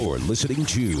listening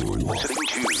to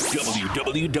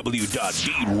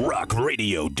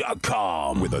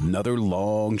www.beatrockradio.com with another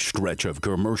long stretch of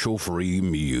commercial-free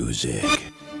music.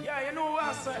 Yeah, you know what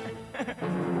I say.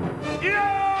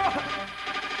 Yeah.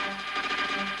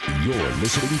 You're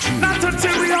listening to... Not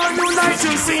until we all unite,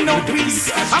 you'll see no peace.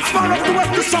 As far as the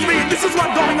west to some rain, this is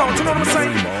what's going on. You know what I'm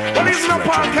saying? Well, it's no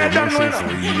parkhead, don't know.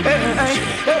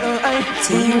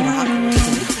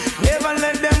 Never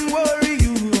let them worry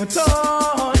you at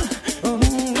all. Oh,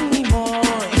 boy.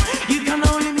 You can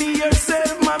only be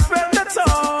yourself, my friend, that's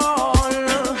all.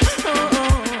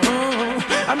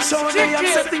 I'm sure they have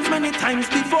said things many times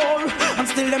before. And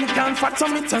still them can't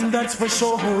fathom it, and that's for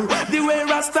sure. The way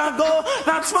Rasta go,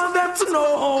 that's for them to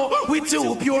know. We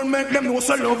too pure make them know,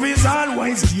 so love is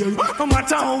always dear. No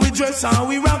matter how we dress, how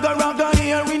we ragga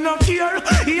here, we not care.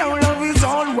 Yeah, love is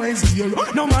always dear.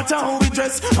 No matter how we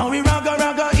dress, how we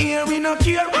ragga here, we not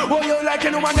care. Oh, you like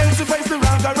anyone else to face the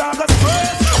ragga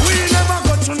stress. We never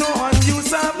got to know and you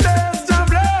some bless,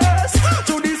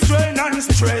 to this strain and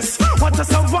stress. What a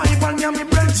survival, yeah, me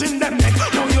branching them neck.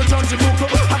 Now you turn to book,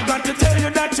 I've got to tell you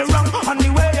that you're wrong on the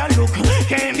way I look.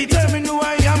 Can't determine who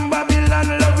I am,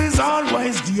 Babylon, love is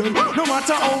always dear. No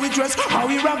matter how we dress, how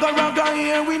we ragga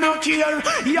here, we not care.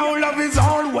 Your love is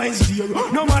always dear.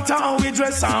 No matter how we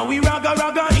dress, how we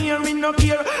ragga here, we not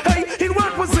care. Hey, in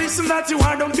what position that you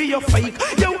are, don't be a fake.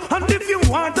 Yo, and if you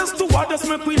want us to what us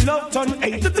make we love turn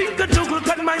hate. To think that you look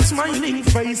at my smiling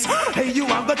face. Hey, you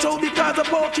are got to because of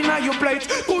poking at your plate.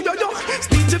 Oh, yo,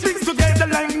 stitch your things together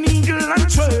like needle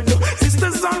and thread.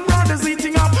 Sisters and brothers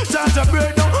eating up Jaja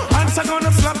bread. Answer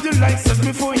gonna slap you like says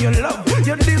before you love.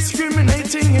 You're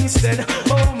discriminating instead.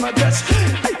 Oh my gosh,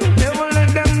 hey, never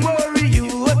let them worry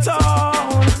you at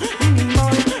all.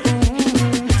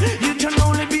 You can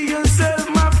only be yourself,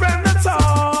 my friend, that's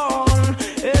all.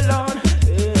 Hey Lord,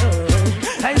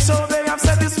 hey, so they have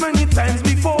said this many times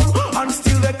before, and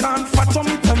still they can't fathom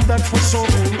it, and that's for sure.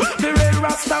 The red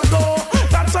Rasta go,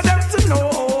 that's for them to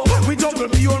know. We juggle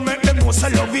pure, make them know, so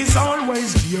love is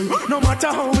always dear. No matter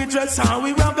how we dress, how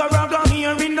we ragga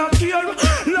here, we not care.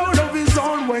 Love is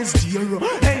always dear.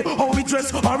 Hey, how we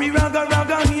dress, how we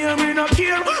ragga here, we not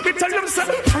care. We tell them so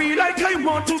free like I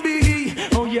want to be.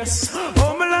 Oh yes,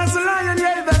 oh my last lion,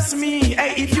 yeah, that's me.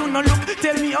 Hey, if you not look,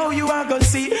 tell me how you are gonna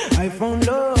see. I found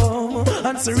love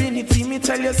and serenity. Me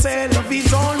tell you, say love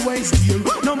is always dear.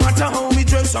 No matter how we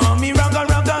dress, how we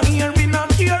ragga here, we not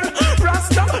care.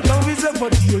 Rasta, love is ever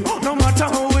dear. No matter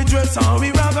how we dress, how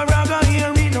we ragga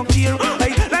here, we not care.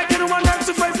 Hey, like anyone else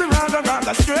to face the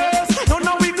ragga stress.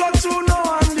 No, we go through no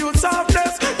undue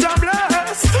softness.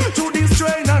 Jobless to this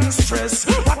strain and stress.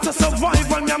 What a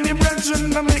survival, me and me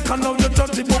brethren, I make a know you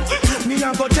touch the book. Me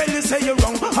I go tell you say you're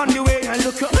wrong. On the way I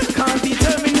look, can't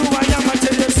determine who I am. I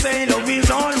tell you say love is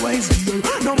always dear.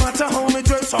 No matter how me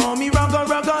dress, how me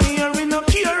ragga here, we no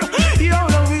care. Your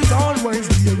love is always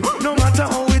dear. No matter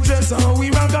how we dress, how we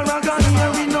ragga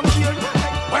here, we no care.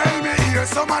 When me hear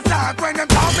some attack, when them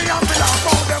tell me I'm feel out,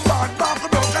 all them bad back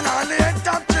broken and they ain't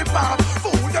top trip off.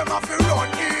 Fool them off the run,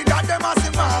 that them as the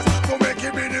mass. Go make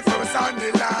it be the first and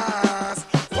the last.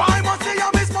 Why must see a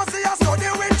miss, must see a study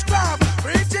witchcraft?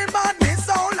 Preaching madness,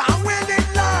 so long will it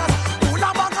last? Pull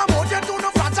a bag of mouth, you do no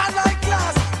fragile like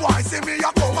glass. Why see me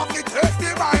a come off the test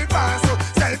the bypass?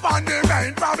 Self on the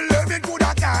main problem, it could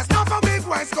have cast. Now for big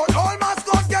West Coast, all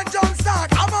mascots get jump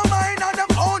start. I'm a mind on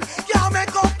them own, can't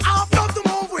make up half love to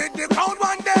move with the crowd.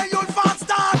 One day you'll fast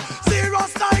start.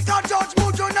 Serious like a judge,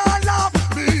 mood you not laugh.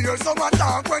 Me hear some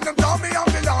attack when them tell me I'm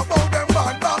feel about them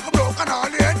bad back broken all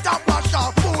the end top mash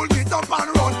off. Pull it up and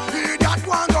run, hear that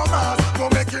one go mass. Go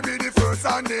make it be the first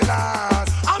and the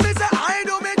last. And me say I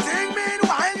do me thing,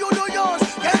 meanwhile you do yours.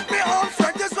 Get me home,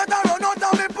 sweat the sweat and run out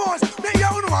of me pores. Me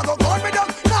here you know I go gun me down.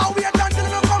 Now wait until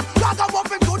me come. Rock a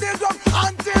muffin to the drum.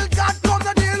 Until God comes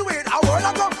to deal with a world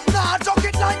of come. Nah, chuck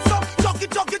it like some. Chuck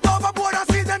it overboard and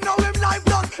see them know him life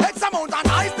done. X amount of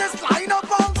niceness line up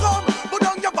and come. Put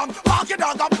on your bum, park your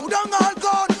dog and put on all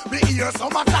gun. Me hear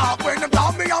some attack when them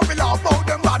tell me I'm feel about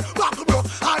them bad. Back broke,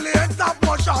 all the ends up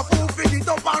much off. Who feed it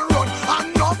up and run.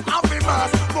 And up happy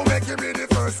mass. Go make it be the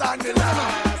first and the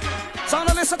last. So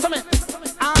now listen to me.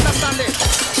 I understand it.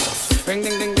 Ring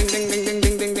ding ding ding ding ding ding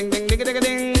ding ding ding ding ding ding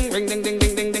ding. Ring ding ding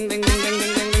ding ding ding ding ding ding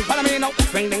ding ding. Follow me now.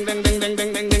 Ring ding ding ding ding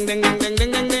ding ding ding ding ding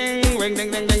ding ding ding. Ring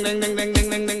ding ding ding ding ding ding ding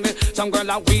ding ding ding. Some girl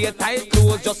a wear tight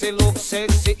clothes just to look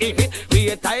sexy.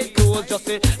 Wear tight clothes just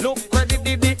to look pretty.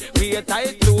 ready. Wear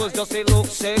tight clothes, just say look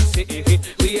sexy.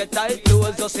 Wear tight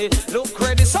clothes, just say look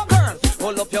ready. So girl,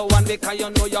 hold up your one because you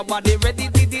know your body ready.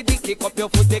 Kick up your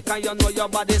foot because you know your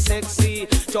body sexy.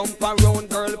 Jump around,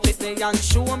 girl, pick me and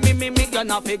show me. You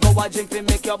know fi go a gym fi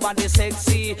make your body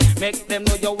sexy. Make them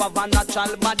know you have a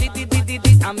natural body.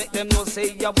 And make them know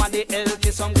say your body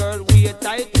healthy. Some girl wear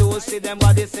tight clothes, see them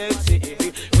body sexy.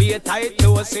 Wear tight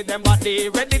clothes, see them body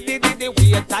ready.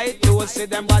 Wear tight clothes, see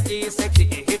them body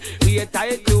sexy. Wear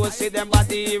tight clothes, see them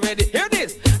body ready. Hear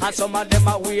this. And some of them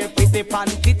are wear pity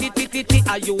panty.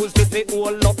 I use it to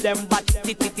hold up them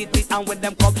body. And when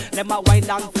them come, them a wine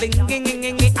and fling.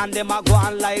 And them a go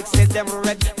on like say them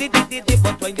red.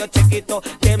 But when you check it out,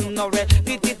 them no red.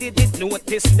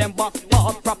 Notice them but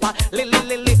proper.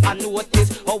 Lily. I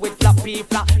notice how it flappy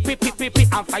flap. Pee.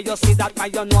 And for you see that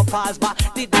man you no pass back.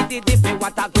 Me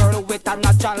want a girl with a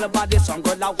natural body. Some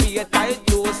girl a wear tight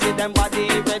clothes, see them body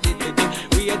ready.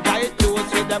 Wear tight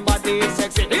clothes, see them body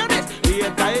sexy. Hear this.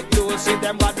 Wear tight clothes, see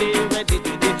them body ready.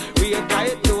 Wear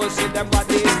tight clothes, see them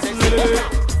body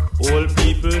sexy. Old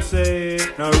people say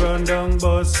no run down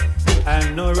bus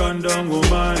and no run down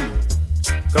woman.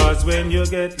 Cause when you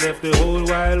get left, the whole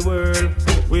wide world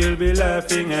will be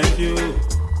laughing at you.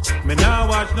 Me now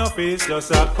watch no face,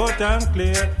 just a cut and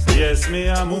clear. Yes, me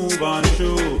a move on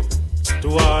through.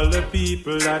 To all the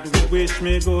people that wish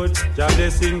me good, Jah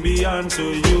blessing be unto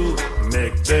you.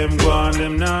 Make them go on,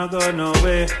 them not go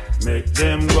nowhere. Make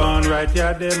them go on, right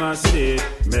here them a stay.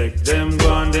 Make them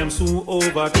go on, them soon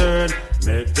overturn.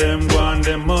 Make them go on,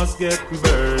 them must get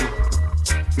burned.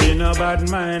 Me no bad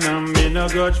mind and me no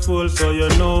grudgeful, so you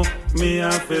know me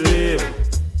have to live.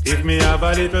 If me have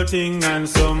a little thing and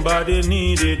somebody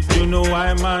need it, you know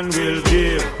I man will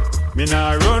give. Me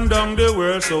nah run down the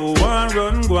world, so run.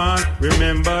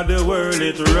 Remember the world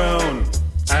it round.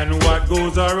 And what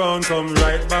goes around come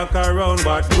right back around.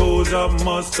 What goes up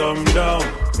must come down.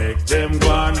 Make them go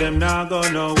on, them not go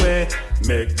nowhere.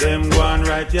 Make them go on,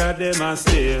 right here them a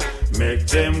stay. Make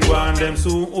them go on, them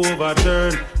soon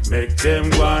overturn. Make them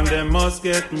go on, them must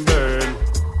get burned.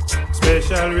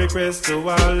 Special request to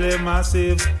all the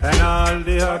massive and all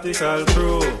the article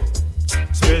crew.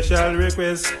 Special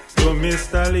request to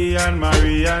Mr. Lee and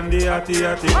Marie and the Hattie crew.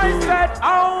 I said,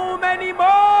 how many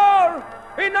more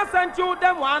innocent youth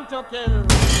them want to kill?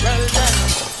 Well then,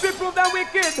 we prove them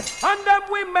wicked and them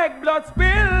we make blood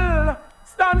spill.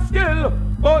 Stand still,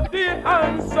 but the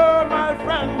answer, my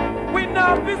friend, we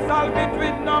not be solved it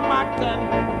with no Mac 10.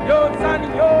 Youths and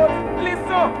youths,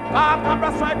 listen,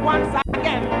 Barbara strike once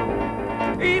again.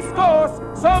 East Coast,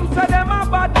 some say them a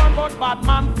bad man, but bad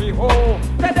man fi ho.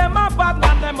 Say them a bad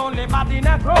man, them only bad in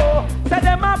a crow. Say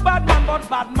them a bad man, but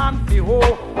bad man fi ho.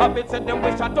 A bit say them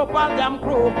we shut up all them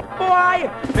crew. Boy,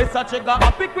 it's a trigger,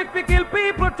 a quick kill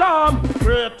people, Tom.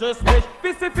 Greatest wish,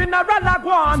 fist funeral a go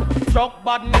on. Chuck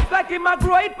badness like him a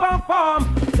great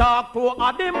perform. Talk to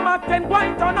a them a 10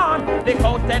 point on. The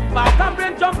coated back and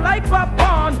brain jump like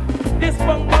popcorn. This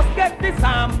punk must get this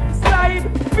arm. Slide,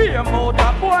 be a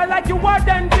motor boy like you are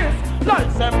dentist. Like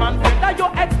some man that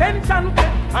your attention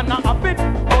get. And not a bit,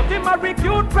 but him a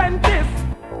recruit apprentice.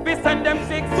 We send them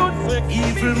 6 to 6.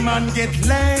 Evil man get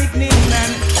lightning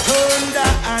and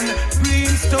thunder and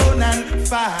brimstone and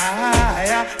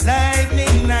fire.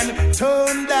 Lightning and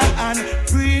thunder and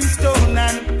brimstone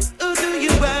and who do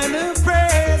you wanna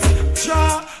praise?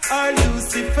 Jah or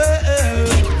Lucifer?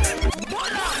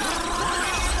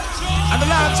 And the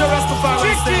Lord Jah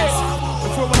Rastafari says,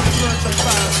 before one of the world shall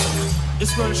pass,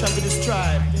 this world shall be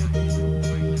destroyed.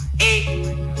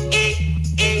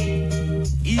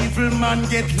 Evil man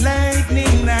get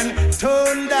lightning and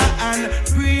thunder and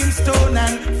brimstone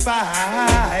and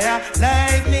fire.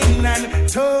 Lightning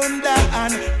and thunder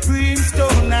and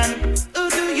brimstone and who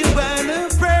do you wanna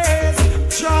praise?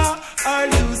 Jah or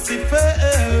Lucifer?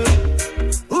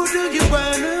 Who do you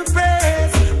wanna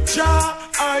praise? Jah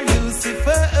or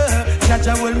Lucifer?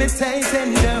 Jah will me tight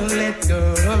and don't let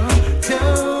go.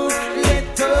 Don't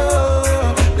let go.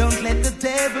 Don't let the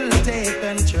devil take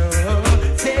control.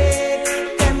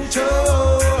 Take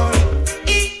control.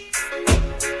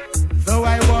 Though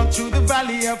I walk through the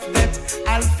valley of death,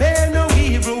 I'll fear no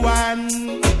evil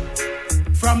one.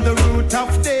 From the root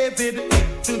of David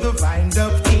to the vine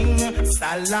of King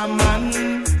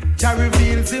Solomon, Jah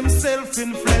reveals himself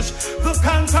in flesh, the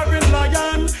conquering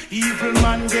lion. Evil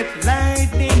man get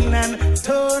lightning and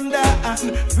thunder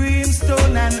and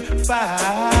brimstone and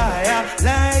fire.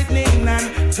 Lightning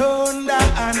and thunder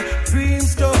and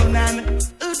brimstone and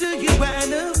who do you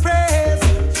wanna praise?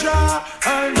 Jah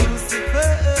or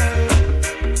Lucifer?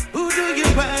 Who do you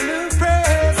wanna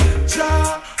praise?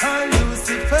 Jah or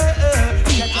Lucifer?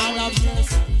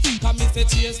 Come if you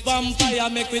chase vampire vampire,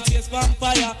 make we chase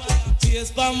vampire.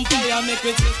 Chase vampire, make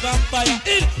we chase vampire.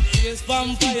 Chase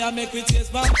vampire, make we chase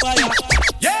vampire.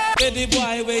 Yeah, the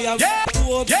boy where you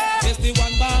go. Yes, the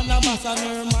one born a massa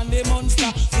man, the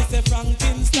monster. It's a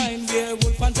Frankenstein,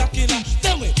 werewolf and Dracula.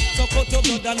 Tell me, so cut your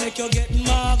blood and make you get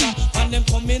maga. And them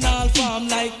come in all form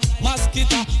like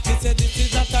mosquito. They say this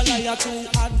is not a liar, true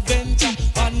adventure.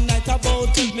 One night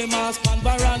about with me mask and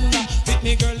veranda. With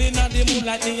me girl in the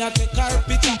moonlight, me a take her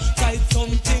picture. Sight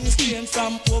something strange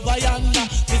from over yonder.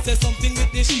 Me say something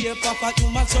with the shape of a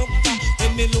human structure.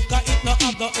 When me look at it, no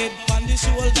have no head on the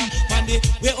shoulder. Man, the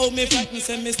way how me fight, me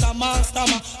say Mr.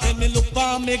 Masterman. When me look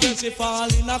for me girl, she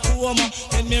fall in a coma.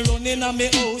 When me run in a me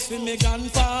house with me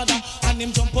grandfather, and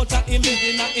him jump out of him bed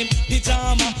in a him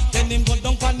pyjama. Then him go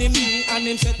down on him knee and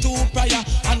him say two prayer.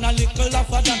 And a little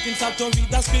after that him start to read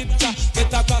the scripture.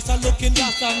 Get across a looking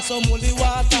glass and some holy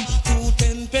water. 2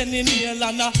 10-penny nail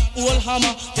and a old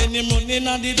hammer. Then him run in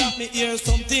and the dark, me hear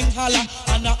something holler.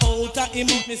 And a out of him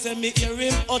up, me say me hear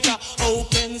him utter.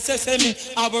 Open sesame,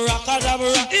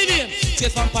 abracadabra. Idiom,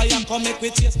 chase vampire, come make we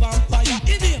chase vampire.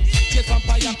 Idiom, chase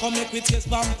vampire, come make we chase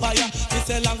vampire. It's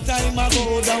a long time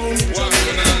ago down.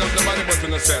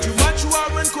 Too much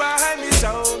war and crime is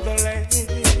on the land.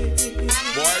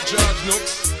 Boy, George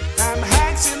Nooks. I'm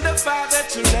asking the Father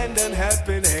to lend a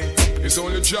helping hand. It's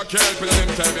only Jack helping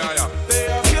them time, yeah. They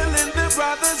are killing their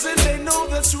brothers and they know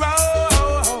that's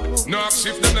wrong. No,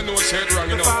 if them know it's head wrong,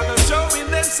 you know. The Father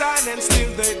showing them sign and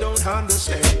still they don't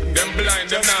understand. Them blind,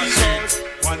 them not see.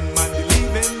 One man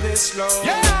believe in this law,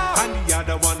 yeah, and the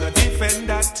other one to defend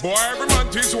that. Boy, every man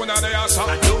thinks one of the answer.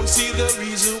 I don't see the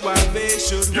reason why they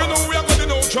should. You know we are gonna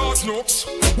know George Nooks.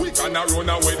 We gonna run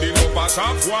away the lovers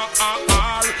of war,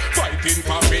 fighting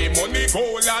for fame, money,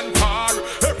 gold and car.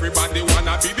 Everybody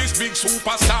wanna be this big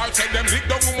superstar. Tell them lick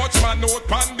down how much man out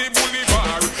on the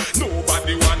boulevard.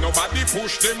 Nobody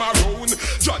push them around.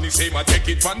 Johnny say ma take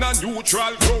it from a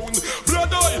neutral ground.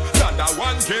 Blood oil, not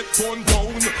one get torn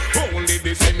down. Only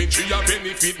the cemetery a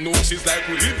benefit. Nooks is like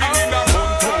we living in a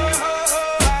mountain.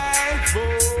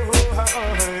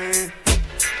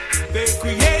 They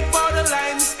create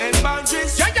borderlines and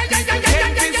boundaries. You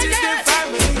can't visit their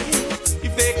family.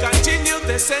 If they continue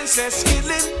the senseless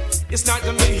killing, it's not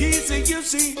gonna be easy, you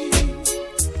see.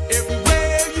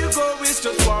 Everywhere you go, it's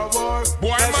just war.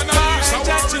 Boy, man, I use a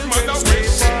war with man a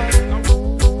waste.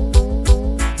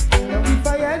 Now if I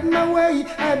had my way,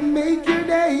 I'd make your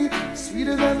day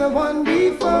sweeter than the one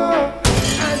before.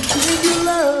 I'd give you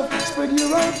love, spread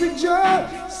your out with joy.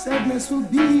 Sadness will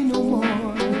be no more.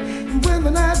 And when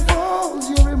the night falls,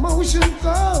 your emotion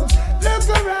calls. Look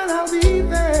around, I'll be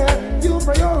there. Your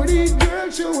priority, girl,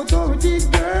 show authority,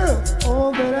 girl.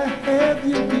 All that I have,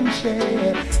 you can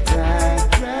share. Right,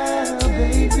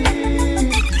 baby.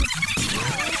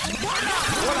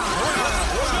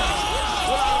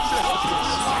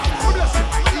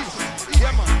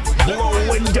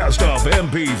 Blowing dust off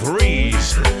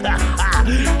MP3s.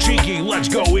 Cheeky, let's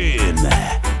go in.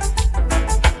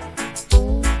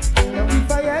 Now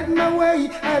if I had my way,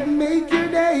 I'd make your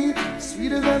day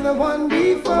sweeter than the one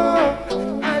before.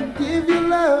 I'd give you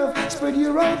love, spread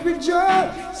your out with joy.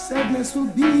 Sadness will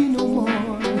be no more.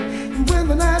 And when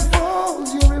the night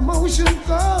falls, your emotion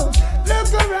calls.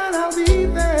 Look around, I'll be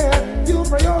there. Your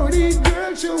priority,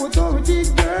 girl, show authority,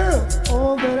 girl.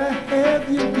 All that I have,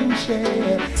 you can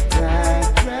share. Right,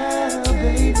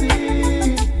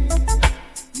 baby.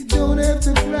 You don't have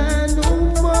to cry no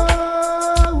more.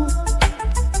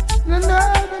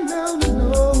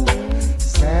 No.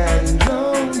 Sad and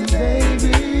lonely,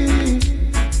 baby.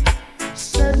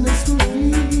 Sadness will be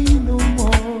no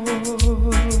more.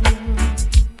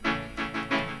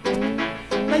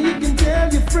 Now you can tell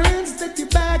your friends that you're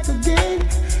back again.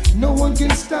 No one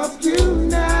can stop you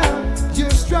now.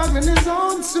 Your struggling is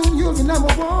on, soon you'll be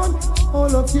number one.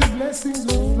 All of your blessings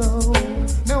will flow.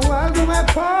 Now I'll do my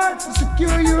part to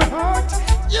secure your heart.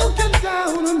 You can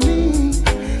count on me.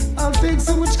 I'll take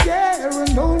so much care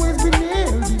and always be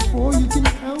near before you can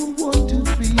count 1, 2,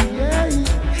 3. Yeah,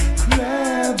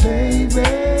 cry,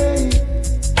 baby.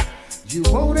 You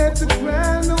won't have to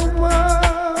cry no more.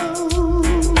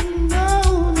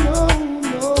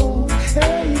 No.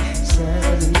 Hey,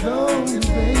 sad and lonely,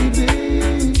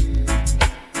 baby.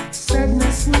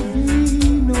 Sadness will be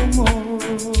no more.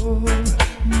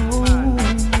 No.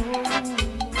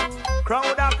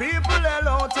 Crowd of people,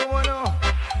 hello to one.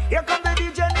 Here come the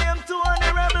DJ name Tony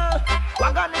Rebel.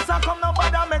 Wagonist come now,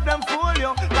 but I make them fool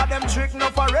you. Got them trick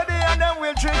enough already, and then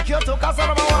we'll trick you too. Cause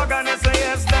I'm a wagonist,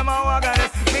 yes, them a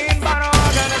wagonist. Mean by no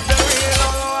wagonist, the real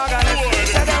wagonist.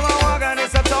 Say them a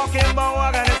wagonist, I'm talking about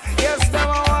wagonist. Yes, them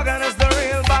a wagonist, the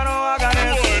real by no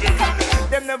wagonist.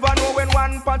 Them never know when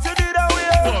one punch you did away.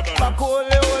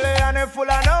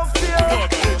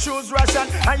 choose ration,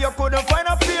 and you couldn't find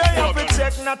a fear. You have to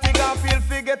check nothing and feel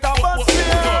forget about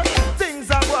fear. Things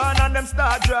are going and them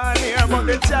start drawing near, but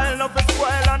the child no fi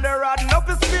spoil and the rod no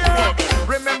fi spear.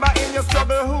 Remember in your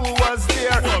struggle who was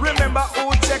there. Remember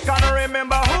who check and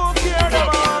remember who care. Them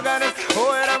organist,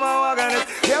 oh yeah, them organist.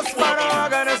 Yes, man,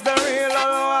 organist, the real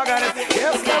organist.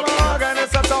 Yes, them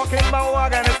organist, I'm talking about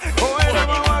organist. Oh yeah, them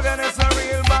organist, the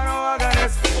real man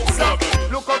organist. So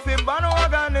look up in ban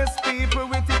organist. People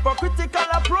with hypocritical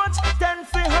approach tend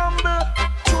to humble.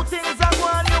 Two things are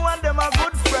going, you and them are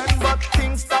good friend, but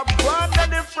things stop going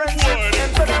and the friendship.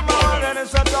 And so them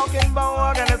organist, I'm talking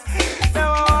about organist.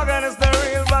 Them organist, the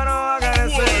real man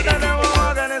organist. And them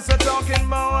organist, I'm talking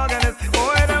about organist.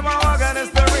 Oh yeah, them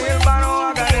organist, the real man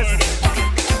organist.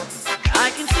 I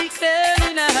can see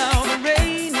clearly now the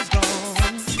rain is gone.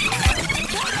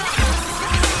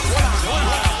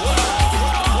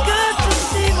 Good to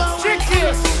see my way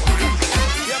through.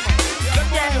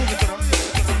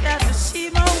 Got to see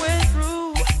my way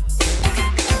through.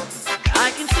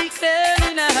 I can see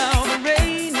clearly now the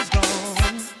rain is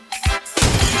gone.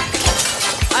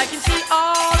 I can see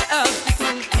all the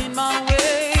obstacles in my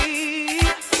way.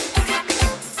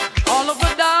 All of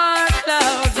the dark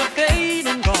clouds are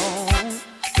fading gone.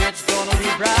 It's gonna be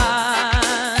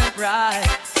bright, bright,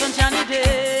 sunshiny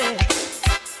day.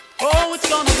 Oh, it's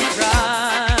gonna be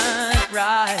bright,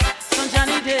 bright,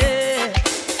 sunshiny day.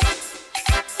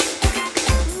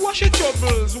 Wash your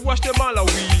troubles, wash them all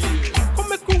away. Come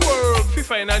make you work, fi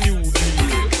find a new day.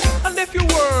 And if you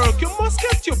work, you must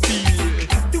get your pay.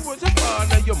 The words of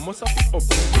father, you must have it up.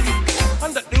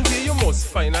 And that the way you must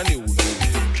find a new day.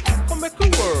 Come make you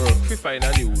work, fi find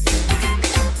a new day.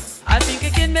 I think I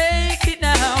can make it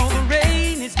now. The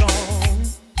rain is gone.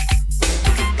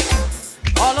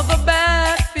 All of the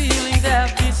bad feelings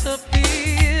have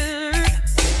disappeared.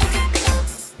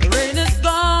 The rain is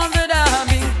gone that I've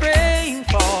been praying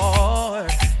for.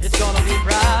 It's gonna be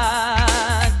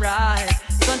bright, bright,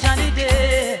 sunshiny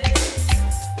day.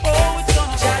 Oh, it's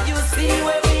gonna be. Shall you see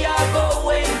where we are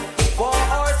going? For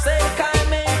our sake, I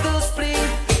make this plea.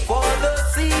 For the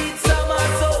seed some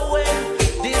are sowing,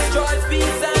 destroys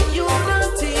peace and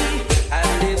unity,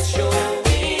 and it's showing,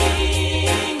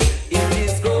 it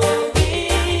is growing.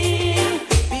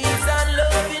 Peace and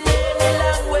love in any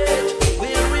language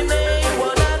will remain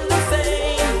one and the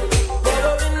same.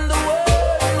 Following the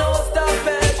word, no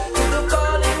stoppage to the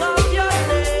calling of your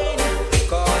name,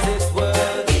 'cause it's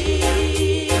worthy,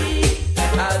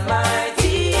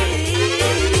 Almighty.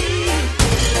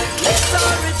 Let's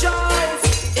all rejoice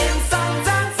in songs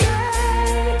and say,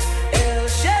 El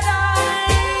Shaddai,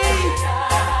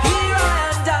 here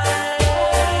and I,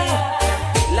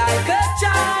 like a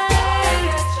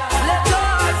child, let our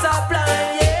hearts apply,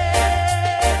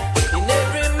 yeah. In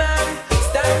every man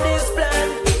stand his plan,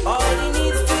 all he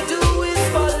needs to do is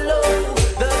follow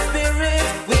the spirit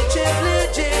which is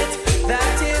legit.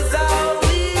 That is how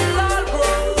we'll all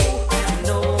grow to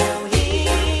know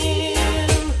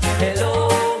him,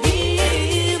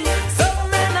 Elohim. Some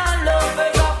men are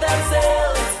lovers of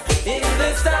themselves. In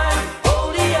this time,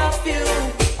 only a few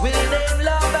will name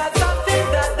love as something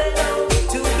that they know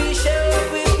to be shared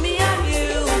with me and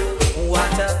you.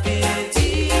 What a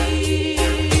pity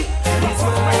is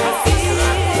mercy.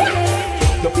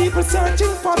 The people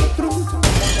searching for the truth,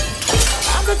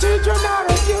 and the children are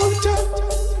a future.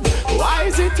 Why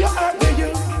is it you hurt the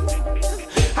youth?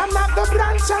 I'm not the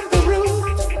branch and the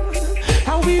root,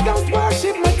 and we don't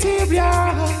worship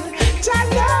material. Your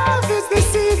love is the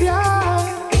savior.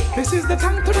 This is the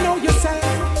time to know yourself.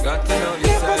 Got to know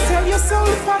Never sell your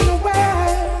soul for the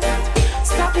world.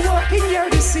 Stop working your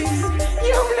deceit.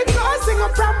 You're only causing a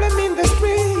problem in the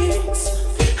streets.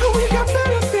 We got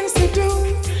better things to do.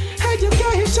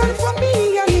 Education for me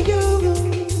and you.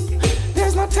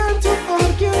 There's no time to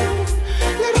argue.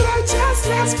 Let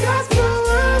righteousness go through.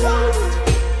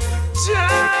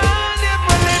 Jah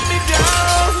never let me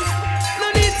down. No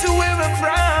need to wear a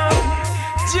frown.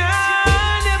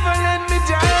 Jah never let me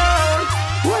down.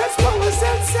 Words, powers,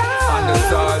 and On the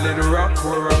sound. solid rock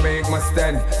where I make my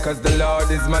stand, 'cause the Lord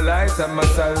is my light and my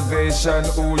salvation.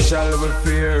 Who shall we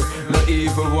fear? No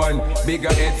evil one.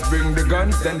 Bigger heads bring the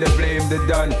guns, then they blame the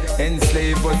done.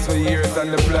 Enslave us for years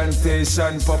on the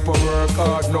plantation. Papa work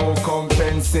hard, no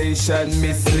compensation.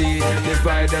 Mislead,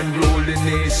 divide and rule the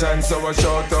nation. So I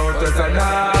shout out as a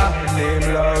name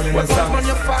loud in the Weapons song.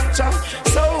 manufacture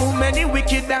so many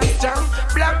wicked and jam.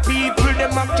 Black people,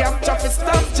 them a capture for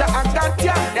stop ja and got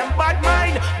ya. Them bad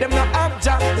mind, them no have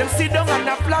ja. Them sit down and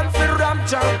a plan for ram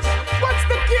ja. What's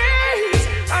the case?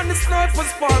 And the snipe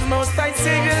was foremost, I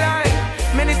save your life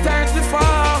many times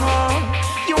before.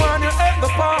 You want to hurt the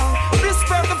poor,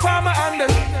 respect the farmer and the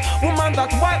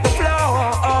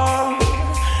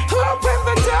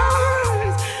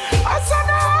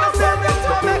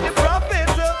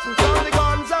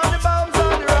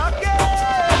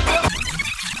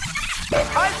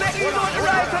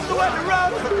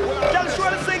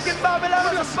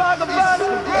just father,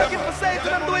 working for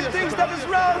Satan and doing things that is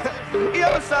wrong. Hear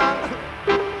the song.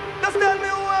 Just tell me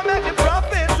who I make the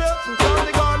profit from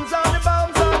the guns and the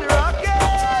bombs and the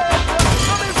rockets.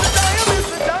 So Mr. Dyer,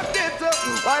 Mr. Jacket,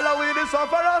 while I with the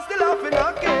sufferer still laughing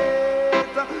at.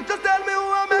 Just tell me who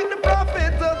I make the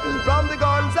profit from the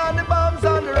guns and the bombs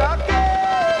and the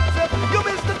rockets. You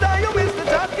Mr. Dyer, Mr.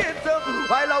 Jacket,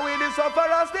 while I with the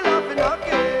sufferer still laughing at.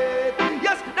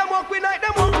 Yes, them walk we night,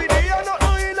 them walk we day, and not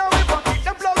knowing how we pocket.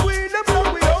 Them plug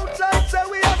we out like say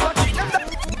we are pocket.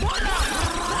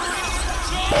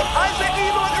 I say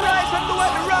evil the right and do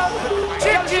it the wrong.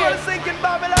 Chicken sinking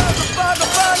Babylon, the father,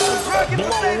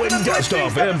 blowing dust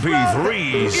off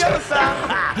MP3s.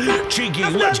 Cheeky,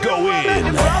 let's go in.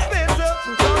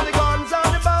 From the guns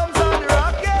and the bombs and the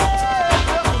rockets.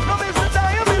 No Mr.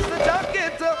 Dyer, Mr.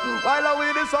 Jacket, while I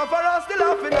with the sufferer still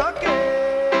laughing at.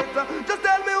 Just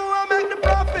tell me who I make the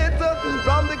profit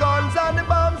from the guns and the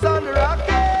bombs and the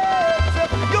rockets.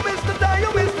 You Mr.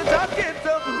 Dyer, Mr. Jacket,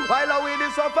 while I with the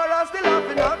sufferer still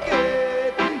laughing at.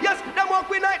 Yes, them walk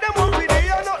we night, them walk we day,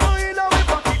 and not knowing how we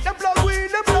pocket. Them plug we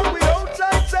out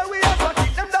like say we are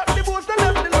pocket. Them that the boost and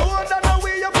left the load, and now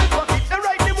we have pick pocket. Them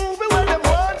write the movie when them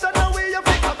want, and now we have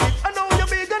pick pocket. I know you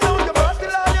big, I know you bad,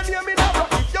 till all you name me that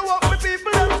rocket. You walk me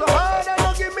people, them so hard, and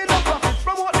don't give me no profit.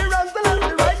 From what the wrongs and left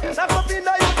the right, that's up in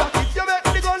your pocket. You make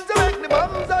the guns, you make the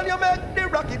bombs, and you make the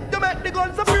rocket. You make the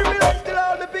guns so free me like till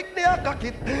all me pick the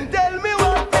cocket. Tell me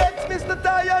what makes Mr.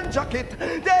 Dyer and Jacket.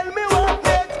 Tell me what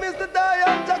makes Mr. Dyer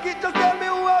and Jacket. Just tell me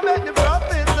who I make the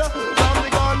profit from the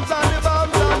guns and the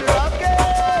bombs and the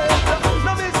rockets.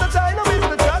 No Mr. Dyer, no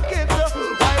Mr. Jacket,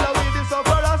 while I with the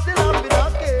sufferer still have the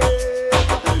rocket.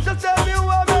 Just tell me who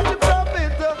I make the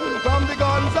profit from the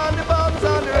guns and the bombs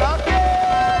and the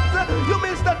rockets. You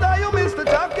Mr. Dyer, you Mr.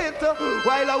 Jacket,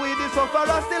 while I with the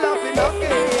sufferer still have the rocket.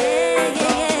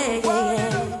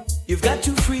 You've got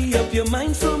to free up your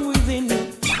mind from within.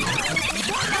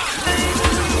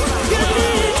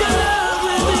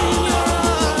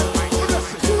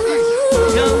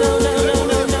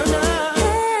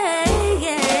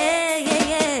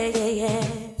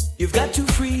 You've got to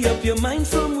free up your mind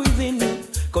from within,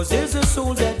 cause there's a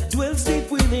soul that dwells deep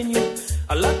within you.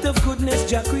 A lot of goodness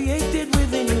Jah created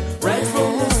within you, right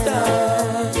from the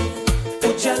start.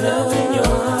 Put your love in your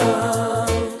heart,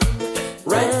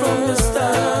 right from the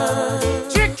start.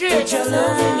 Put your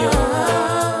love in your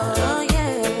heart. Oh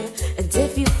yeah, and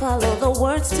if you follow the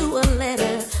words to a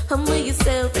letter, humble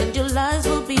yourself and your lives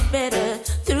will be better.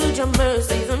 Through your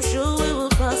mercies, I'm sure we will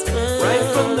prosper. Right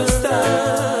from the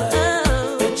start.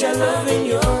 Put your love in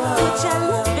your heart. Put your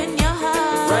love in your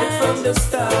heart. Right from the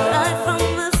start. Right from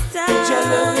the start. Put your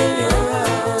love in your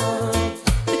heart.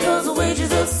 Because the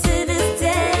wages of sin is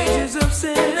death. Wages of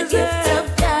sin and the gift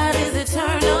of God is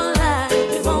eternal life.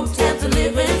 We won't have to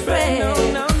live in fret. No,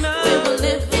 no, no. We will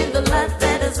live in the life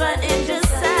that is right in your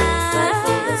sight. Right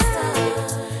from the start.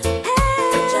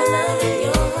 Put your love in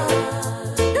your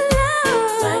heart.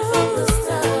 Love. Right from the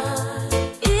start.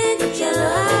 Put your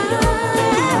love in your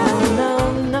heart. No,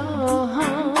 no,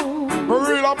 no.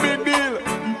 Real a big deal.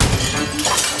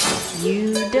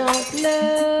 You don't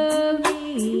love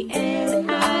me,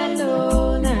 and I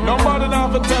know now. Nobody now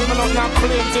for tell me not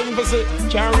plain thing for say.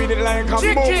 Can't read it like a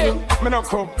book. Me no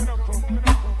come.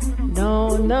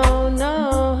 No, no, no.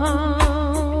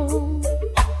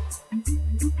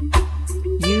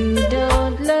 You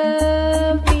don't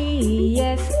love me,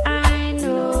 yes, I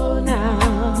know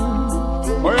now.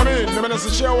 What you mean? The minister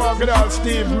share walk with all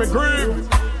Steve McGreeve.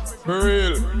 For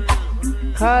real.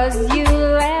 'Cause you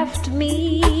left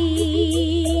me,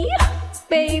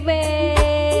 baby.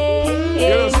 You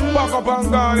just back up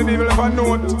and gone and even if I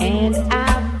know it. And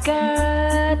I've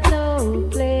got no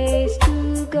place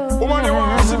to go. Woman, you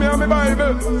want to see me on my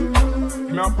Bible?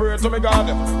 Me a pray to me God.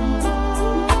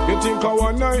 You think I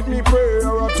one night me pray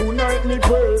or a two night me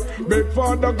pray? Beg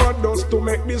Father God does to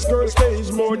make this girl stay.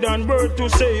 It's more than word to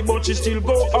say, but she still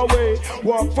go away.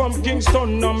 Walk from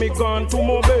Kingston, now me gone to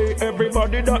Mobay.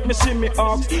 Everybody that me see me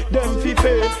ask, them fi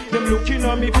pay. Them looking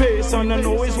at me face and I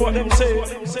know is what them say.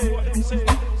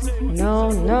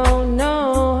 No, no, no.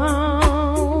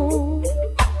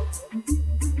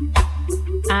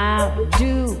 I'll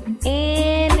do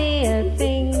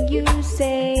anything you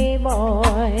say,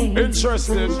 boy.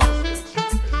 Interested.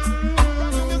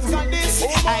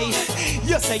 Aye,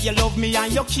 you say you love me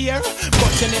and you care,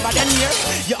 but you never done here.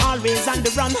 You always on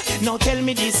the run. Now tell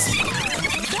me this.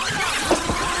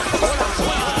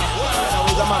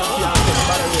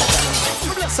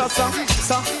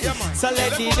 So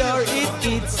let the door it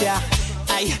hits ya.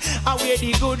 I wear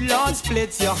the good Lord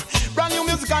splits ya. brand new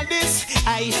music on this.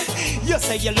 Aye, you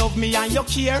say you love me and you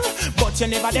care, but you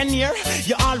never then near.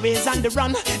 You always on the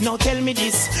run. Now tell me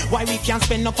this, why we can't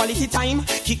spend no quality time?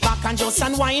 Kick back and just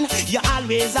unwind. You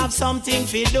always have something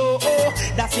to do.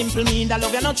 That simple mean that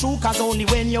love you not true, cause only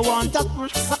when you want to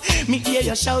me hear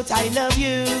you shout I love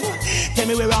you. Tell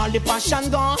me where all the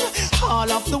passion gone,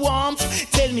 all of the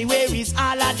warmth. Tell me where is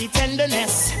all of the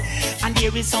tenderness. And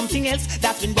there is something else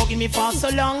that's been bugging me for so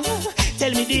long.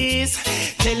 Tell me this,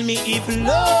 tell me if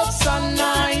love's so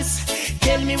nice.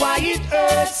 Tell me why it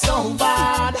hurts so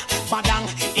bad. Padang,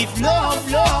 if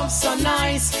love's so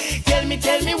nice. Tell me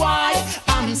why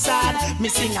I'm sad. Me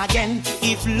sing again.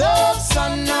 If love's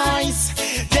so nice.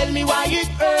 Tell me why it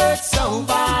hurts so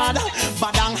bad.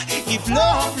 Padang, if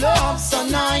love's so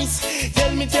nice.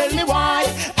 Tell me why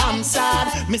I'm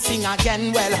sad. Me sing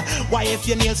again. Well, why if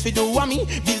your nails fi do a me,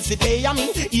 bills fi pay a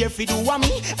me, ear fi do a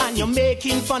me, and you're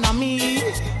making fun of me,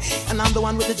 and I'm the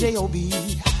one with the J.O.B.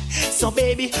 So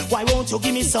baby, why won't you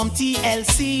give me some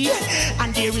TLC?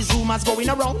 And there is rumors going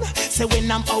around, say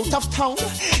when I'm out of town,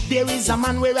 there is a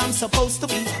man where I'm supposed to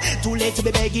be. Too late to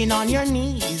be begging on your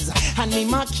knees. Hand me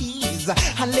my keys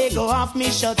and let go off me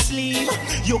shirt sleeve.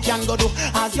 You can go do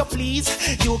as you please.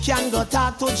 You can go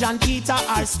talk to John, Peter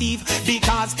or Steve.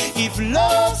 Because if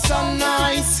love's so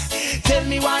nice, tell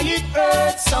me why it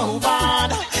hurts so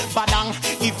bad. Badang,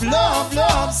 if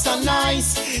love's so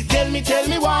nice, tell me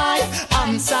why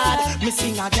I'm sad. Me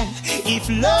sing again. If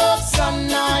love's so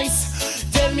nice,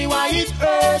 tell me why it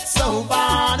hurts so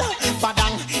bad.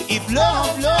 Badang, if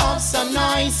love's so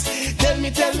nice, tell me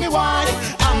why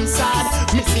I'm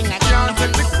sad. Me sing again. Can't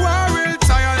take the quarrel,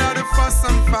 tired of the fuss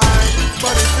and fight.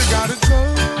 But if you gotta go,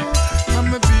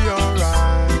 I'ma be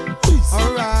alright.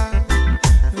 Alright,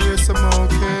 yes I'm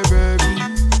okay, baby.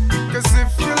 Cause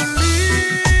if you're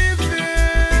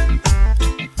leaving,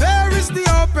 there is the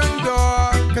open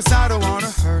door. Cause I don't wanna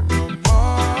hurt no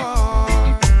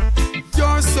more.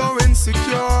 You're so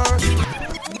insecure.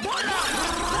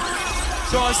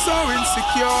 You're so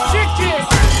insecure.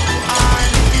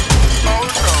 Oh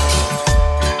no.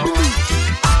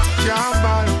 Can't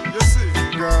bother, you see,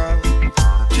 girl.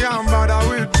 Can't bother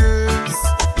with this.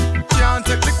 Can't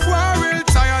take the quarrel,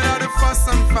 tired of the fuss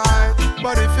and fight.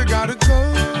 But if you gotta go,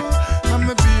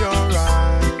 I'ma be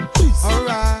alright.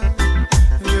 Alright,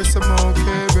 yes I'm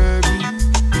okay, baby.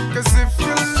 Cause if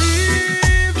you're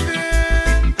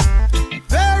leaving,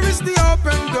 there is the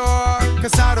open door.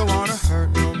 Cause I don't wanna hurt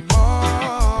no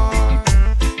more.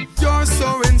 You're so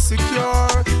insecure.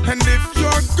 And if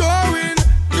you're going,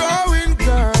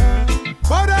 girl,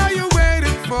 what are you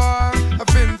waiting for? I've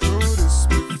been through this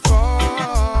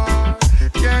before.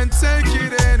 Can't take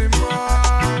it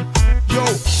anymore. Yo,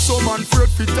 some man afraid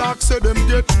fi talk, say them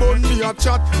get bun me a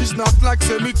chat. It's not like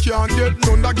say me can't get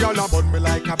none. The girl a bun me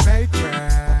like a bakery.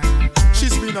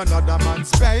 She's been another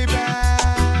man's baby.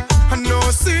 I know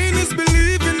seeing is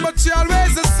believing, but she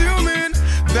always assuming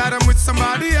that I'm with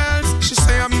somebody else. She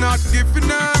say I'm not giving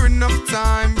her enough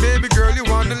time. Baby girl, you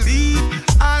wanna leave?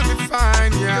 I'll be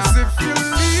fine, yeah. Cause if you're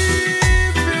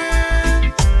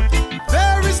leaving,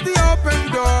 there is the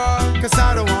open door. Cause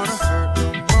I don't wanna hurt no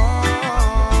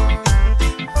more.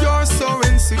 You're so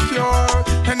insecure.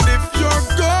 And if you're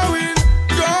going,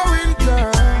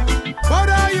 girl, what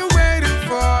are you waiting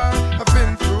for? I've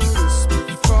been through this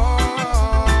before.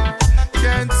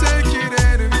 Can't take it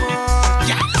anymore.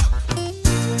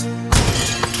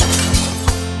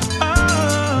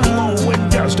 Blowing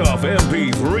dust off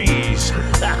MP3s.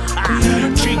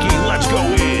 Cheeky, let's go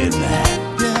in.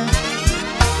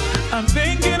 I'm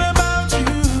thinking about you.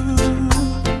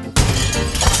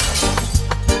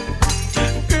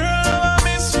 Girl, I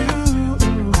miss you.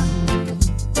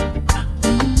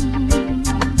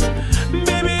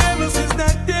 Baby, ever since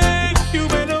that day you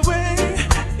went away,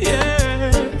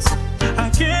 yes, I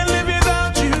can't live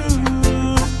without you.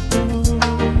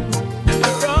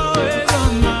 You're always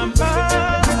on my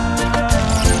mind.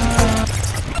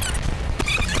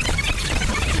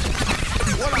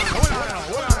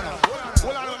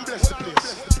 Hold on, I'm blessed the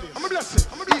place. I'm a blessing.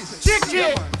 Chicky.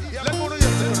 Let's go to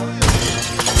you.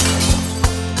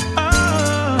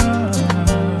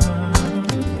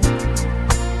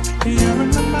 You're in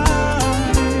my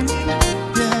mind,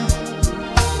 yeah.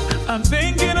 I'm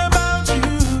thinking about you.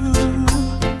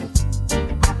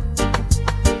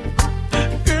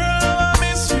 Girl, I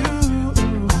miss you.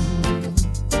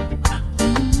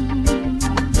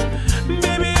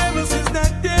 Baby, ever since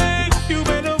that day you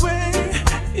went away,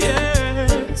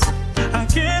 yes, I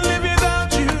can't live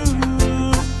without you.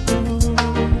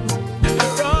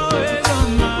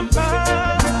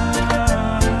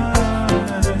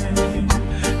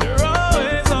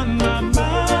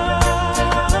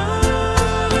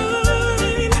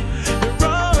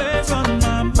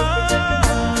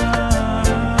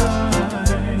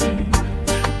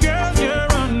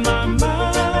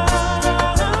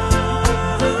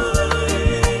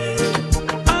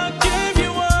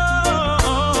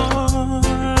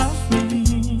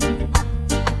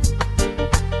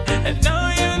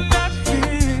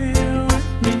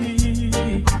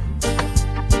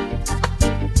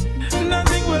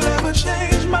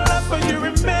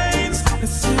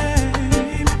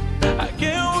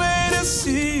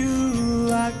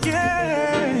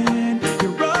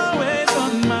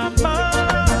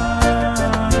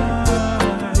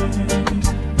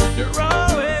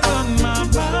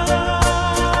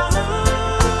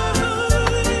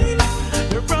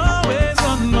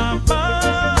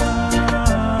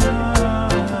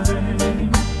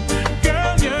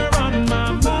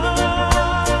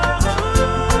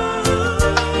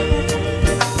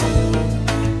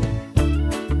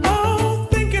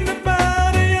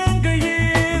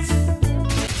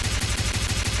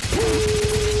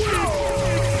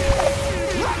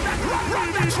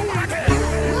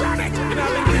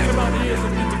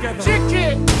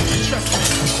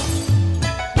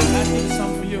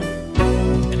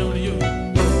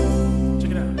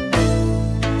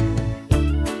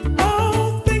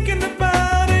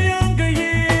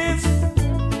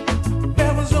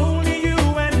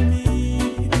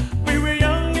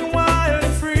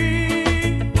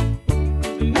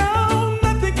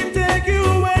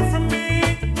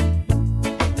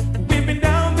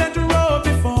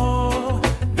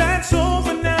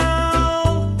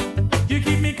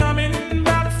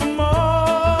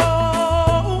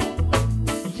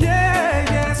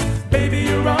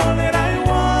 you're all that I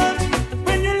want.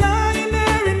 When you're lying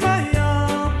there in my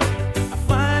arms, I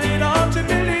find it hard to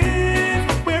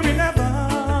believe we're in heaven.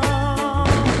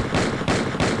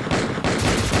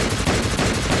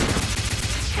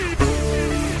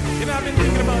 You know, I've been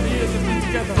thinking about the years we've been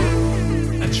together,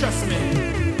 and trust me,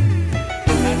 I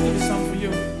have to do something for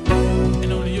you,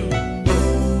 and only you.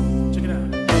 Check it out.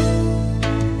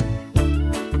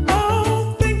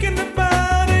 Oh, thinking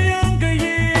about the younger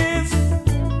years,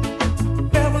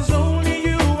 there was only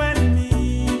you and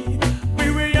me. We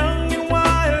were young and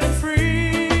wild and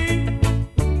free.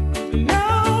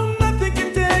 Now nothing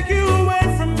can take you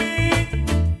away from me.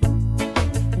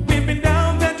 We've been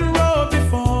down that road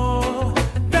before.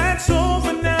 That's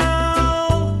over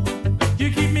now. You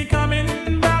keep me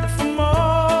coming back for more.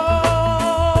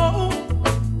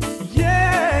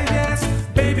 Yeah, yes,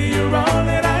 baby, you're all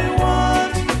that I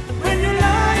want. When you're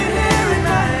lying there in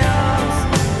my arms,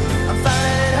 I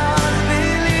find it hard to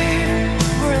believe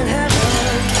we're in heaven.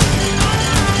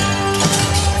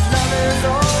 Love is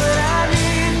all that I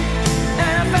need,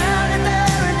 and I found it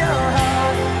there in your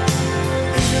heart.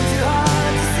 Isn't too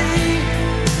hard to see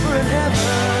we're in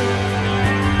heaven.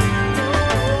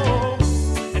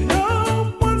 And no,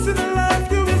 once in a life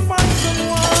you will find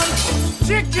someone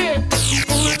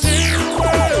who will turn the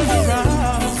world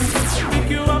around, pick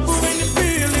you up when you're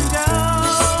feeling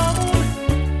down.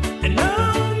 And no,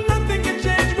 nothing can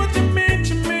change what you mean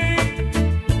to me.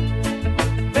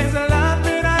 There's a lot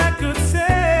that I could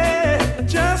say,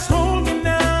 just hold me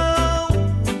now,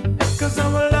 'cause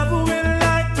our love will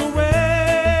light the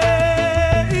way.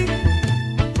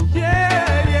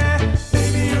 Yeah, yeah,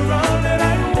 baby, you're all that I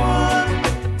want.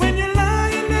 When you're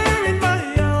lying there in my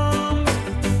arms,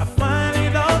 I find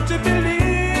it hard to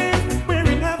believe we're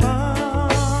in heaven.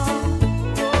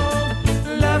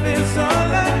 Love is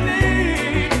all I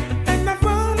need, and I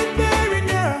found it there in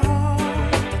your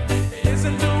heart.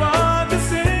 Isn't too hard to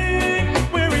sing,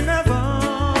 we're in heaven.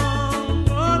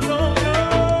 Oh, no, no.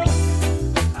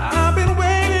 I've been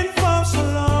waiting for so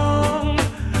long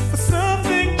for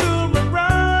something to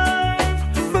arrive,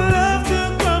 for love to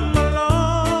come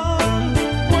along.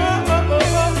 Whoa, whoa,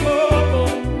 whoa, whoa.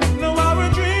 Now our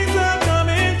dreams are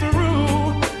coming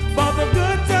through, for the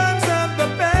good times and the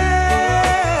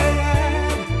bad.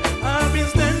 I've been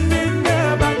standing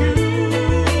there by you,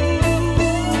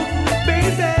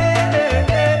 baby.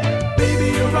 Baby,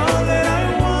 you're all that I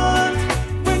want.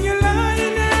 When you're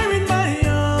lying there in my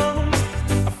arms,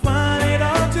 I find it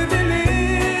hard to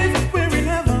believe we're in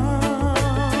heaven.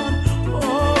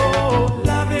 Oh,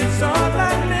 love is all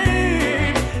I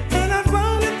need, and I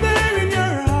found it there in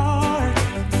your heart.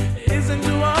 Isn't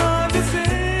too hard to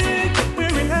sing,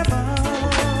 we're in heaven.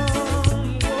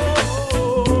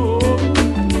 Oh,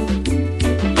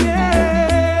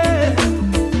 yeah.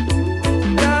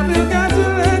 I've got to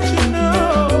let you know.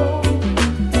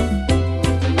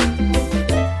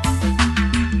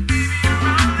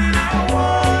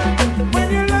 When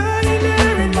you're lying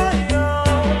there in my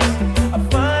arms, I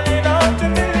find it hard to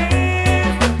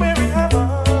believe we're in heaven.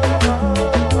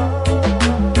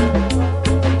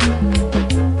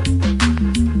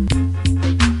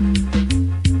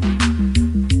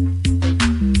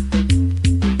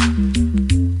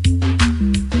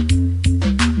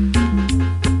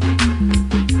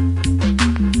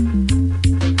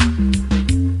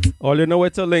 All you know where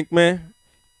to link me.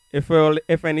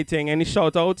 If anything, any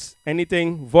shout outs,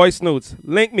 anything, voice notes,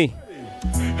 link me.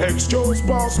 Excuse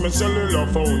pass me cellular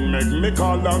phone, make me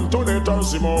call Antoinette or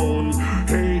Simone.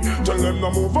 Hey, tell them to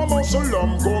move a muscle,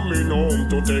 I'm coming home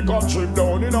to take a trip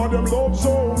down in all them love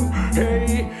zone.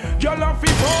 Hey, y'all have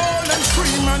to fall and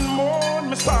scream and moan.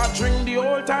 Me start drink the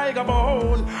old tiger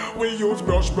bone. We use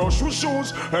brush with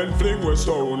shoes and fling with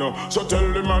stone. So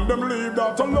tell them and them leave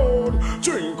that alone.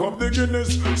 Drink up the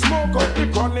Guinness, smoke up the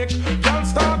chronic. Y'all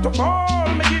start to fall,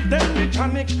 me give them the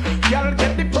tonic. Y'all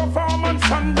get the performance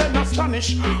and then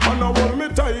astonish. And I hold me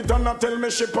tight and I tell me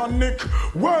she panic.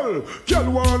 Well, y'all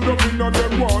want love in and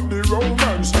them want the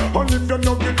romance. And if you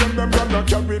no give them gonna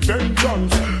carry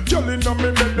vengeance. Y'all in a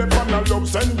me bed them on a love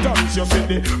sentence. You see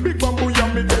the big bamboo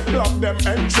and me they block them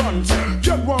entrance.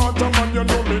 Y'all want a man, you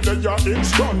know me they are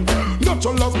instant.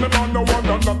 Natural as me man, no one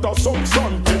and not a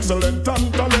substance. Excellent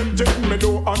and talented, me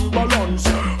do unbalance.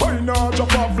 I know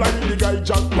jump off like the guy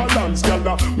Jack Palance.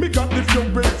 Y'all me got the few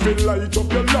break feel light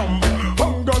up your lamp.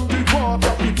 Hung got the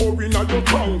water before in your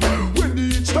tongue. When the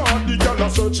heat start, the girl a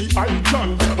search the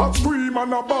island. A scream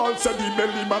and a ball, said the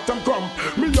belly bottom cramp.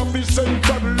 Me have the same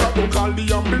travel, I go call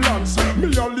the ambulance. Me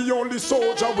are the only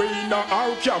soldier way in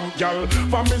our camp, gal.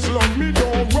 For me slum, me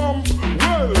don't rump.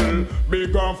 Well,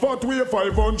 big and fat weigh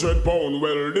 500 pound.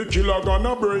 Well, the killer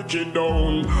gonna break it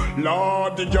down.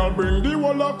 Lord, the gal bring the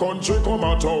whole of country come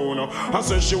a town. I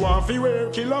say she want fi wear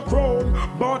killer crown,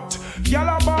 but gal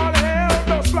a ball hell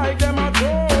just like them a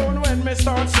drone. When me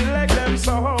start select them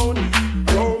sound.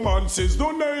 Romance is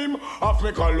the name of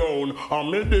me cologne.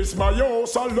 And me this my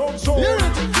house a love zone.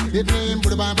 It name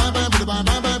Buddha bye bye bye Buddha bye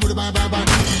bye bye Buddha bye bye bye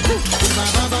Buddha bye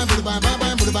bye bye Buddha bye bye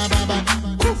bye Buddha bye bye bye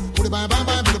Buddha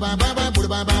bye bye bye Buddha bye bye bye Buddha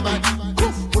bye bye bye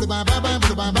Buddha bye bye bye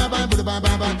Buddha bye bye bye Buddha bye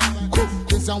bye bye.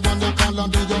 This a one you call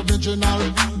on the original.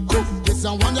 This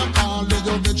a one you call the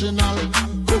original.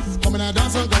 Come in a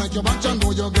dance and go like your back, you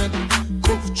know you get.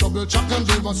 Trouble chuck and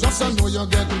leave us just and know you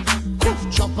get.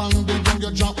 Chop and the gun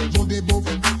you drop to the boof.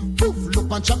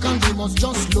 Look and chuck and leave us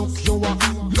just look you are.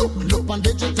 Look and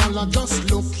digital and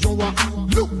just look you are.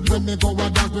 Look when me go a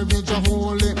dance we reach your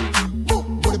holy.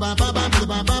 Buddha bye bye bye Buddha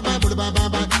bye bye bye Buddha bye bye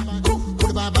bye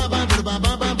Buddha bye bye bye Buddha bye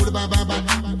bye bye Buddha bye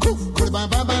bye bye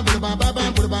Buddha bye bye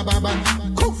bye Buddha bye bye bye Buddha bye bye bye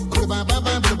Buddha bye bye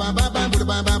bye Buddha bye bye bye Buddha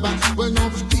bye bye bye. Well now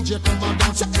DJ come and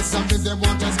dance, it's something they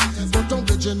want us. But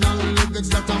original lyrics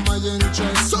that are my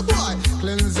interest. So boy,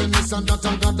 cleanliness and that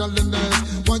and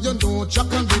godliness. Why you know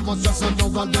Chuck and give us just a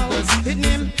dog on the best. His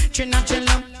name China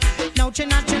Chilla. No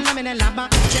China Chilla in the laba.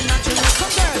 China Chilla,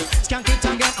 come girl, skank it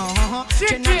again.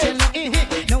 China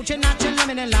Chilla, no China Chilla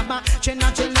in the laba.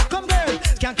 China Chilla, come girl,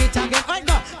 skank it again. I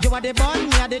go, you are the bun,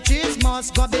 me are the cheese,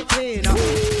 must go between. No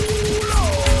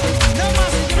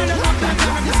mas, you know the rock and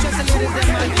this just a little bit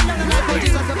man. You know the life of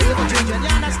Jesus of the children. You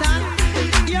understand?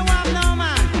 You have no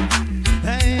man.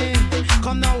 Hey,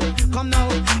 come now,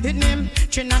 hit him,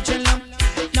 China Chilla.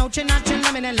 No China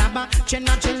Chilla in the laba.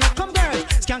 China Chilla, come girls,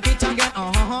 skank it again.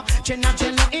 China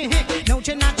Chilla, no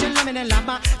China Chilla in the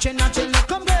laba. China Chilla,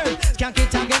 come girls, skank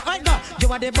it again. I go,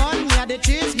 you are the bun, me are the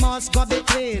cheese, must go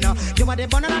between. You are the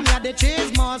bun and me are the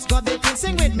cheese, must go between.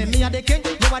 Sing with me, me are the king,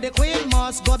 you are the queen,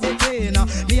 must go between.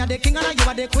 Me are the king and you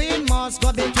are the queen, must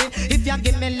go between. If you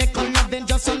give me little loving,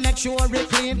 just to make sure it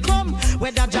clean. Come,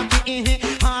 with a Jackie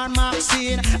or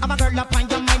Maxine. I'm a girl up on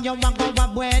your mind, you want go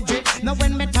up wedgie. Now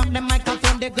when me talk the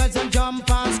microphone, the girls will jump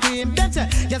and scream. Then say,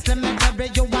 just let me tell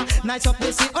you are nice up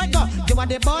the seat. Oh go, you are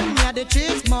the bun, me are the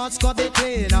cheese, must go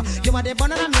between. You are the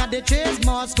bun and me are the cheese,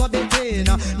 must go between.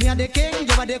 Me are the king,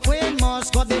 you are the queen,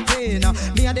 must go between.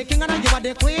 Me are the king and you are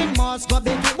the queen, must go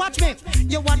between. Watch me,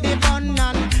 you are the bun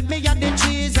and me are the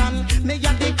cheese and me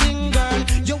are the king girl.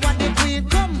 You are the queen,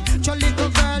 come, your little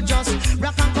girl, just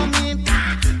rock and come in.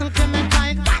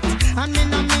 Clementine, and me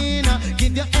no mean,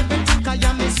 give you everything 'cause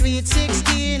you're me sweet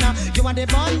 16. You are the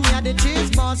bun, me are the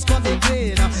cheese, must go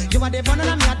between. You are the bun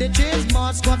and me are the cheese,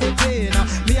 must go between.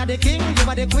 Me are the king, you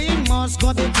are the queen, must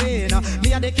go between.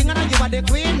 Me are the king and you are the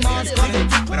queen, must go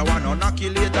between. Me no want no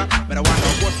knockulator, me no want no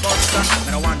ghostbuster,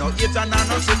 me no want no hater,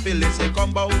 no syphilis, it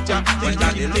come bout ya. When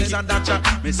that the lips and that ya,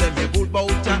 me say me bull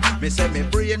bout ya. Me say me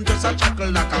brain just a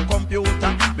chuckle like a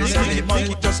computer. Me say me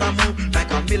monkey just a move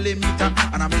like a millimeter.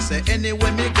 And I me say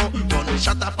anywhere me go, gun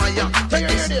shot a fire. Take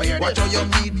this, watch how you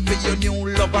need for your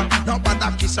new lover.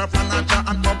 Nobody kiss her panacha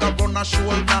and hug her on her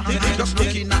shoulder. Just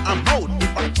looking at her mouth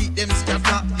if I keep them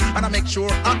scatter. And I make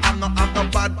sure I'm not have no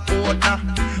bad odor.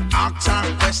 Ask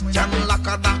her question like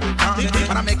a doctor.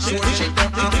 And I make sure she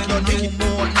don't have no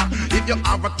pneumonia. If you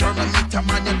have a thermometer,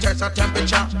 man, you test her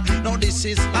temperature. Now this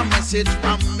is a message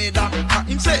from me, doctor.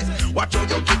 Him say, watch how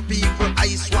you give people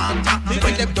ice water.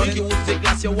 When them don't use the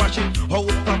glass, you wash it out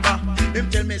proper. Him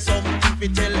tell me something, he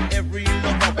tell every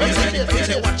lover. He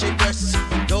say, watch it dress,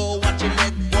 don't watch it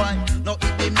leg, boy. Now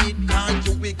if they meet, can't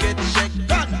you we get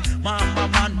shaken. Mama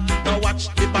man, now watch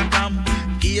the bottom.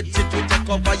 Eat it, we take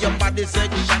over your body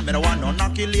section. Me no want no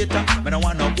knockulator, me no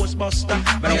want no ghostbuster,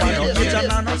 me no want no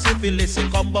hater, no syphilis,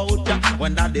 it come bout ya.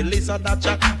 When that the lizard that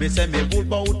chat, me say me bull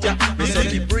bout ya. Me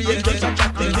say me brain just a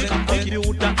chat like a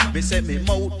computer. Me say me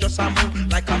mouth just a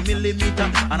move like a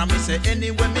millimeter. And I me say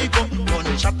anywhere me go,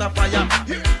 gun shot a fire.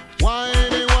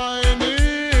 Whiny, whiny,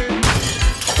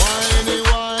 whiny,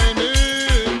 whiny,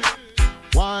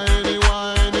 whiny,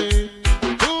 whiny,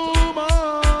 too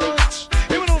much.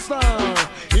 Even no star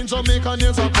in Jamaica,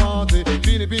 there's a party.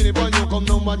 Beanie, beanie, pon you, come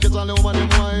down, man, get a little man, them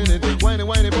whining. Whiny,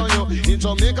 whiny, pon you. In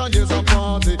Jamaica, there's a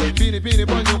party. Beanie, beanie,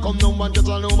 pon you, come down, man, get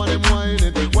a little man, them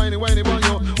whining. Whiny, whiny, pon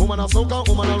you. Woman a soca,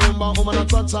 woman a rumba, woman a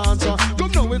cha-cha-cha.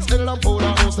 Come down, it's Ella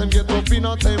Pola, just them get up in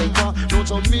a temper. No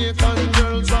Jamaican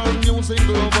girls are music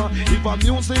lover. If a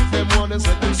music them wanna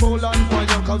set them soul on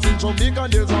fire. Cause in Jamaica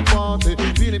there's a party.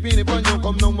 Beanie beanie pan you,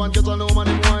 come down and get a low man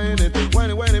and whine it.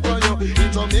 Whine it pan you.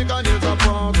 In Jamaica there's a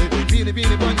party. Beanie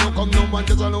beanie pan you, come down and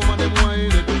get a low man and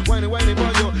whine it. Whine it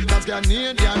pan you. Cause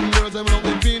Canadian girls them love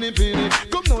the beanie beanie.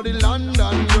 Come now the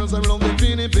London girls them love the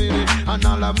beanie beanie. And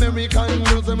all American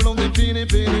girls them love the beanie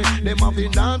beanie. Them have the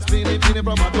dance beanie beanie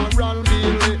from Admiral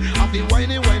Bailey. Have the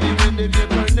whiny when they get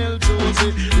Colonel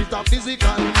Josie. With a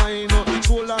physical mind,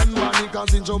 soul and body.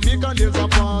 Cause in Jamaica there's a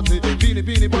party.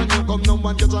 Beanie pan you, come now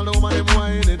and get a low man them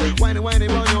whining. Whiny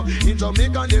pan you. In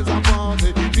Jamaica there's a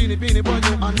party. Beanie pan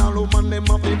you, and all man them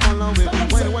have the follow me.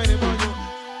 Whiny pan you.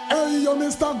 Hey, you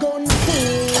Mr. Gun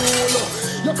Fool.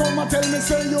 You come and tell me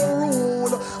say you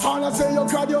rule. All I say you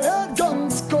grab your head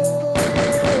guns cold.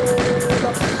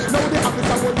 Now the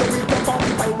officer will do it up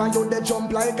 45 and you they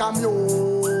jump like a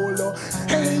mule.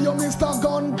 Hey, you Mr.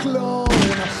 Gun Clown.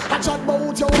 I chat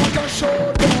about you want a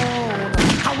showdown.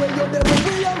 How will you there when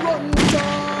we are run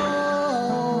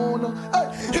down?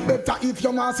 Hey, it better if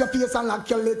you mask your face and lock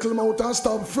your little mouth and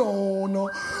stop frown.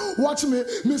 Watch me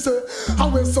say, how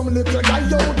will some little guy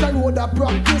out the road a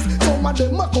practice? Some of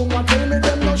them a come and tell me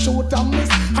them no shoot and miss.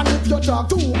 And if you talk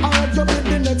too hard, you be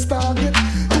the next target.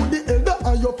 To the elder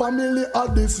and your family are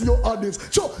this, you are this.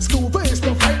 Sure, school face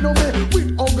no fight no me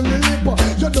with ugly lip.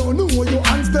 You don't know your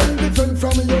hands them different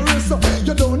from your wrist.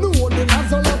 You don't know the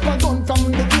nozzle up a gun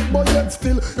from the clip, but yet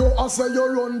still you also you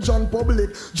run John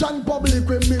Public. John Public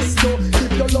we miss you.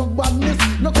 If you love badness,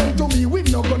 no come to me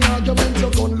with no gun argument. You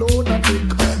gun load a tick.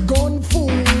 Gun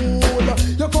fool,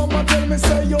 you come and tell me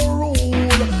say you rule.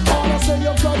 All I say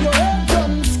you grab your head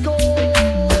from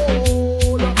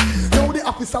skull. Now the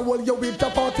officer will you with a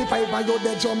 45 and you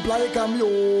they jump like a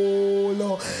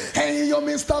mule. Hey you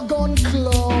Mr. Gun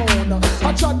Clown,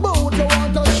 I chat about you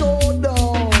want a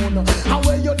showdown. And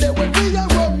where you there when we are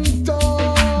run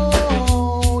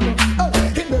down?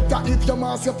 It better if you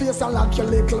mask your face and lock your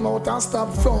little mouth and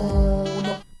stop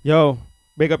frown. Yo,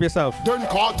 big up yourself. Then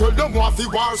cartel them want the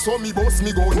war, so me boss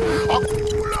me gun.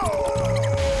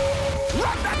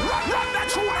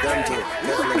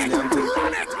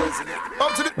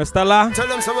 Mr. La, Tell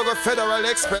them so we go federal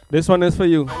expert. this one is for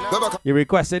you. You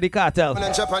requested the cartel.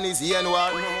 And Japanese yen war.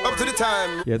 Up to the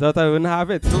time. You thought I wouldn't have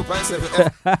it. 2.7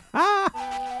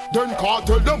 Then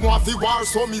cartel them want the war,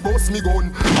 so me boss me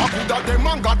gun. I coulda them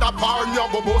and got a power, me a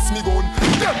go boss me gun.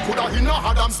 Them coulda in a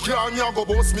Adam's car, me a go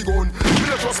boss me gun. Me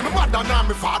no trust me mother nor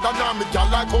me father nor me gal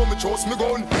like how me trust me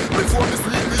gun. Before me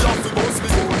sleep, me have to boss me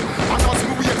gun. And as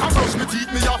me wake and brush me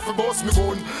teeth, me have to boss me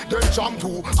gun. Then jam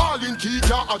too, all in key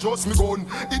can't adjust me gun.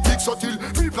 It takes so till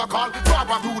people call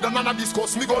Barbara Dude and I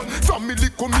discuss me gun. From me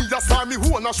lick me a star me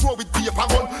who a show with paper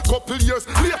gun. Couple years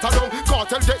later down,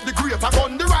 cartel get the greater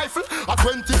gun. The rifle a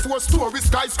 24-story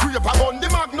skyscraper gun. The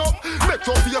magnum make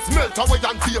your face melt away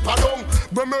and paper down.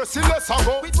 But merciless a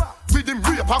go with him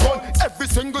raper gun. Every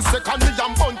single second me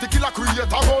am bound to kill a creator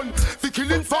gun. For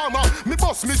killing farmer, me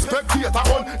boss me spectator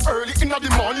gun. Early in the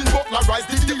morning, butler rise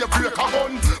the day breaker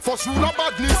gun. First rule of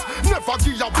badness, never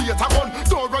give a beta gun.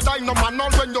 Don't rely no man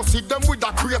all when you see them with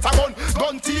a creator gun.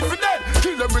 Gun thief dead,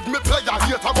 kill them with me player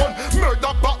hater gun.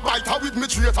 Murder backbiter with me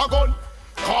traitor gun.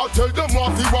 Cartel them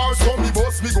off the war, so me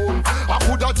boss me gun. I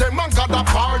coulda them and got a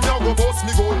power, me a go boss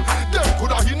me gun. Them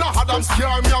coulda in a Adam's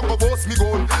car, me a go boss me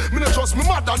gun. Me no trust me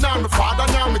mother nor me father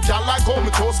nor me gal like how me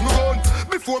trust me gun.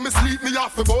 Before me sleep, me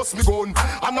have to boss me gun.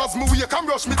 And as me wake and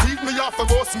brush me teeth, me have to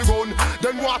boss me gun.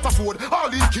 Then Waterford,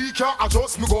 all in key can't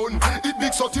adjust me gun. It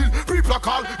big so till people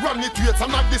call, run it wait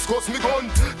and not discuss me gun.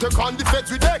 Take on the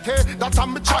feds with AK, that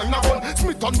I'm me China gun.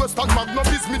 Smith and Western Magnum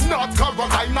is me North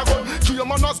Carolina gun.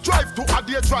 Cayman us drive to a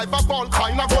day drive a ball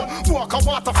kind of gun. Walk a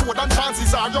Waterford and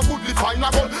chances are you goodly find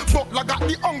a gun. Butler got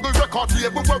the Ungle record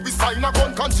label where we sign a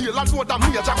gun. Conceal and load a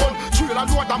major gun. Trail and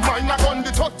load a minor gun.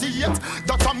 The 38,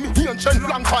 that a me ancient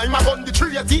long time a gun. The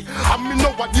 30, and me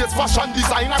nowadays fashion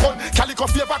designer gun. Calico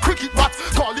favor cricket bat,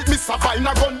 call it Mr.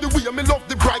 Viner gun. The way me love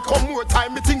the bride come more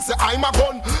time, me think say I'm a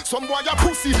gun. Some boy a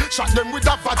pussy, shot them with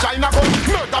a vagina gun.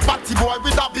 Murder batty boy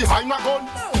with a behind a gun.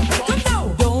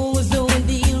 Those who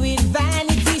deal with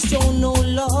vanity show no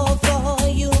love for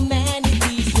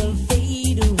humanity shall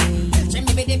fade away.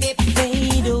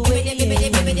 Fade away.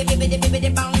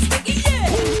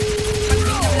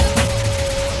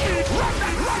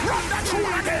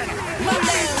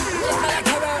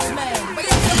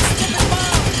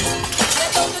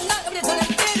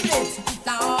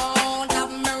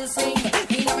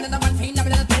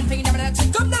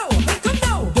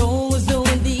 Those who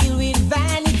deal with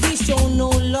vanity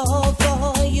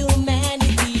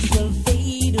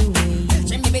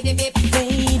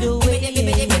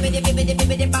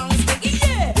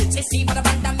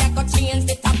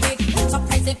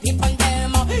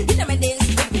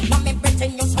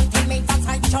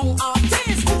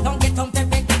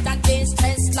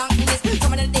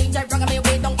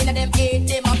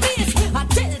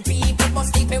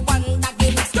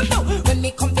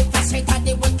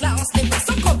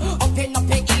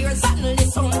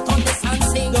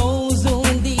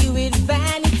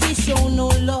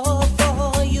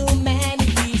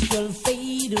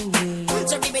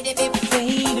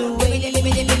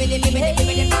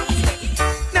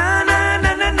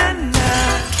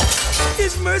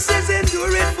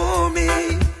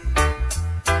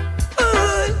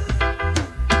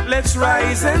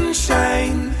rise and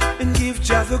shine and give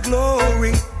Jah the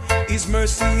glory. His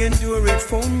mercy endureth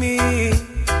for me.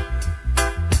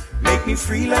 Make me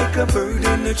free like a bird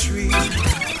in a tree.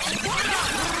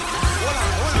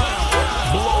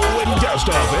 Blowing dust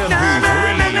off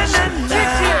MP3s.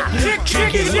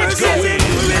 Chicky, let's go in.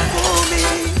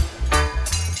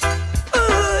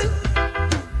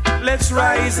 Let's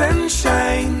rise and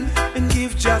shine and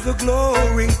give Jah the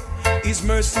glory. His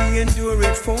mercy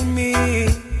endureth for me.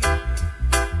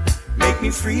 Make me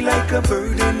free like a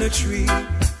bird in a tree.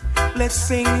 Let's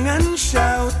sing and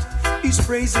shout His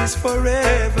praises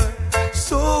forever,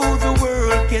 so the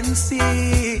world can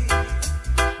see.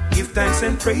 Give thanks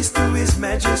and praise to His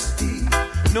majesty,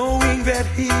 knowing that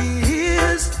He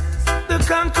is the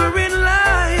conquering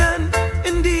lion,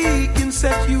 and He can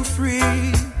set you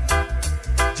free.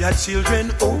 Jah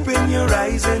children, open your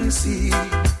eyes and see.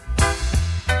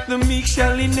 The meek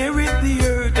shall inherit the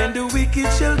earth, and the wicked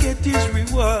shall get his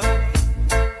reward.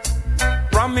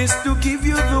 Promise to give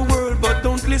you the world, but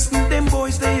don't listen, them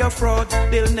boys, they are fraud.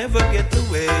 They'll never get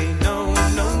away. No,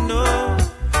 no, no,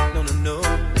 no, no, no.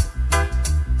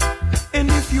 And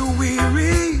if you're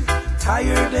weary,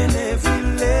 tired and heavy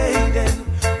laden,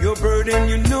 your burden,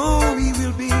 you know He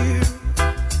will be here.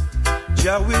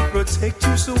 Jah will protect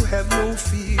you, so have no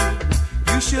fear.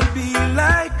 You shall be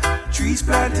like trees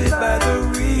planted by the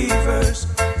rivers,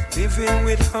 living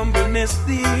with humbleness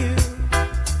dear.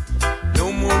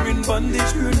 No more in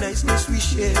bondage, pure niceness we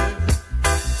share.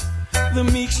 The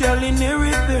meek shall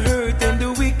inherit the earth, and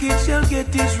the wicked shall get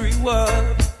his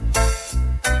reward.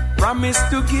 Promise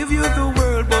to give you the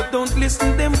world, but don't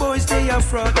listen, them boys, they are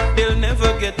fraud. They'll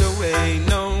never get away,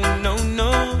 no, no,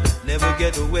 no, never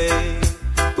get away.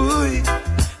 Ooh,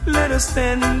 let us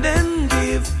stand and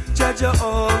give Jah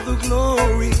all the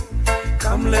glory.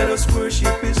 Come, let us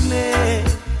worship His name.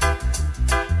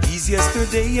 He's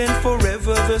yesterday and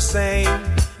forever the same.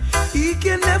 He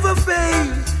can never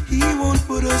fail. He won't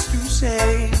put us to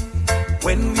shame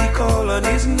when we call on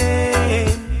His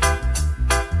name.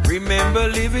 Remember,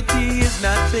 liberty is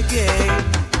not a game.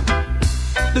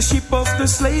 The ship of the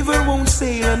slaver won't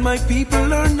sail, and my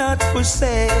people are not for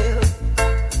sale.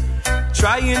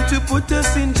 Trying to put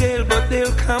us in jail, but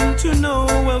they'll come to no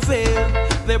avail.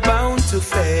 They're bound to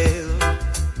fail.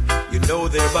 You know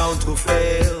they're bound to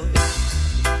fail.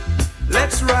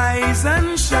 Let's rise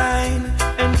and shine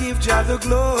and give Jah the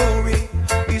glory.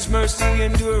 His mercy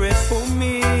endureth for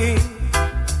me.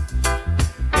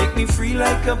 Make me free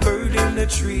like a bird in a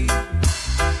tree.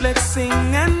 Let's sing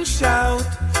and shout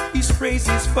His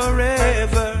praises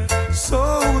forever,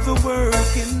 so the world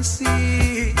can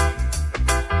see.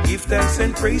 Give thanks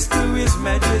and praise to His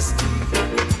majesty.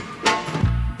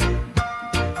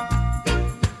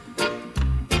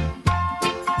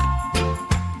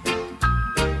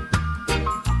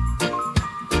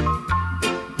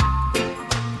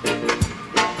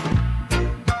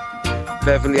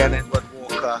 Beverly and Edward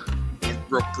Walker in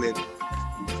Brooklyn.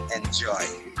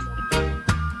 Enjoy.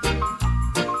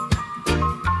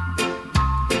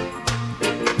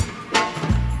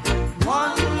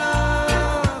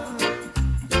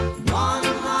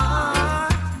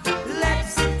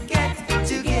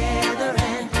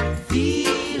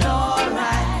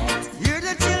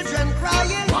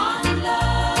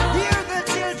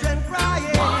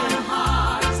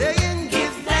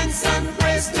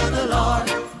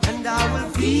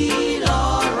 Feel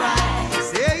alright,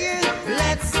 saying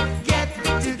let's get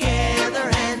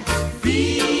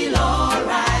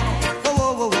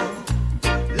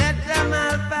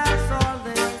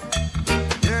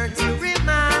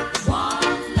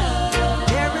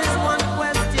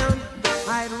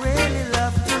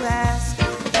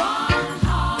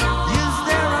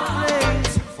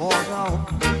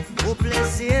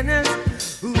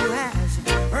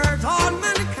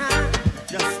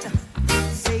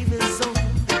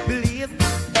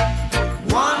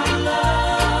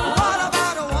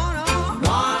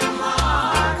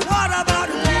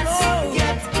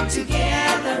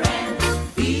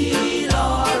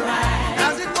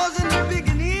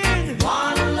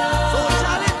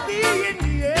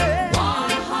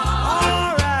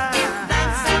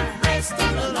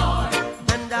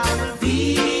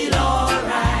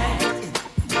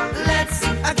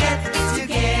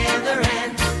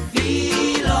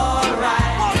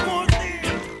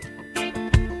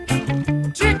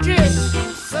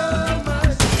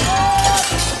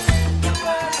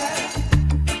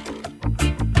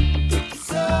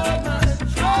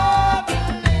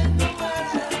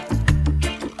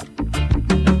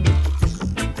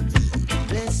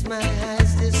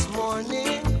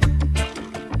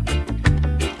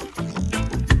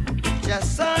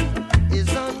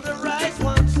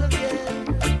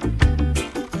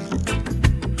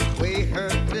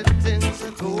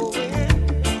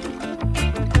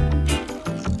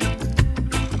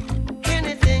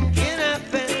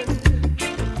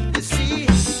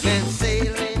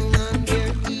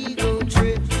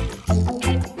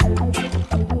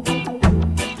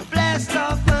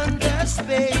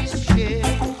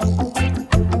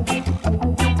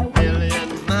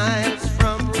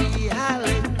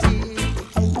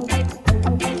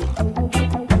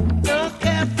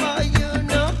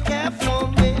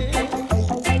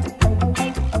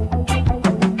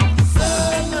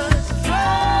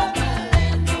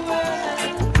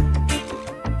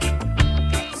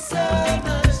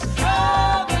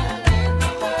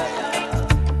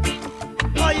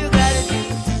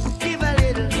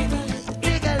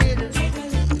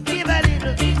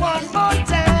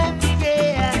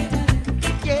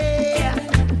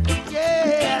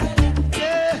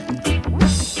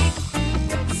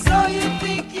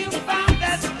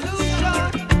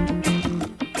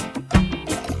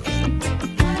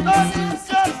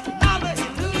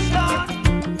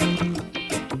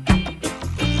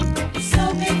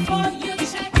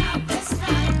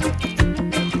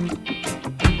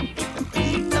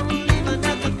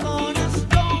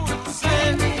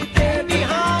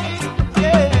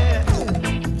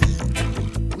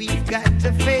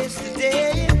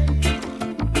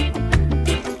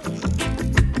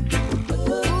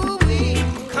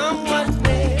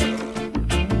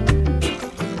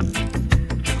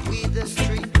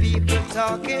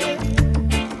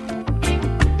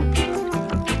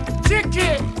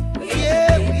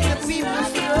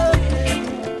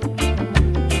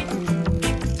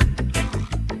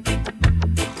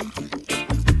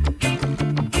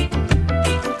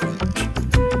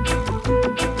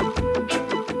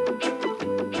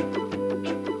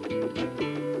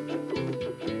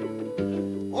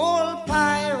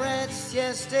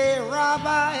say,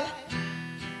 Rabbi,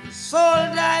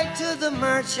 sold I to the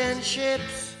merchant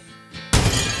ships.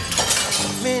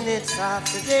 Minutes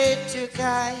after they took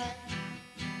I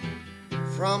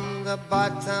from the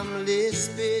bottomless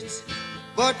pit,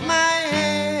 but my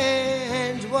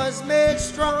hand was made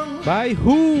strong. By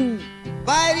who?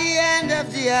 By the hand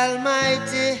of the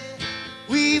Almighty.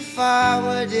 We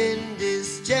forward in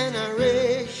this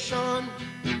generation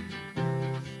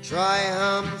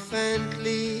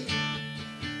triumphantly.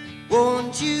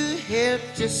 Won't you help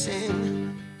to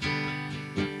sing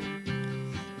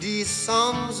these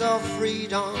songs of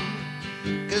freedom?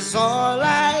 'Cause all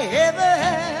I ever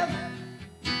have,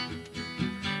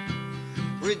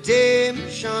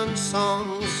 redemption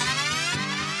songs,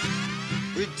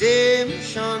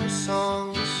 redemption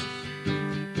songs.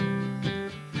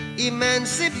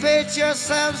 Emancipate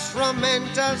yourselves from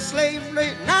mental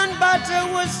slavery. None but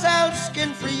ourselves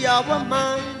can free our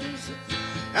minds.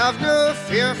 Have no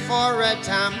fear for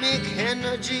atomic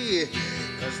energy,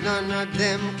 'cause none of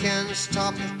them can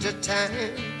stop the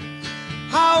time.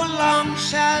 How long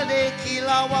shall they kill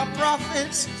our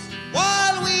prophets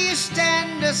while we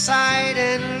stand aside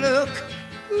and look?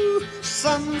 Ooh,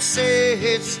 some say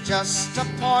it's just a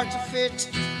part of it.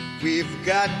 We've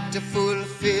got to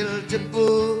fulfill the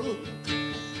book.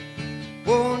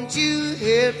 Won't you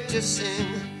help to sing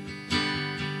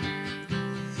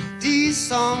these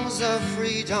songs of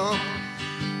freedom?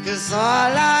 'Cause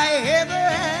all I ever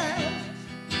have,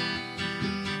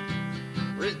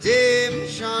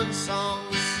 redemption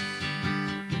songs,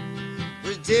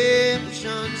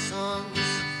 redemption songs,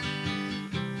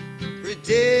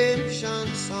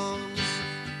 redemption songs.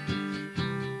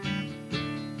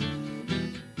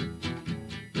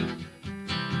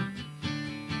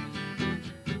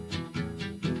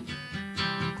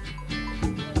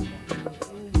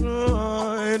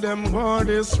 Them want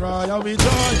destroy our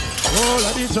joy, all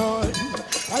of the joy,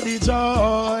 the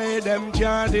joy. Them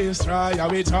can't destroy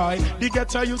our joy. The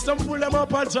ghetto used to pull them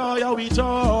up a joy, our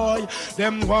joy.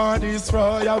 Them want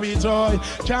destroy our joy,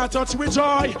 can't touch with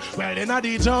joy. Well, in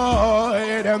the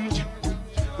joy, them,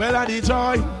 well, at the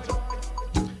joy.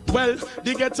 Well,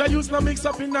 the ghetto used to mix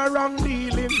up in a wrong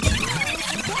dealing.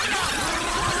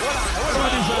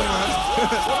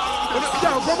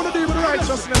 Yo, come on, deal with the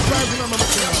righteousness, rising on my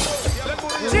machine.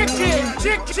 Chicky.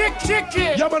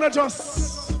 Yeah, man,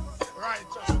 just.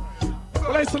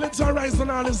 Well, I select our rise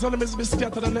and all his enemies be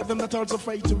scattered and let them that also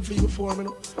fight him for you for me.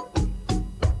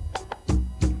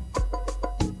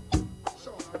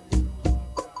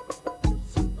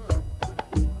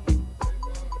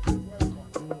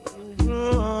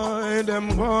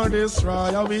 Them want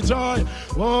destroy our joy,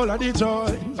 all of the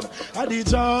joy, the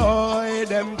joy.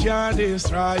 Them can't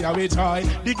destroy our joy.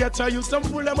 The ghetto used to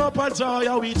pull them up a joy,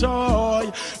 our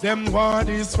joy. Them want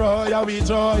destroy our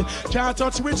joy, can't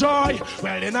touch with joy.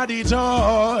 Well, in the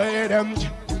joy, them,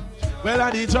 well,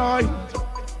 at the joy.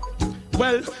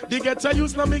 Well, the ghetto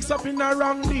used to mix up in a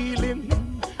wrong dealing.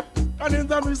 And in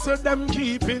the midst of them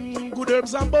keeping good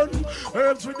herbs and bun.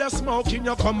 Herbs with the smoking,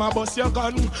 you come and bust your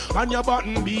gun. And your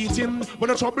button beating. When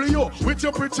I trouble you with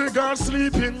your pretty girl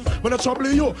sleeping. When I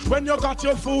trouble you when you got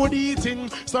your food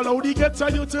eating. So now the ghetto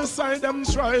you to side them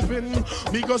striving.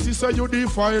 Because he say you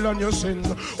defile and you sin.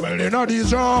 Well, in a the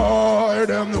joy,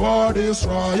 them war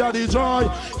destroy. Yeah, the joy,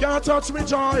 can't touch me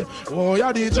joy. Oh,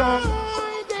 yeah, the joy.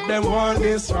 Them want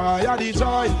destroy, yeah, the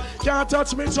joy. Can't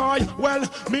touch me joy. Well,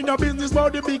 me no business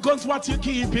about the big guns what you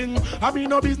keeping. I mean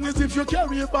no business if you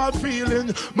carry a bad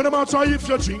feeling. Me no matter if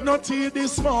you drink no tea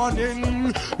this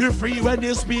morning. Be free when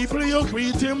these people you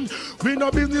greet him. We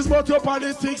no business about your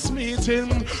politics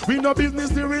meeting. We no business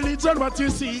the religion what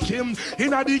you seeking.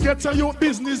 In a the ghetto you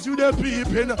business you the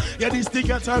peeping. Yeah, this the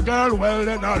ghetto girl well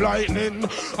and a lightning.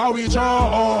 How we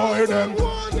joy them.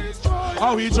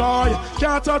 How we joy,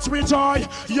 can't touch me joy.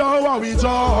 Yo, how we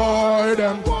joy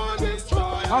them.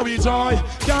 How we joy,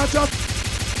 can't touch.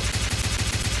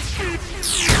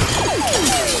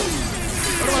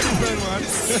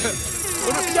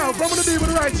 Yo, from the deal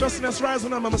with righteousness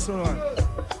rising on my son.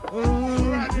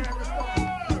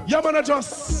 Yeah, man,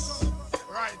 just.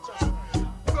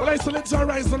 Well, I select our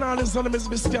rise and all his enemies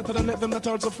be scattered and let them that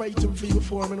also fight him for you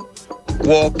for me.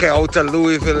 Walk out of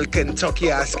Louisville,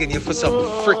 Kentucky asking you for some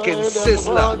freaking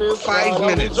sizzler. 5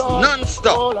 minutes,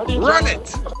 non-stop. Run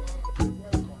it!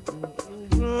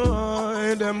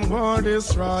 Them want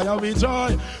destroy our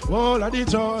joy, all of the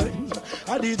joy,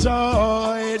 the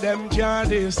joy. Them can't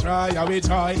destroy our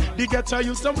joy. The ghetto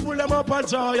used to pull them up a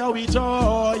joy, our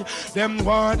joy. Them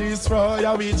want destroy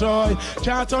our joy,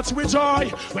 can't touch with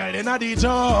joy. Well, in the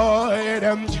joy,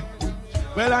 them,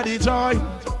 well, at the joy.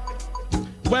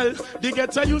 Well, the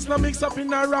ghetto used to mix up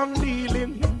in a wrong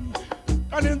dealing.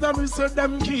 warnings and we say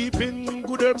them keeping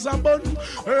good herbs and bun.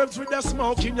 Herbs with the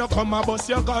smoking, you come and bust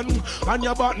your gun and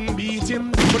your button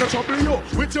beating. When I trouble you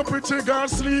with your pretty girl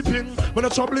sleeping. When I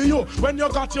trouble you when you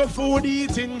got your food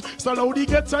eating. So how they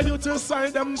get to you to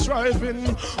sign them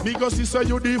striving. Because he say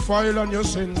you defile and you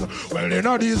sin. Well, you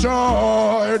know the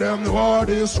joy, them the war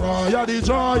destroy. Yeah, the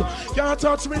joy, can't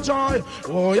touch me joy.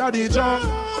 Oh, yeah, the joy.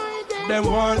 Them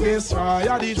want destroy,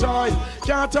 yeah, the joy.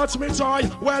 Can't touch me joy.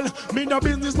 Well, me no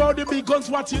business about the big guns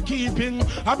what you keeping.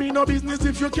 I mean no business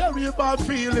if you carry a bad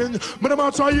feeling. But no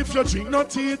matter if you drink no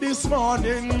tea this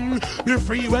morning. Be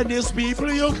free when these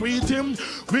people you greet him.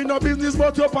 We no business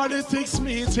about your politics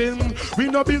meeting. We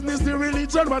no business the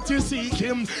religion what you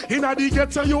seeking. In a the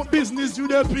ghetto you business you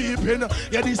the peeping.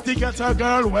 Yeah, this the ghetto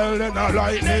girl well and a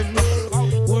lightning.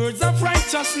 Words of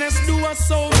righteousness do us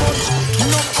so much.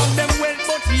 None of them well,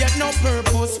 but yet no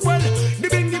purpose. Well, they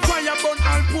bring the fire burn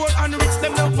all poor and rich.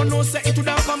 Them now for no say it would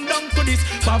have come down to this.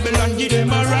 Babylon give them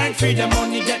a right, free them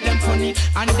money, get them funny,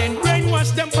 and then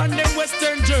brainwash them on them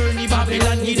western journey.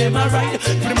 Babylon give them a right,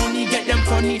 free the money, get them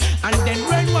funny, and then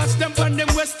brainwash them on them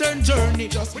western journey.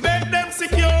 Just make them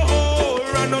secure,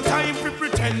 and no time for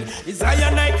pretend. It's I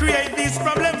and I create these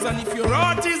problems, and if your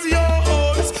heart is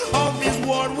yours, all this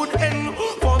war would end.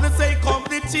 For the sake of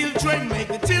the children, make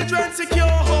the children secure,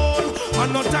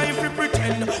 and no time for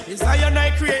pretend. It's I and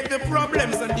I create the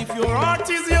problems, and if your heart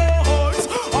is yours,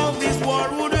 all this war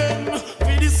would end.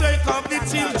 For the sake of the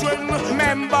children,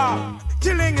 remember,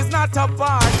 killing is not a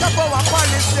part of our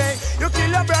policy. You kill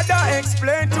your brother,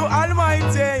 explain to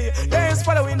Almighty. Days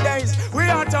following days, we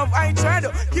out of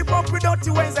hatred. Keep up with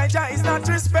dirty ways, and Jah is not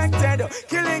respected.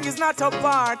 Killing is not a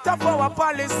part of our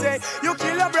policy. You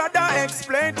kill your brother,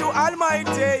 explain to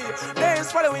Almighty.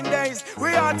 Days following days,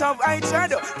 we out of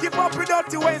hatred. Keep up with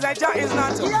dirty ways, and Jah is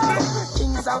not.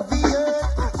 Kings of the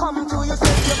earth, come to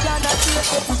yourself, you cannot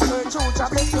take it. This church, I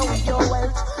bless you with your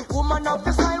wealth. Woman of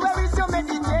the soil, where is your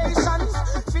meditation?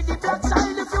 For the black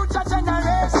child, the future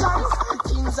generations.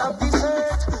 Kings of this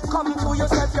earth, come to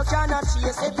yourself, you cannot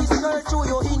chase every skirt to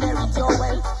you inherit your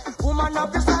wealth. Woman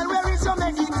of the soil, where is your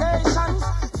meditation?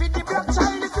 For the black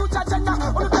child, the future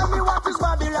generation. Oh, tell me what is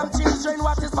Babylon, children,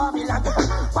 what is Babylon?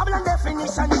 Babylon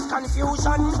definition is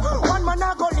confusion. One man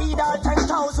a go lead all 10,000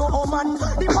 woman.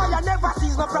 The fire never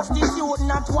sees no prostitute,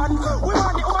 not one. We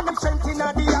want the woman them strength in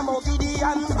the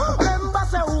Gideon. Remember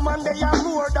say woman they are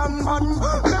more than man.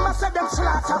 Remember say them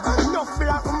slaughter enough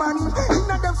black man.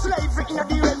 Inna them slavery inna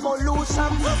the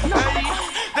revolution. Hey,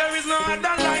 there is no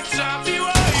other light to be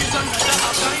wise on the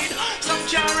dark side. Some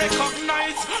can't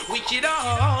recognize wicked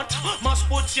heart must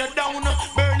put you down,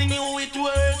 burning you with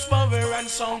words, power and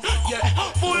sound. Yeah,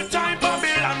 full time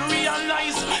Babylon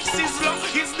realize Sizzler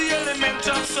is the element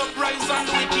of surprise and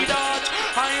wicked heart.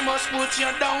 I must put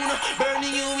you down,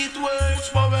 burning you with words,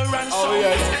 power and sound. Oh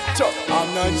yeah,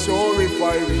 I'm not sure if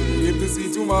I really live to see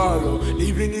tomorrow.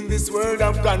 Living in this world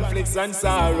of conflicts and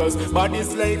sorrows. But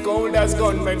it's like old as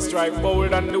gunmen strike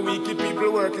bold, and the wicked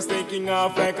people work is taking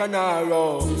off like an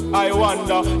arrow. I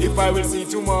wonder if I will see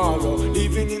tomorrow.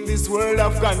 Living in this world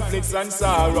of conflicts and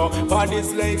sorrow. But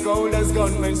it's like old as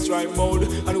gunmen strike bold,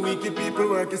 and the wicked people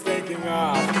work is taking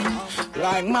off.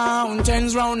 Like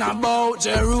mountains round about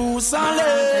Jerusalem.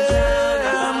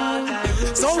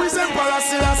 So is Emperor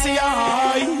Selassie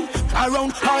high.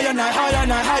 Around higher and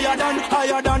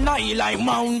higher than I. Like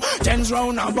mountains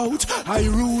round about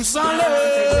Jerusalem.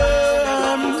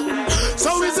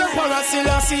 So is Emperor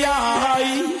Selassie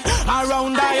high.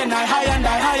 Around higher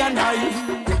and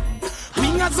high.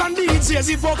 Wingers and DJs,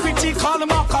 hypocritical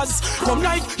mockers. Come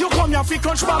like you come here fi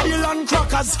crunch Babylon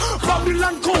crackers.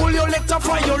 Babylon cool, you let her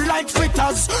fry you like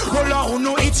fritters. Roll out,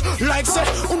 no it like say,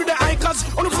 under the hikers.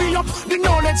 On free up the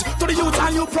knowledge to the youth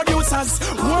and you producers.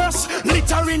 Worse,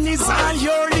 littering is all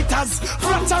your litters.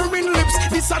 Flattering lips,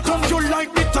 this a come you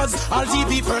like bitters. All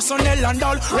TV personnel and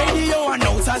all radio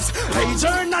announcers. Hey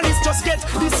journalists, just get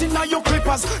this in your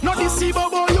clippers. Not this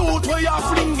Bobo youth where you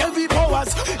fling heavy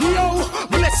powers. Yo,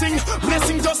 blessing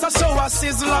just a show us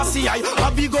is Lassie.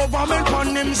 A big government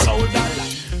on them shoulder.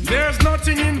 There's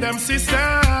nothing in them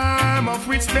system of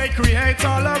which they create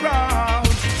all around.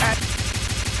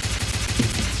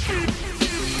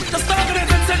 Just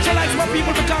organize and centralize more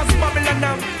people because of Babylon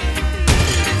now.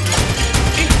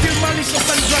 It's still malicious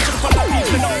and dreadful for the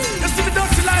people now. You see the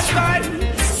dirty lifestyle,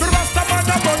 the Rasta man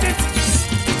about it.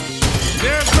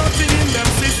 There's nothing in them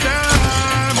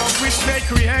system of which they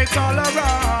create all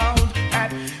around.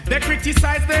 They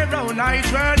criticize their own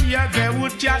hydrant, yeah, they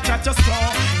would catch at a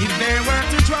straw if they were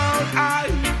to drown.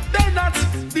 They're not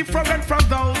different from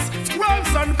those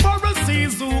scribes and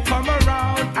Pharisees who come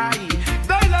around.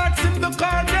 They lurk in the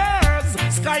corners,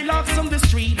 skylarks on the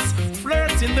streets,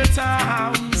 flirts in the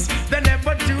towns. They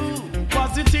never do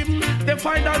positive. They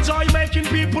find a joy making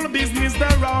people business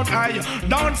their own. I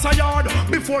dance a yard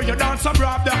before you dance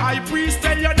abroad. The high priest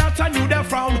tell you that I knew they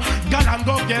frown. God and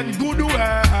go get good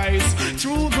ways.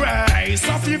 True grace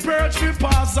of the perch we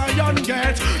pass a young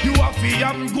gate. You have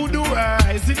to good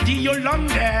ways. It give you long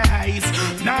days.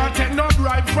 Now take no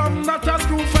bribe from not a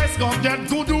screw face. Go get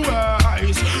good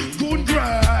ways. Good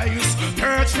grace.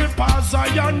 Perch we pass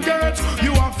a young gate.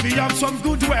 You have to have some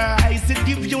good ways. It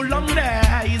give you long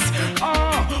days.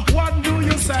 Oh, what do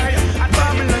you say? At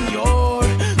Babylon,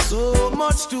 you're so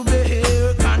much to be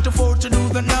here. Can't afford to do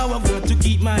that now. I've got to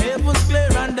keep my heavens clear,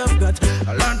 and I've got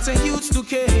a lot of youths to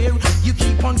care. You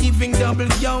keep on giving double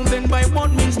down, then by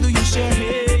what means do you share?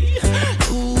 Hey,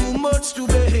 too much to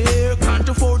be here. Can't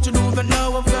afford to do that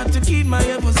now. I've got to keep my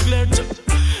heavens clear.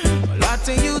 A lot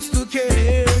of youths to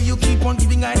care. You keep on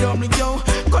giving I double down.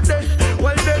 Got that?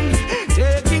 Well then,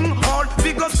 taking all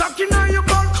figures stacking on your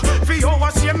bulk. For you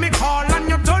was hear me call and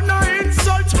you turn no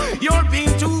insult. You're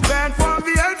being too bad for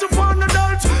the age of an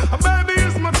adult. A baby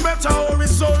is much better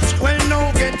result. Well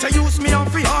now get to use me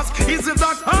off the ask. Is it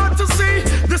that hard to see?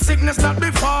 The sickness that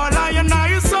befall I and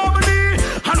I is somebody.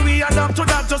 And we adapt to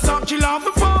that just to kill off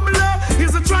the formula.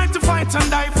 Is it trying to fight and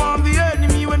die from the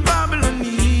enemy when Babylon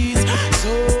needs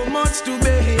so much to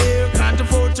be here? Can't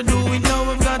afford to do it now.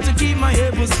 I've got to keep my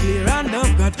heavens clear, and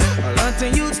I've got a lot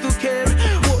of youths to care.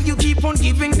 You keep on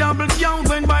giving double down,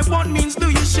 then by what means do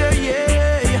you share?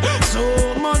 Yeah,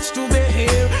 so much to be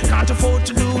here. Can't afford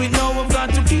to do it now. I've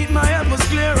got to keep my heavens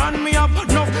clear, and me up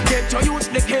enough. Get to use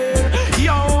the care.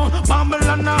 Yo,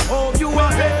 Babylon, I hope you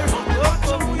are here.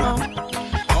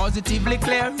 Positively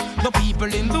clear. The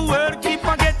people in the world keep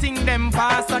forgetting them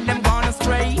past and them gone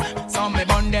astray. Some me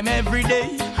burn them every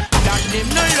day. That them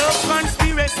no love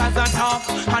conspiracy as a talk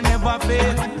and never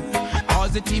fail.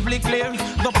 Positively clear.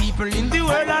 The people in the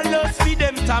world are lost for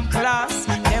them top class.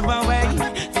 Never wait,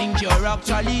 think you're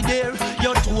actually there.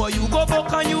 Your two you go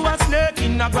back and you a snake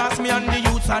in the grass. Me and the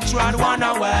youths are trod one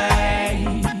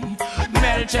away.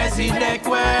 Melchizedek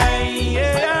way.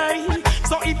 Yeah.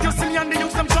 So if you see me and the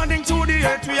youths I'm treading to the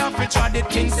earth, we have to trod it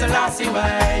King Selassie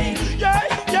way. Yeah,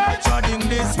 yeah, treading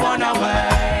this one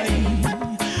away.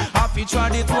 Have to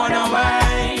trod it one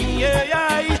away. Yeah,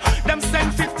 yeah. Them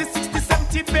send 50, 60,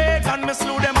 70 pagan, me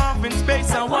slew them off in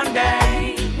space and one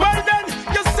day. Well then,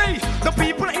 you see, the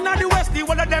people in the West, the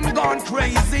one of them gone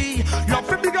crazy. Love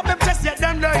to big up them chest, yet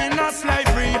them they in a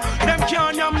slavery. Them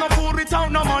can't have no food without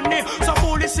no money. So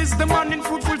foolish is the man in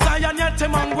fruitful Zion, yet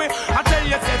them hungry. I tell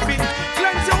you, Stephen,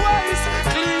 cleanse your ways,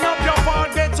 clean up your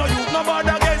heart, get to you. No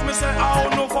bother guys, me say, oh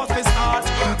no, fuck this heart.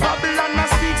 Babylon a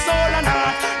speak soul and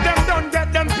heart. Them don't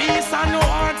get them peace and no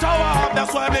heart to have.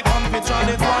 That's why me come to try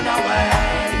to run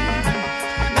away.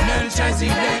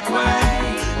 Melchizedek way.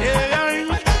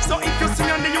 Yeah. So if you see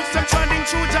on the youth, I'm trending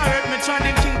through Jared, me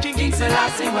trending King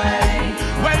Selassie way.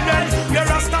 Well then, your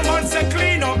Rasta man say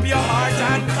clean up your heart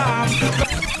and calm.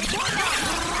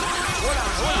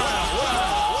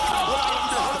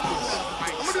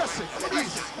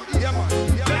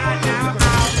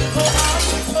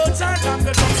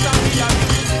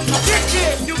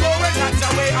 You go and catch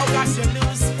away, how got you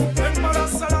lose?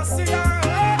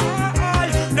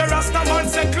 The Rasta man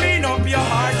say clean up your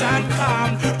heart and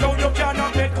calm. Though you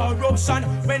cannot make corruption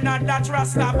when not that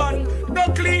Rasta bun.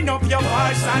 Don't clean up your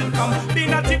hearts and come. Be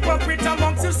not hypocrite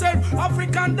amongst yourself,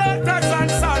 African daughters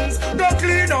and sons. Don't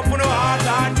clean up your heart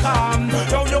and calm.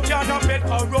 Though you cannot make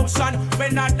corruption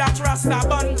when not that Rasta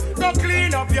bun. Don't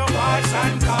clean up your hearts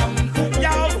and come.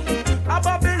 Yo, a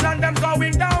Babylon them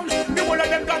going down. The whole of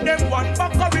them got them one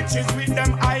buck of riches with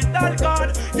them idol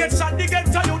god. Get shot the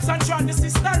ghetto youths and try the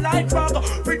sister like rag.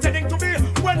 Pretending to be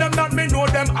when them not me know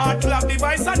them art love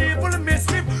device and evil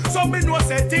mischief. So me know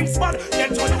say things bad.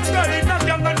 Get your youths stay in a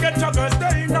gang and get your girls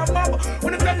stay in a mob.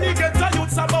 When they tell the ghetto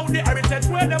youths about the heritage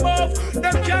where them off,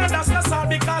 them can't ask us all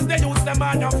because they use them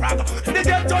on your frag. The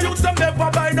ghetto youths them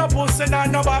never buy no pussy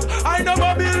and no bag. I know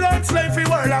Babylon slave free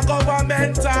world a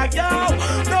government tag. Yo,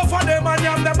 no for them and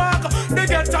yam them back. The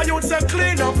ghetto youths say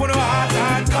clean up for the heart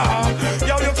and calm.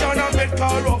 Yo, you cannot make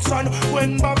corruption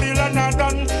when Babylon are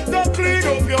done. Don't clean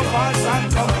up your hearts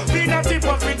and come. Be not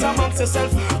hypocrite amongst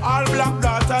yourself, all black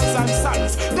daughters and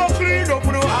sons. Don't clean up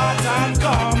for the heart and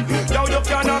come. Yo, you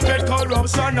cannot make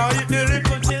corruption or eat the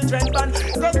little children ban.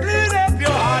 Don't clean up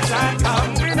your heart and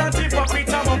come. Be not hypocrite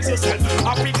amongst yourself,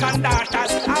 African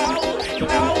daughters. Ow,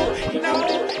 no.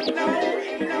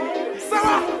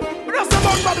 Sarah, we're not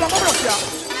about Babylon, here.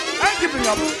 I ain't giving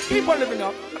up. Keep on living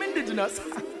up. I'm indigenous.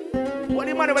 What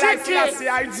the man with I see,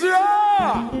 I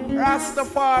draw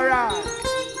Rastafari.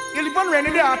 You live on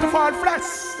rainy day to fall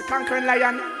flats. The conquering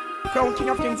lion, crown king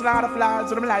of kings, lord of lords,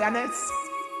 with them lioness.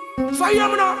 So here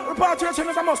we now, report to your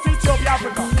channels, I must reach Ethiopia,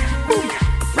 Africa. Boom!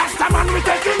 Rastaman, we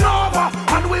taking over,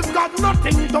 and we've got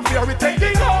nothing to fear, we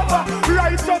taking over.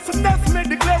 Righteousness, we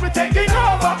declare we taking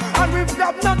over, and we've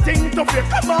got nothing to fear.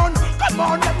 Come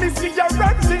on, let me see your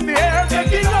hands in the air,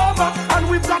 taking over, and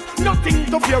we've got nothing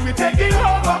to fear, we taking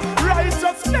over.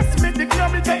 Righteousness, we declare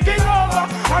we taking over,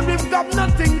 and we've got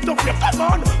nothing to fear. Come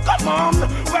on,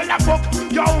 well I fuck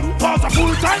your own cause a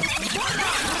full time.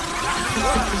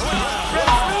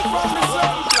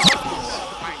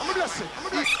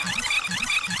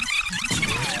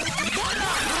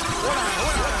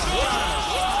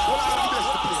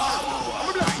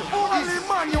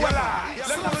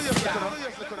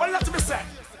 Well, let me say.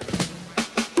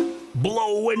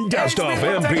 Blow and dust off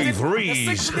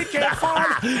MP3s.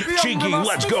 Cheeky,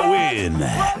 let's go in.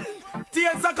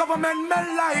 Tears of government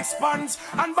men like spans,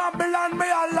 and Babylon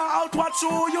may Allah out what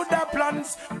show you their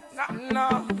plans.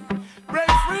 No.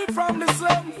 Break free from the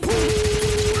slum.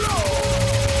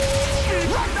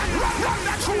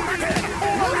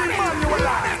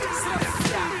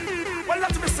 Well,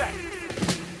 let me say.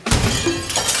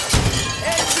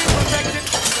 Age be protected,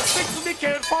 the sick to be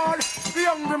cared for, the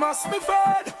hungry must be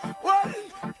fed. Well,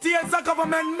 tears of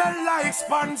government men like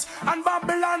spans, and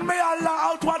Babylon may Allah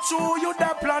out what show you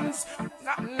their plans.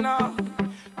 No.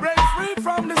 Break free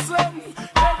from the slum.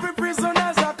 Every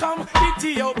prisoner's a come.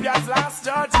 Ethiopia's last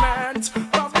judgment.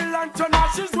 Babylon to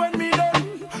ashes when me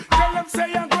done. Tell them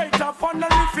say I'm greater fun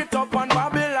and lift it up on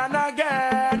Babylon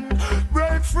again.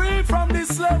 Break free from the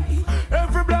slum.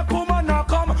 Every black woman a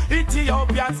come.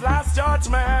 Ethiopia's last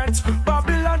judgment.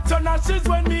 Babylon to ashes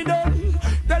when me done.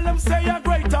 Tell them say I'm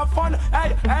greater fun.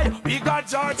 Hey, we got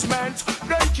judgment.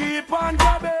 Then keep on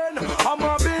grabbing. I'm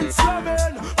a been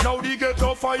slamming. Now the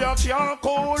ghetto fire can't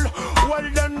cool. Well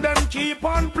then them keep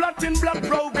on plotting black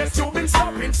progress. You've been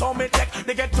stopping so me take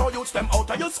the ghetto youths them out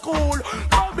of your school.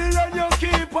 Babylon you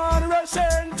keep on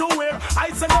rushing to where I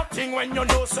say nothing when you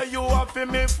know say you have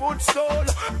in me footstool.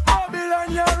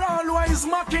 Babylon you're always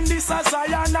mocking this as I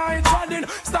and I trying.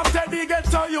 Stop tell the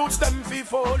ghetto youths them fee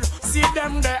fall. See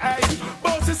them there,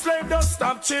 but the slave don't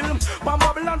stop chill. From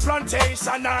Babylon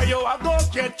plantation are you a go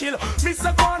get killed.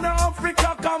 Mr. Corner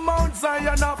Africa come out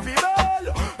Zion of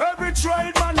Fidel. Every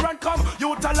trade man run come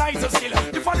utilize the skill.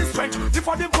 If for the strength, if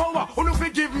for the power, who no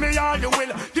forgive me all you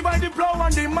will. Give I the plow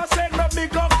and the machine, let me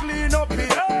go clean up the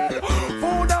hell.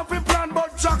 Food off the plan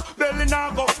but Jack belly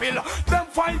now go fill. Them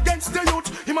fight against the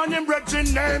youth, him and him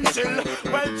brethren name chill.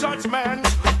 Well judgment,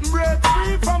 break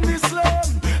free from the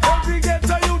slum. Every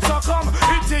ghetto youth to come,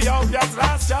 Ethiopia's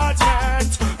last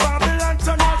judgment. Babylon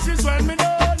to ashes when me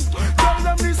done. Tell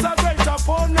them this a greater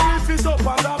fun, lift it up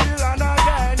on Babylon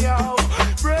again, yo.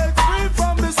 Break free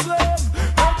from the slum.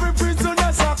 Every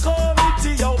prisoner's a come,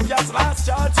 Ethiopia's last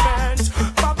judgment.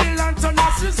 Babylon to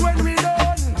ashes when we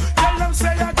done. Tell them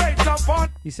say a greater fun.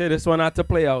 He said this one had to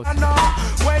play out.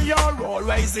 When you're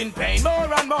always in pain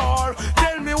more and more,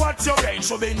 tell me what your brain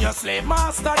should be in your slave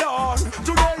master door.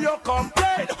 Today you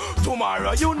complain,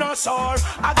 tomorrow you not sure.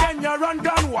 Again you run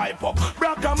down, wipe up,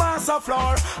 break a master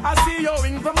floor. I see you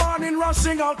in the morning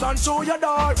rushing out onto your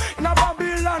door. In a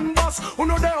Babylon bus, who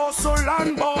know they hustle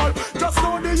and ball. Just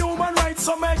know the human rights,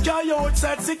 so make your youth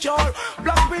set secure.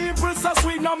 Black people so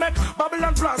sweet, now make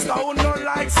Babylon plaster who no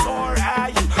like sore.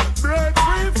 Hey, break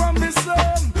free from the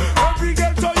slum. Every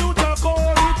ghetto you to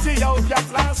call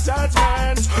Ethiopia's last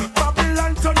judgment.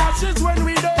 Babylon to ashes when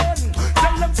we done.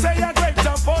 Tell them say a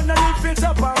greater fun and lift it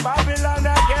up on Babylon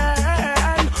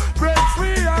again. Break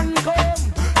free and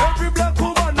come. Every black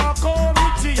woman now come.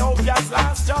 Ethiopia's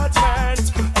last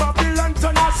judgment. Babylon to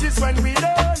ashes when we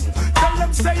done. Tell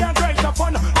them say a greater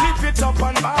fun, lift it up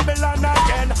on Babylon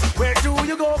again. Where do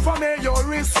you go from here? Your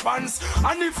response.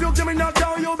 And if you give me knock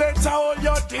down, you better hold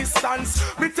your distance.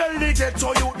 Me tell the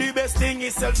ghetto you the best thing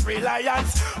is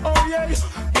self-reliance. Oh yeah,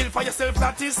 build for yourself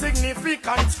that is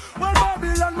significant. Well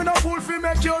Babylon me no fool fi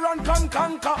make you run come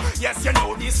conquer. Yes you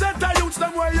know the set of youths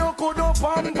them where you could up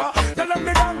pamper. Tell them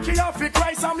the donkey have fi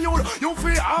cry some mule, you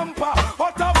fi hamper.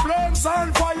 Hot of flames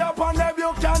and fire upon them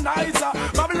you can answer.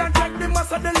 Babylon take the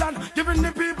mass of the land, giving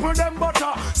the people them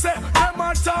butter. Say them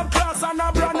a top class and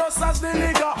a brand us as the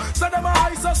nigger. Say them a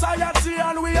high society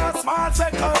and we a smart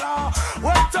secular.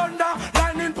 Well thunder,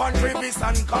 lightning pantry, beast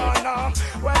and corner.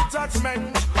 Well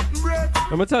judgment, break.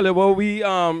 Let me tell you what we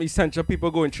essential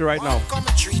people going through right now. Come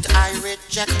treat I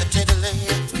reject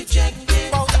the reject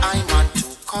both I'm on to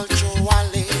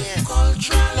culturally.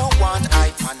 No one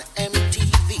I on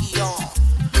MTV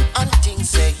and things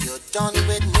say you're done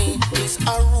with me. This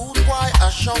a rude boy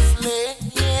a shuffle.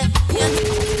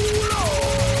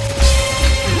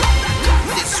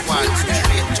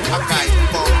 A guy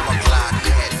bumper clad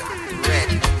head, red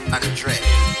and dread.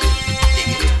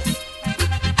 Dig it.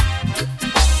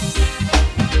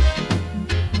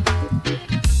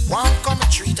 One come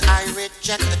treat I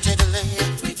rejectedly.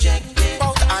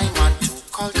 Bout I man too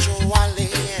culturally.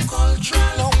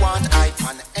 No want I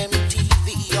on MTV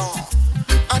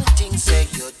and things say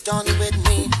you're done with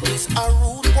me. This a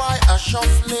rude boy a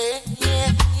shuffle.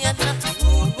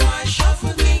 Rude boy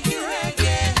shuffle kinky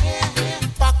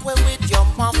reggae. Back way with your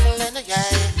muffling,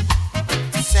 yeah.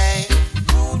 Say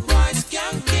rude boy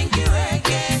skank kinky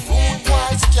reggae. Rude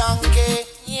boy skanky,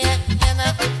 yeah.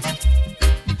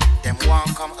 Them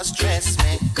won't come a stress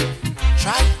me.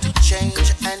 Try to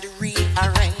change and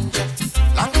rearrange.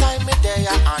 Long time me there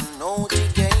and know the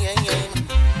game.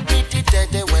 Me the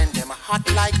dead when them hot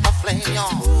like a flame.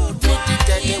 Me the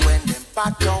dead when them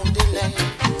bad down the lane.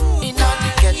 Inna the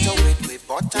ghetto with we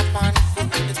butter pan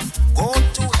food. Go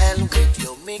to hell with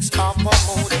your mix up a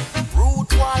mood. Rude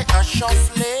boy a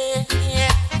shuffle.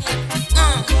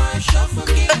 Rude boy shuffle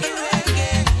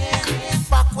reggae.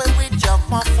 Back way with your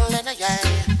muffling, yeah.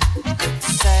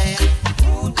 Say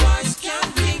rude boy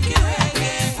skanky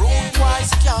reggae. Rude boy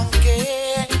skanky.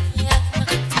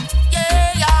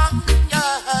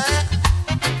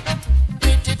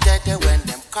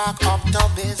 Cock up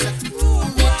tubbies.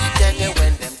 Meet the dead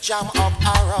when them jam up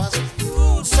arrows.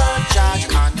 Sir George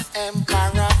and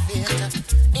Emperor Fate.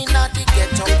 Inna the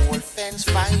ghetto old fence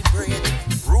vibrate.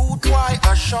 Rude boy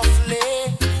a shuffle.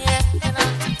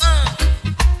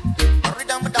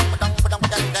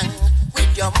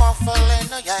 With your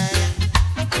muffling, yeah.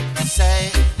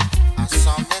 Say, I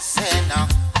saw me say now.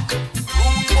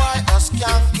 Rude boy a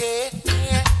skanky.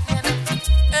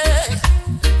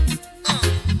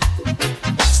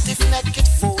 Naked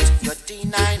foot, you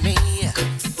deny me.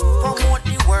 Promote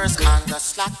the words and the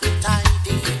slack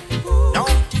tidy.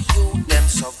 Don't you them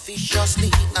so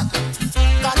viciously.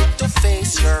 Got to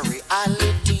face your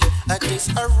reality. This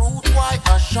a rude boy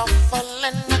a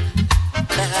shuffling.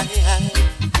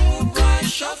 Rude boy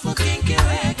shuffle kinky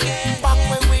reggae. Back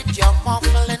way with your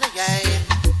muffling, yeah.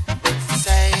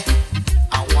 Say,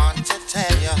 I want to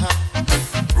tell you,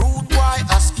 rude boy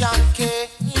a skanky.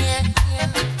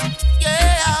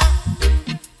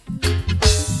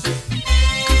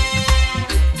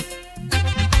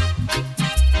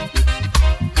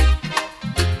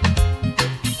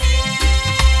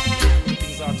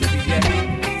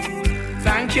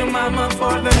 Thank you, mama,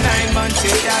 for the 9 months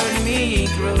you carried me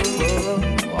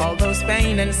through. All those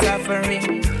pain and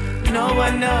suffering. No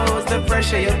one knows the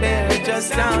pressure you bear,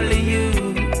 just only you.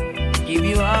 Give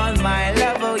you all my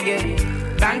love, oh yeah.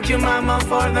 Thank you, mama,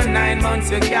 for the 9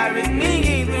 months you carried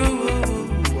me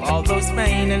through. All those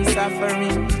pain and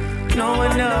suffering. No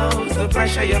one knows the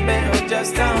pressure you bear,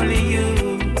 just only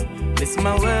you. Listen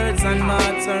my words and my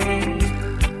utterance.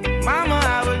 Mama,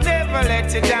 I will never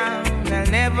let you down. I'll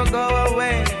never go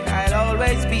away, I'll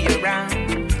always be around.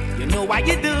 You know why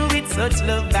you do it, such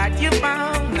love that you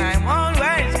found. I'm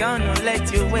always gonna let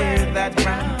you wear that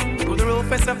crown. Through the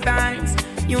roughest of times,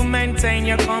 you maintain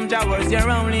your calm towards your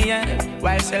only end,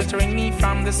 while sheltering me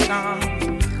from the storm.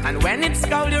 And when it's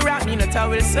cold, you wrap me in a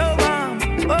towel so warm.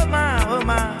 Oh my,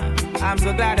 I'm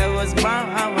so glad I was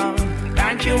born.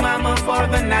 Thank you, mama, for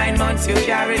the 9 months you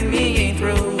carried me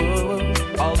through.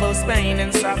 All those pain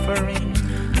and suffering.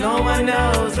 No one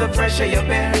knows the pressure you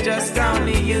bear, just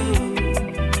only you.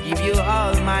 Give you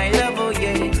all my love, oh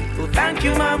yeah. Oh, thank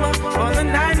you, mama, for the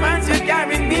 9 months you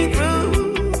carried me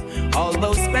through. All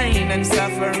those pain and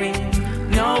suffering.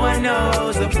 No one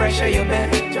knows the pressure you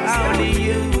bear, just only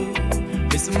you.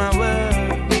 This is my word,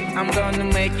 I'm gonna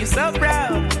make you so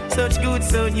proud. Such good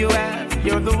son you have.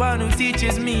 You're the one who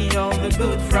teaches me all the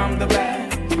good from the bad.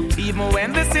 Even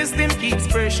when the system keeps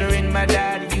pressuring my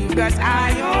dad, you got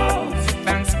high hopes.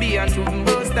 Thanks be unto the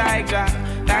Most High God.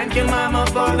 Thank you, mama,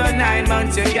 for the 9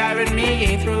 months you carried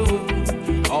me through.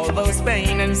 All those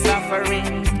pain and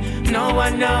suffering. No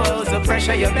one knows the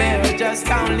pressure you bear, just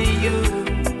only you.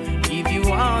 Give you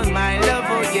all my love,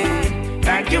 oh yeah.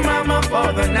 Thank you, mama,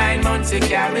 for the 9 months you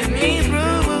carried me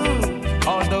through.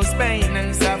 All those pain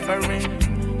and suffering.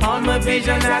 All my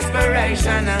vision,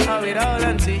 aspiration, I owe it all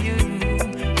unto you.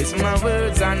 It's my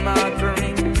words and my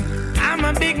offering. I'm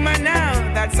a big man now,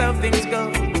 that's how things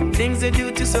go. Things they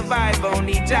do to survive,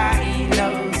 only Jah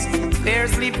knows.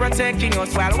 Fiercely protecting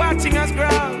us while watching us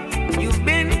grow. You've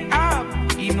been up,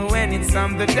 even when it's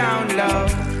on the down low.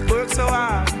 Work so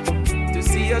hard to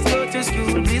see us go to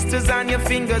school. Blisters on your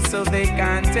fingers so they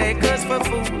can't take us for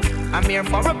food. I'm here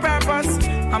for a purpose,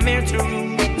 I'm here to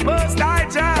rule. Most High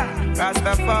Jah,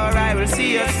 Rastafari will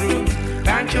see us through.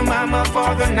 Thank you, mama,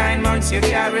 for the 9 months you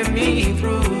carried me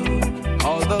through.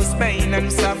 all those pain and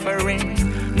suffering.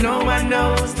 No one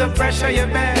knows the pressure you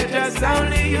bear, just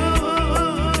only you.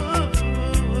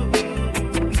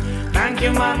 Thank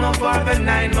you, Mama, for the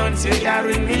 9 months you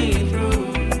carried me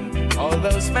through. All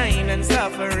those pain and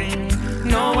suffering.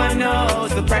 No one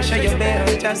knows the pressure you bear,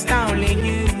 just only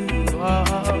you.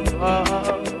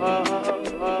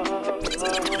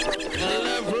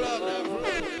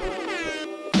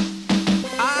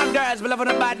 All girls, we love on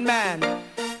a bad man.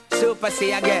 Super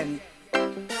C again.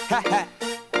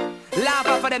 Laugh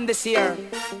off for them this year.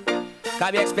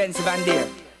 Can be expensive and dear.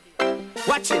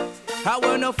 Watch it. I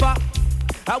won't know fuck.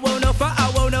 I won't know fuck. I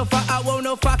won't know fuck. I won't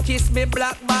know fuck. Kiss me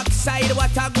black backside.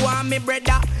 What I go on me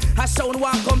brother. A sound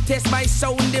one come test my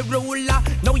sound the ruler.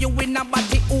 Now you win a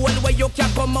body hole where you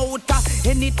can come out.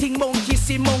 Anything monkey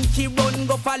see monkey run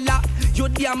go follow. You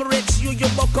damn rich you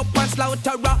buck up and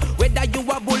slaughter. Whether you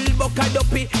a bull buck a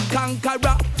dopey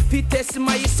conqueror. Fi test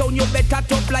my sound you better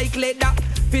tough like leather.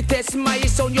 Fi test my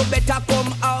sound you better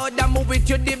come out and move with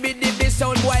your dibby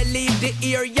sound while leave the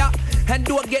area. And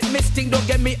don't get me sting, don't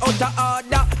get me out of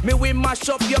order. Me we mash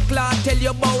up your claw, tell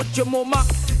you about your mama.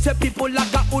 Say people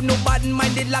like a who no bad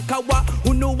minded like a wa.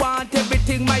 Who no want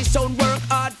everything my sound work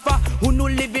hard for. Who no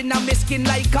living on my skin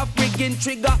like a friggin'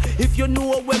 trigger. If you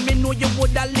know when me know you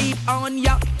woulda leave on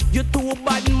ya. You too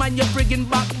bad man, you friggin'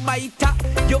 backbiter.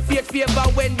 You fake favor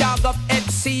when dog of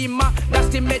eczema. That's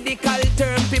the medical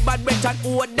term for bad breath and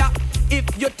odor. If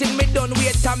you think me done,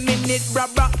 wait a minute,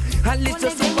 brah. And listen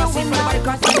to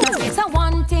so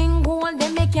one thing gold, they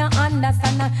make you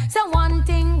understand. So one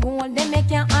thing gold, they make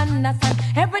you understand.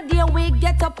 Every day we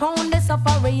get up on the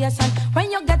separation.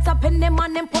 When you get up in the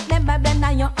morning, put them Bible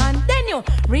in your hand. Then you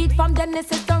read from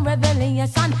Genesis to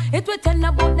Revelation. It will tell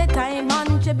about the time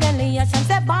and tribulation.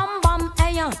 Say bam bam,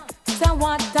 hey ya. Say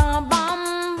what a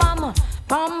bam bam,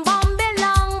 bam bam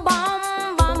belong,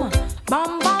 bam bam,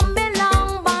 bam bam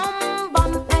belong, bam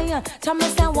bam, hey ya. Tell me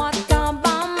say what a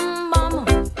bam bam,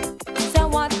 say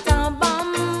what a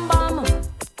bam bam.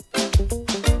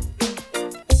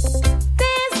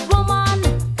 This woman,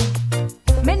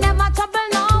 me never trouble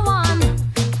no one.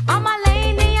 I'm a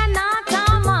lady and not a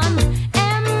man.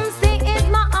 MC is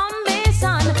my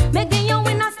ambition. Making you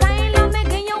in a style and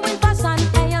making you in fashion.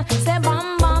 Hey, say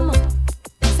bam bam,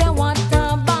 say what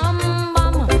a bam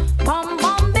bam, bam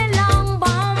bam belong,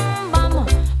 bam bam,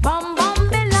 bam bam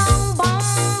belong, bam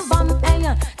bam.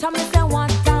 Hey, tell me say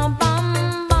what a bam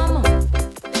bam,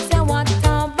 say what a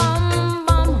bam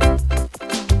bam.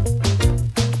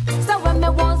 So when me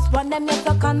was one, them used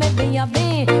to call me B.A.B.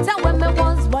 So when me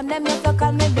was one, them used to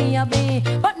call me B.A.B.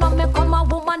 But now me come a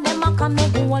woman, them a call me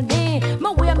Goldie. Me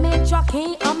wear me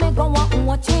jockey and me go a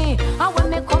watchy. And when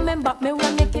me coming back, me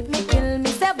wear me keep me kill me.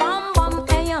 Say bam bam,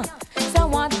 hey, say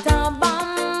what a bam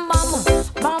bam,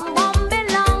 bam bam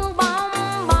belong,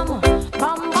 bam bam,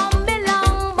 bam bam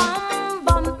belong, bam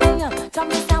bam, hey. Tell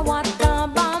me say what a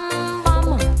bam bam,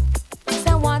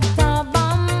 say what a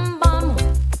bam bam.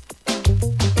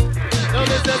 Now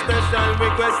this a special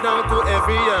request now to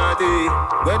every yardie.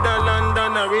 Whether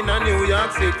London or in a New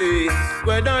York City.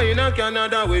 Whether in a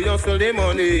Canada where you sell the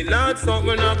money. Lord,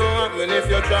 something a go happen if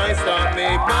you try stop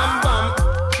me. Bam bam.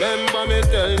 Remember me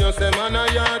tell you say man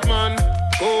a yard man.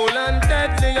 Cool and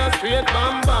deadly a straight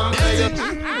bam bam.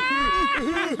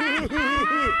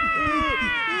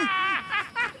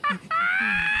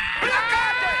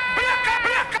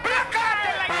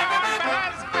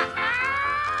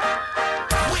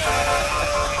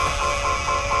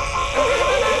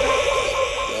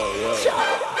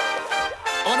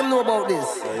 All them know about this.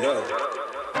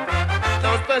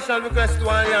 Now special request to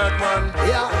one yard man.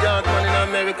 Yeah. Yard man in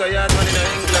America, yard man in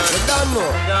England. You don't know.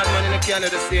 Yard man in Canada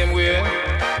the same way.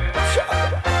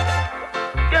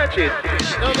 Catch it.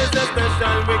 Now this a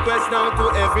special request now to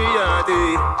every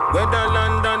yardie. Whether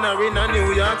London or in a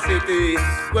New York City.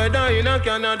 Whether in a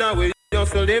Canada where you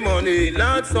sell the money.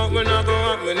 Lord, something a go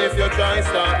happen if you try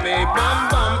stop me. Bam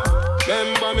bam.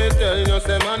 Remember me tell you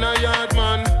say man a yard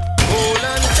man. Cool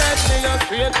and deadly a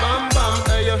straight bam bam.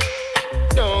 Hey,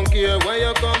 don't care where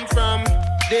you come from.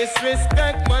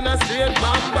 Disrespect man a straight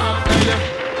bam bam. Hey,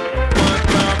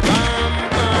 what a bam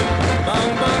bam,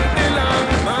 bang bang belong,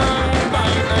 bang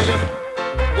bang. Hey,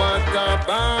 what a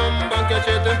bam bang, catch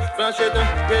it, flash it,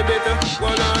 grab it,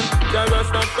 hold on. Jah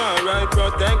Rastafari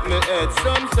protect me head.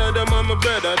 Some say them on my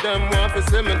brother, them want to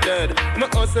see me dead. My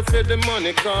hustle for the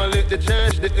money, call it the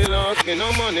change, the ill me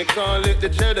no money, call it the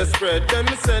cheddar spread. Then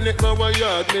me send it to a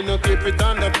yard, me no keep it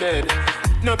on the bed.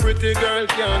 No pretty girl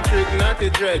can't trick naughty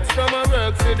dreads. From a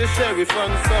work for the sheriff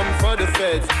and some for the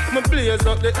feds. Me blaze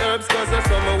up the herbs cause I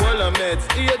saw my wall of meds.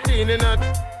 18 in a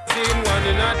team, 1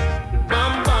 in a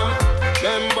bam bam.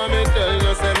 Remember me tell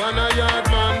you, say man a yard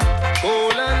man.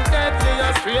 Cool and deadly,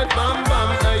 a straight bam bam.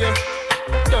 Hey,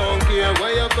 don't care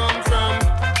where you come from.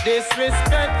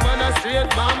 Disrespect, man a straight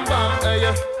bam bam. Hey,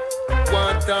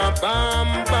 what a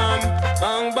bam bam.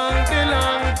 Bang bang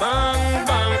tilang, bang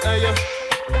bang. Hey,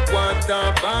 what a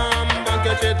bam bang.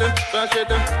 Catch it, flash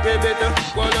it, rip it,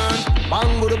 go on.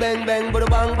 Bang, budu bang, bang, budu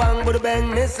bang, bang, budu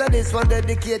bang. Mister, this one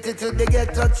dedicated to the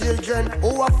ghetto children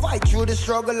who a fight through the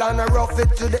struggle and a rough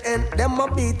it to the end. Them a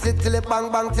beat it till it bang,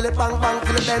 bang, till it bang, bang,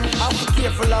 till it bend. Have to be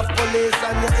careful of police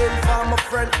and your informer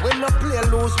friend. We no play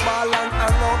loose ball and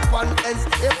hang out on ends.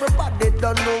 Everybody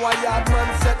don't know why yard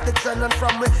man set the trend, and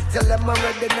from me tell them I'm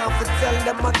ready now to tell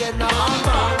them again. Bang,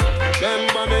 bang.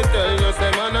 Remember me tell you,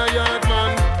 say man a yard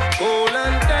man. Cool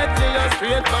and deadly, a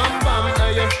straight bam bam.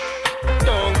 Hey,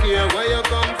 don't care where you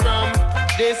come from.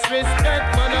 Disrespect,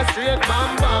 man, a straight bam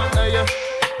bam. Hey,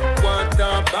 what a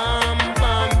bam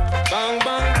bam. Bang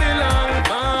bang tilang,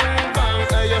 bang bang.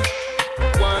 Hey,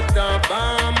 what a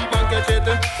bam bang. Catch it,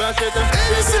 flash it,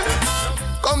 rip it.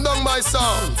 Come down my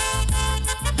sound.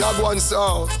 Dog one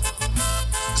sound.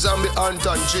 Zombie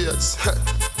Anton Jades.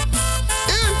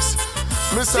 Yes.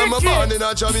 Me say me born in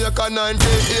a Jamaica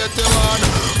 1981.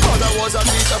 Father was a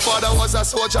teacher, father was a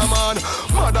soldier man.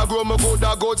 Mother grow me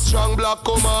good strong black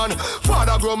command.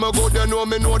 Father grow me good, you know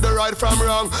me know the right from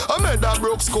wrong. I made that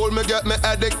broke school, me get me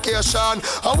education.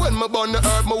 And when me born the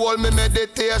earth, me hold me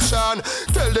meditation.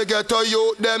 Tell the ghetto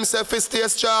youth, them say fi stay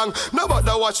strong.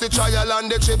 Nobody watch the trial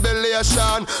and the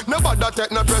tribulation. Nobody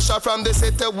take no pressure from the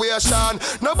situation.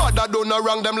 Nobody do no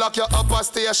wrong, them lock you up a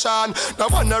station.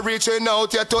 Nobody reaching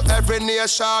out yet to every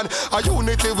nation. A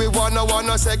unity we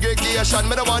wanna segregation.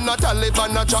 Me don't wanna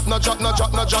Taliban, no drop, no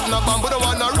bomb. We don't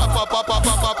wanna rap, bam.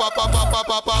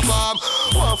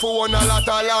 One for one a lot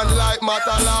of land like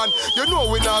Matalan. You know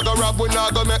we not go rap, we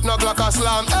not go make no Glock a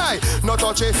slam. Hey, no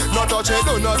touch it, do not touch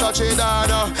it,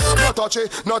 Dana. No touch it,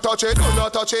 do not touch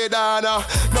it, Dana.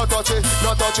 No touch it,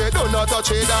 do not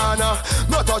touch it, Dana.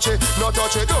 No touch it, do not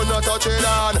touch it,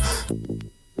 Dana.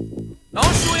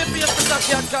 Don't show your face to that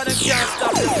cat, cause they can't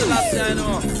stop this the last time,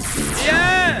 no.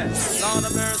 Yeah! Lord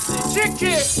of mercy.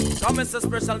 Chicky! Come it's a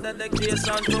special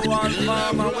dedication to one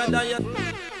farmer, whether you...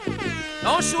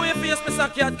 Don't show your face, Mr.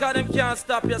 Cat, cause them can't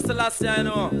stop you till last time,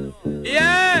 no.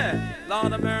 Yeah!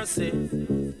 Lord of mercy.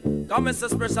 Come it's a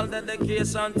special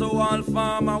dedication to all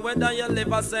farmer, whether you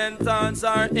live a sentence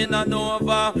or in a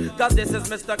Nova. Cause this is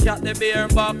Mr. Cat, the beer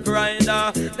back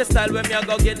rider. The style when me a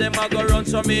go get them, I go run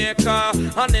Jamaica.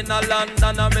 And in a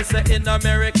London, I me say in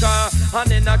America.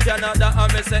 And in a Canada, I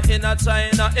me say in a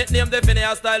China. It name the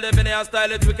Vineyard style,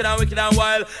 it's wicked and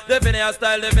wild. The Vineyard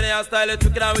style, it's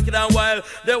wicked and wild.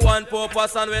 The one poor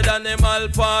person with animal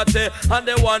party. And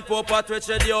the one poor Patrick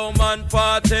with human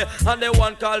party. And the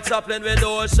one called Chaplin with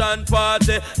ocean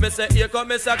party. Me say here come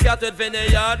Mr. Cat with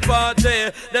Vineyard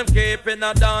party. Them keeping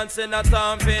a dance in a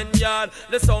town vineyard.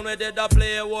 The sound we did a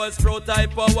play was Pro Type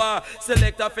Power.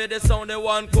 Selector for the sound the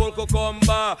one cool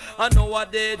cucumber. And know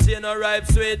what they no ripe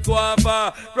sweet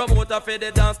guava. Promoter for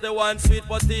the dance the one sweet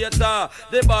potato.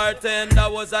 The bartender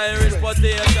was Irish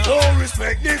potato. No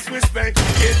respect, disrespect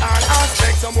in all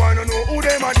aspects. Someone don't know who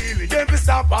them a deal with. Them to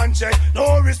stop and check.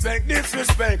 No respect,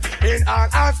 disrespect in all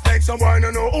aspects. Someone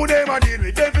don't know who them a deal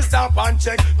with. Them to stop and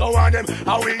check. Go on them.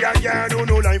 How we a girl do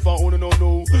no life for who no.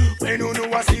 When you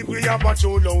know a sleep we a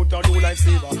patrol out and do life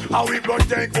saver. How we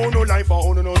protect who no life for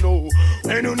who no.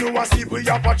 When you know a sleep we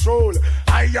a patrol.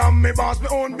 I am me boss, me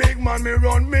own big man, me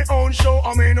run me own show.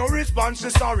 I mean no response to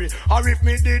sorry. Or if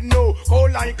me did know, go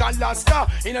like Alaska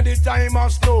in the time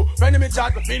of snow. When me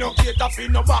chat, me no cater for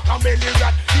no back and belly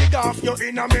rat. Dig off your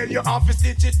inner mail, you have to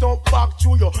stitch it up back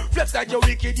to you. Flex like you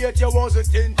wicked yet you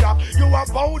wasn't intact. You a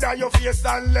powder your face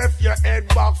and left your head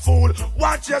back, fool.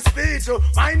 Watch your speech,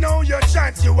 I know your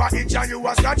chat. You a itch and you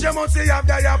a scratch, you must say you have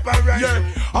the apparent. Yeah,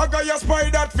 I got your spy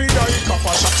that feed I cup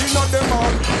a shot in on them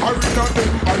man. I read on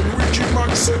them, I wicked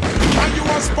man say. And you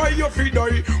a spy your feed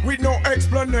I with no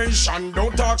explanation.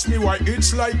 Don't ask me why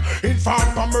it's like. In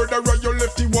fact, a murderer, you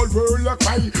left the whole world a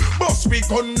cry. Boss we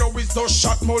gun now is those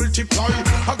shot multiply.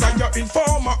 I got your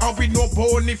informer and we no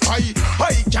bonify.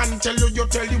 I can tell you, you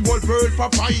tell the whole world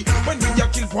papai. When we a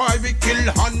kill boy, we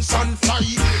kill hands and fly.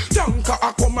 Tanka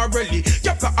a come a rally,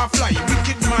 yaka a fly.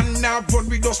 Wicked man now run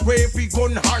with us where we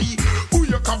gun high.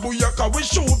 Booyaka, we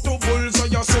shoot to bulls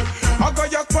and you say. I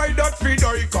got your spy that feed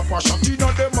I cup a shot in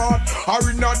on them heart. Or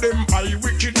in on them eye,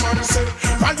 wicked man say.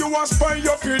 And you a spy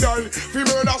your feed I. Fi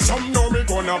murder some now me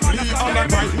gonna bleed on a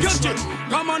bite.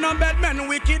 Come on a bad men,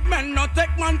 wicked men, not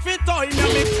take man fit toy. Me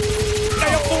you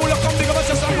fool, you come think about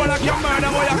yourself like your murder,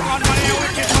 boy, you can't man, you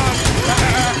wicked man.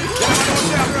 You don't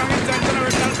say I'm wrong intention,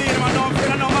 original deal, man, don't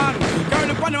feel no man.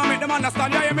 man, you make them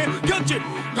understand, you hear me? Catch it.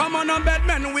 Come on, bad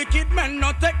men, wicked men,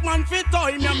 no take man fit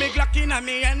toy. Me a me Glock inna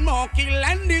me and more kill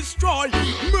and destroy.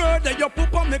 Murder your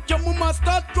papa, make your mama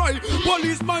start cry.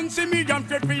 Policeman see me and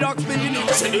fit for dogs being in.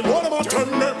 See the one about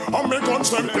 10 me, and me guns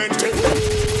them plenty.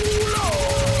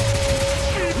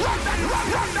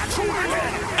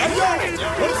 Hey yo,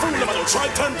 well fool them and try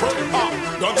temple.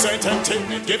 Guns ain't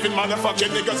empty, giving motherfucking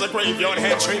niggas a graveyard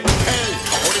entry. Hey,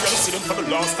 only gonna see them for the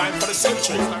last time for the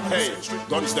century. Hey,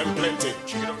 guns them plenty.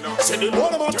 See the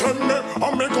one about 10 me,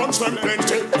 and me guns them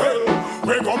plenty. Hey,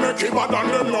 we gon' make it bad and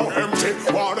them no empty.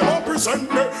 While them all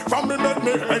present me, from me make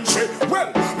me entry.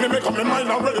 Well, me make up my mind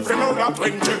already for now that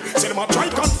 20. See them a try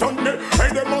confront me, hey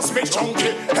they must be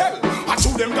chunky. Hell, I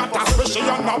shoot them got a special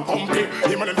and a pumpy.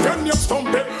 Him and them friend you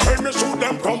stumpy, hey me shoot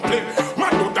them promptly.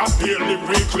 Man do that daily,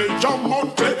 weekly, and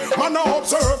monthly. Man I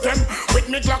observe them, with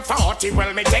me Glock 40.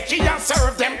 Well me take it and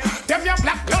serve them. Them your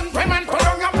black gun, man put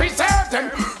on and preserve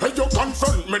them. Hey you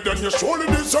confront me then you surely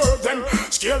deserve them.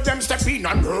 Scale them, step in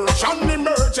and merge and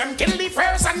emerge them. Kill the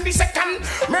first and the second,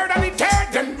 murder the third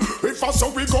then. If I so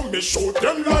we gon' me shoot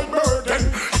them like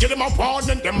burden. Give them a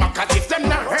warning, them a cut if them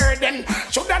not heard then.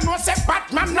 Should I know say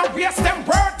Batman no waste them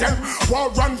burden.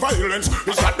 War and violence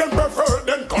is that them preferred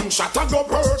then. Gunshot a go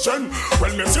person.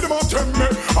 When me see them a tell me,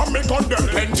 I make on them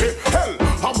plenty. Hell,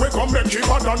 I wake up make it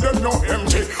bad and them no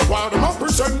empty. While them a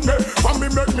present me, for me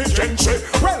make me gentry.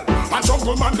 Well, a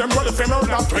jungle man them well if they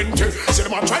murder 20. See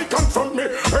them a try confront me,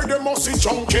 hey they must see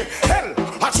junkie. Hell,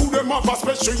 I shoot them off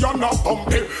especially and a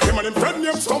bumpy. Him and him friend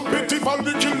name Stumpy, if I'll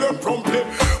be kill them promptly.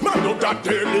 Man do that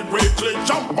daily, weekly,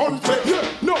 jump monthly. Yeah,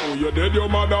 no, you dead your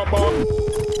mother bomb.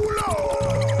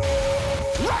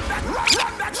 Run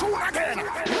that tune again.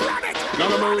 Run it.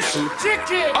 None of mercy.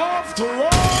 Chicken. After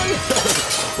all,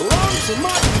 run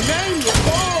somebody name your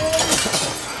ball.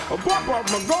 I pop out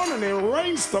my gun and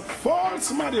erase the fall.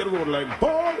 Somebody had go like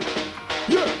ball.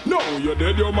 Yeah, no, you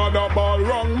dead your mother ball.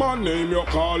 Wrong man name you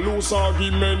call. Loose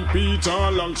argument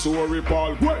Peter long story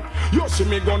Paul. Well, you see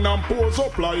me gun and pose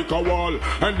up like a wall.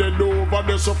 And then over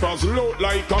the surface load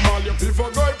like a mall. If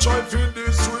a guy try to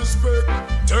disrespect,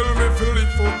 tell me feel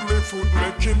it foot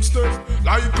make him step.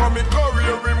 Like a me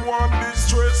career him want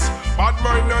distress. Bad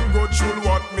mind and go through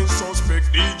what me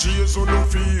suspect. DJs on no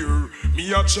fear,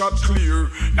 me a chat clear.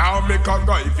 Now make a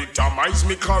guy victimize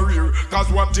me career. Cause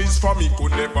what is for me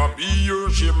could never be your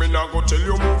shame. Me now go tell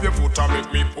you move your foot and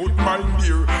make me put mine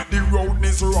there. The road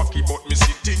is rocky but me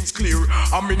see things clear.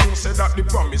 And me know say that the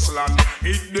promised land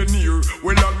is the near.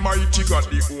 Well Almighty God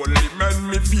the only man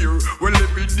me fear. Well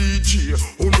every DJ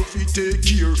who no fit take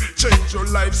care. Change your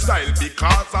lifestyle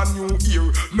because a new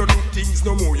year. No do things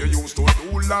no more you used to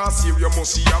do last year. You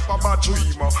must see a papa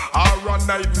dreamer or a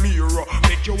nightmare.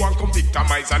 Make you want come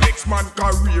victimize a next man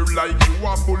career. Like you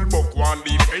a bullbuck one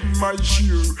defend my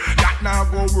share. That now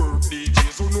go work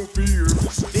DJs who no fear.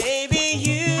 Baby,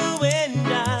 you and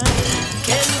I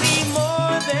can be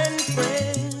more than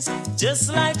friends. Just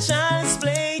like child's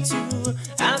play too.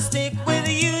 I'll stick with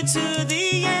you to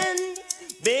the end.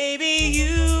 Baby,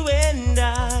 you and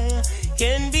I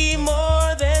can be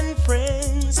more than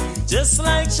friends. Just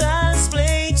like child's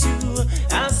play too.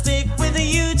 I'll stick with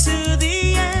you to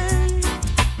the end.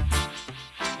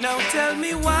 Now tell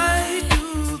me why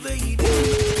do they do?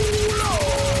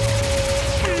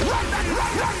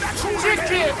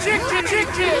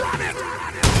 Chicken.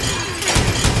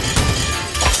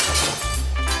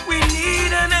 We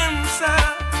need an answer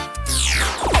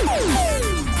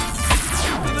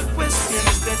to the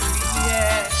questions that we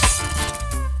ask.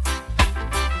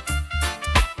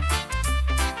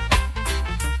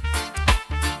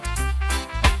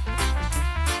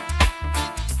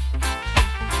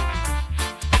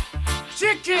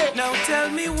 Chicken. Now tell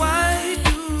me why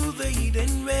do they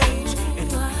then rage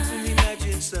and even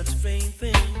imagine such vain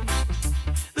things?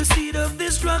 The seed of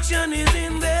destruction is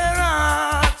in their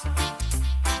hearts.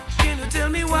 Can you tell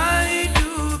me why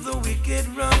do the wicked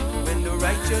run when the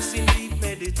righteous in deep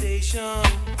meditation?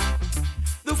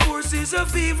 The forces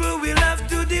of evil will have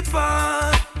to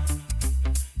depart.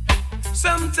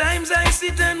 Sometimes I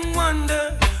sit and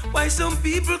wonder why some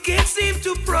people can't seem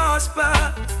to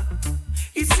prosper.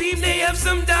 It seems they have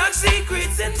some dark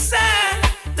secrets inside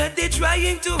that they're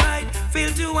trying to hide, fail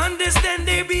to understand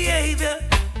their behavior.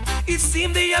 It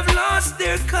seems they have lost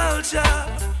their culture,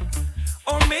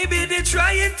 or maybe they're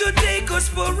trying to take us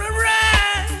for a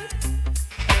ride.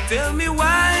 Tell me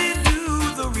why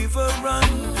do the river run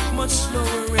much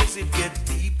slower as it gets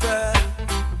deeper?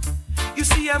 You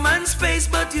see a man's face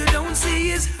but you don't see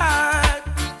his heart.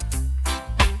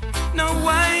 Now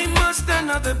why must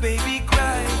another baby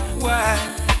cry? Why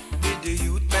did the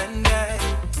youth man die?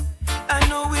 I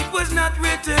know it was not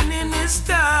written in the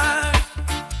stars.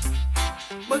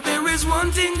 But there is one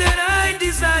thing that I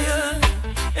desire,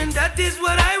 and that is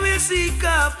what I will seek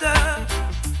after.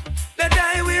 That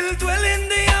I will dwell in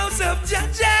the house of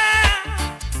Jah.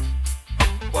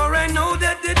 For I know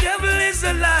that the devil is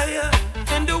a liar,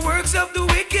 and the works of the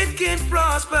wicked can't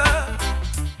prosper.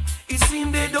 It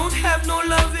seems they don't have no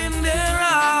love in their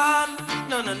heart.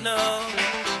 No, no, no.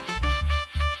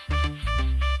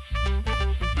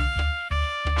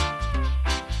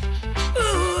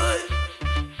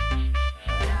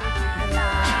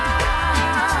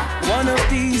 One of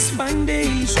these fine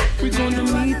days, we're gonna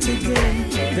meet again.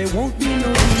 There won't be no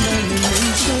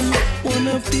denomination. One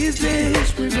of these days,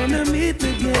 we're gonna meet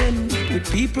again with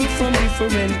people from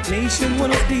different nations.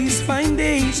 One of these fine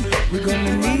days, we're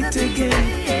gonna meet again.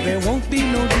 There won't be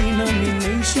no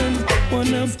denomination.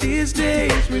 One of these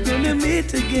days, we're gonna meet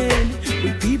again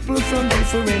with people from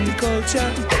different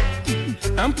culture.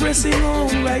 I'm pressing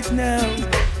on right now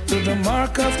to the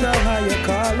mark of the higher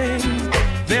calling.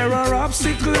 There are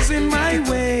obstacles in my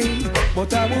way,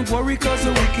 but I won't worry cause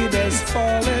the wicked has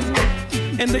fallen.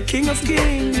 And the King of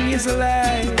Kings is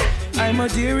alive. I'm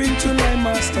adhering to my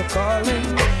master calling.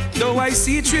 Though I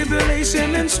see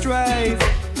tribulation and strife,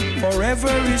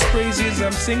 forever his praises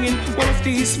I'm singing. One of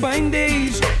these fine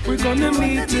days, we're gonna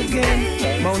meet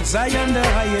again. Mount Zion, the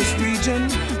highest region.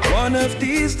 One of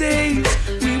these days,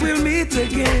 we will meet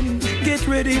again. Get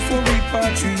ready for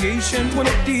repatriation. One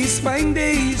of these fine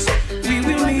days, we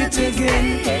will meet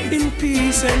again in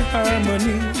peace and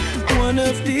harmony. One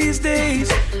of these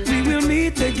days, we will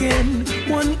meet again.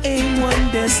 One aim,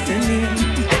 one destiny.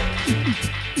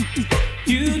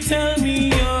 You tell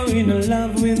me you're in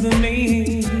love with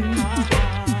me,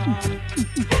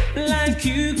 like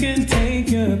you can take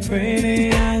your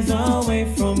pretty eyes away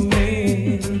from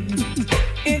me.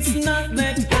 It's not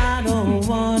that I don't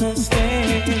wanna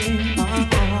stay,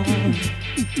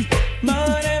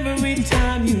 but every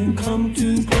time you come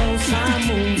too close, I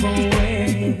move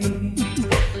away.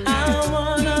 I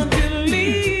wanna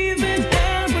believe in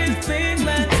everything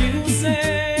that you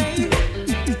say,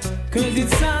 cause it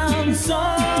sounds so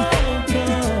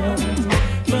good.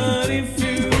 But if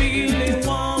you really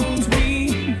want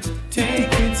me,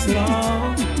 take it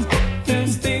slow.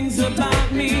 There's things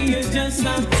about me you just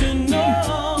have to know.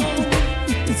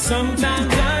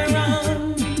 Sometimes I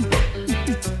run,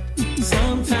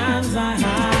 sometimes I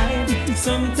hide,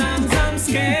 sometimes I'm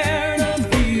scared of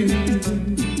you.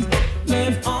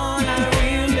 But all I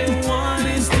really want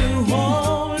is to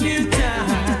hold you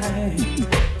tight,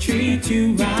 treat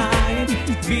you right,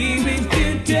 be with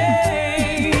you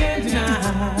day and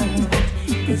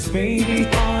night. Cause baby,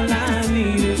 all I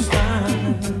need is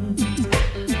time.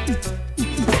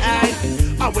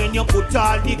 And when you put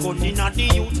all the gun in the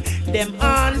youth, them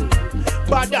on,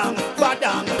 badang,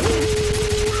 badang.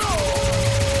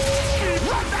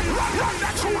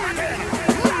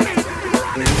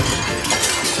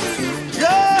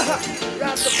 Yeah,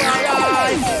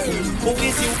 Rastafari. Who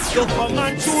is you? You come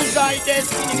and choose thy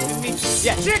destiny with me.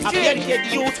 Yeah, I dedicate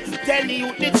the youth, tell the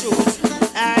youth the truth.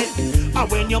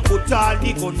 And when you put all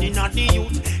the gun in the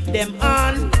youth, them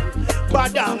on,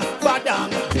 badang,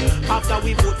 badang. After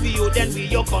we vote for you, then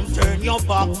you come turn your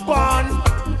back on.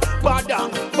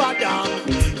 Badang, badang.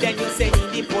 Then you send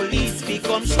in the police, we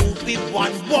come shoot with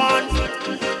one.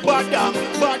 Badang,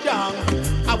 badang.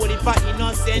 I would if I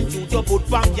innocent you to put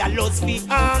bank your lost feet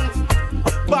hang.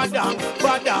 Badang,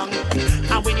 badang.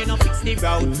 And when you not fix the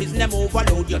route, prison them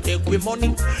overload, you take with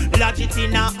money. Lodge it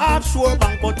in a offshore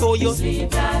bank, but oh you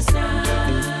sleep last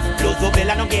night. Close up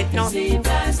bell and no get no. Sleep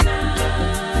last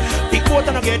night. Big boat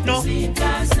and no get no. Sleep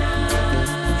last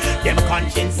night. Them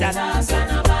conscience and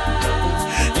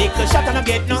little shot and I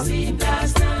get no sleep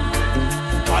last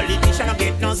night. Politician I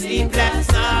get no sleep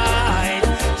last night.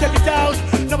 Check it out.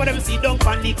 Nobody will see down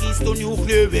on the keys to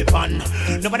nuclear weapon.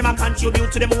 Nobody will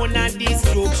contribute to them own and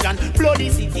destruction. Bloody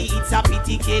city, it's a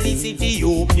pity, Kelly city,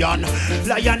 Ethiopian.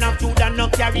 Lion of Judah no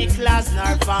carry class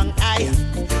nor fang eye.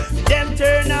 Them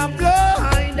turn a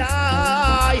blind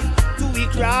eye to we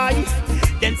cry.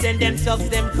 Them send themselves,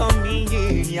 them come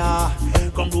in, yeah.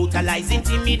 Come brutalize,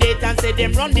 intimidate and say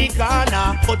them run the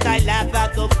corner. But I laugh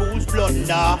at the fool's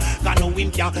blunder. Cause no him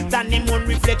can stand him one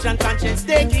reflection, conscience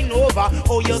taking over.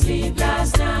 Oh you sleep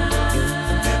last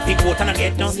night. Big boat and I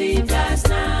get no sleep last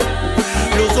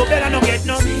night. Lose up and I no get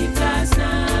no sleep last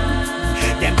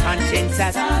night. Them conscience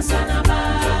has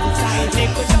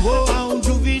whoa,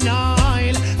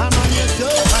 juvenile, I'm on your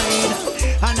side.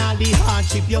 And all the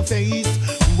hardship you face.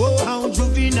 Whoa,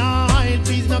 juvenile,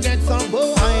 please no get so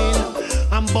behind.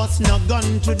 I'm busting a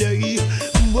gun today.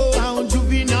 Whoa,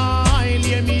 juvenile,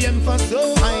 hear me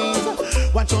emphasize.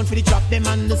 Watch out for the trap, them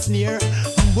and the snare.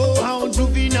 Whoa, how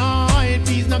juvenile,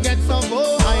 please not get so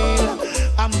vile.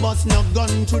 I'm bust no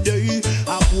gun today.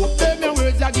 I hope them your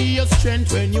words I give you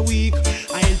strength when you're weak.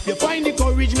 I help you find the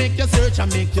courage, make you search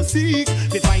and make you seek.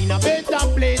 We find a better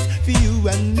place for you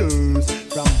and yours.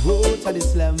 From road to the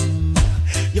slum,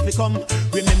 you become,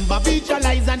 remember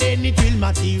visualize and then it will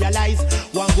materialize.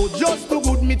 One go just too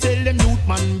good, me tell them youth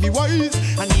man be wise.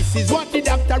 And this is what the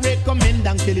doctor recommend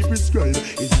and tell it prescribe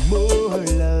is more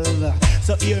love.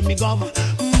 So hear me go,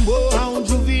 whoa, how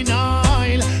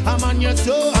juvenile, I'm on your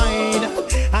side.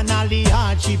 And all the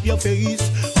hardship you face,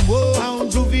 whoa, how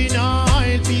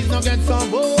juvenile, please not get so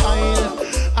wild.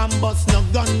 I'm bust no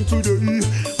gun today,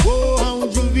 whoa, how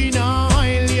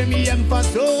juvenile, hear me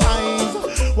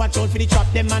emphasize. Watch out for the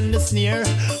trap, them and the snare.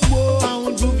 Whoa,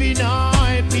 how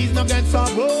juvenile, please not get so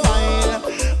wild.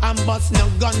 I'm bust no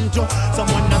gun to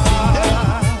someone not in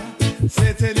there.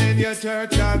 Sitting in your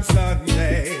church on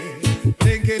Sunday,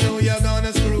 thinking who you're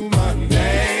gonna screw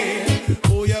Monday,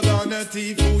 who you're gonna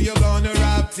thief, who you're gonna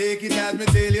rob. Take it as me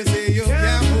till you say you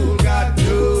can't fool God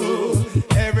too.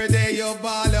 Every day you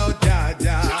ball out,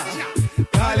 Jaja.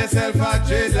 Call yourself a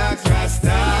dreadlocks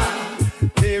Rasta.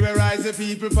 Terrorize the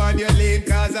people on your lane,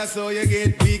 cause I saw you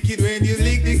get wicked when you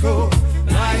lick the code.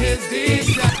 My head's deep.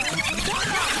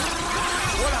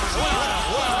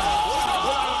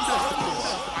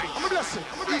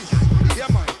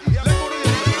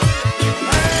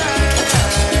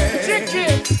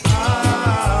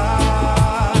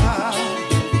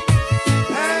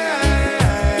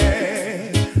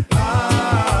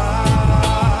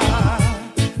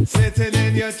 Sitting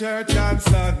in your church on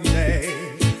Sunday,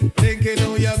 thinking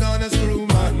who you're gonna screw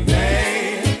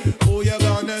Monday, who you're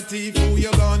gonna thief, who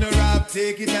you're gonna rob.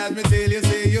 Take it as me till you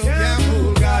say you can't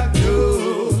fool God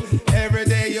too. Every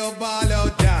day you ball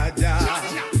out, Jaja.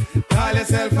 Call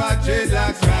yourself a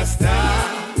dreadlocks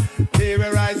Rasta.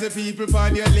 Terrorize the people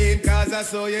on your lane, cause I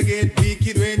saw you get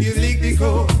wicked when you lick the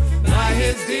code. My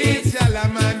head's deep, shall a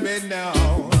man bend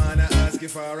down. Wanna ask you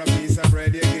for a piece of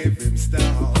bread, you give him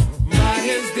stone. My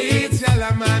head's deep, shall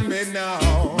a man bend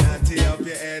down. Natty up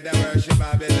your head and worship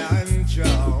Babylon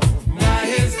throne. My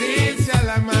head's deep, shall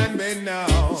a man bend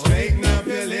down. Straighten up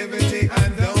your liberty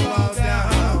and don't bow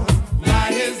down.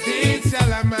 My head's deep,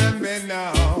 shall a man bend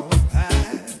down.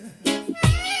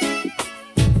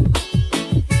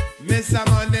 Mr.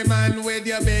 Money Man with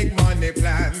your big money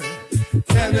plan.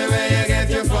 Tell me where you get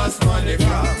your first money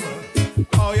from.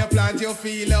 How you plant your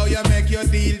field, how you make your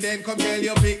deal. Then come tell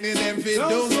your picnic them fit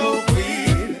don't smoke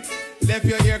weed. Left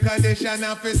your air condition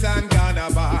office and gone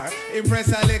a bar. Impress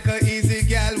a little easy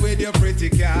gal with your pretty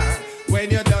car. When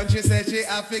you're done, she said she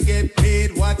have to get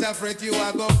paid. What a fret you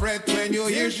a go fret when you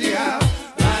hear she have.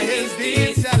 My his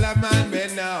deed, shall a man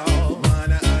bend now.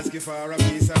 Wanna ask you for a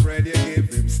piece of bread, you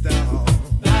give him stone.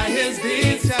 By his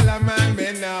deed, shall a man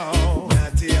bend now.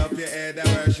 Natty up your head and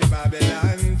worship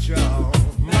Babylon throne.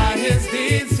 By his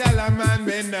deed, shall a man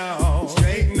bend now.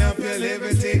 Straighten up your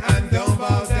liberty and don't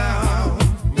bow down.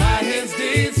 By his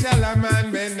deed, shall a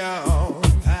man bend now.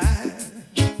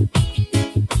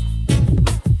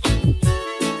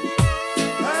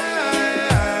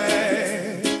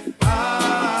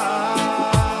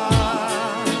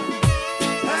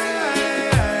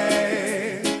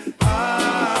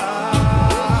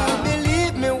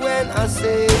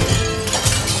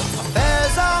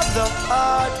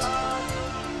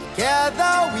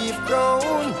 Together we've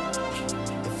grown,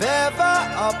 if ever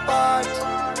apart.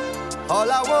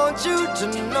 All I want you to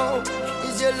know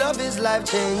is your love is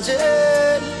life-changing,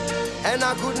 and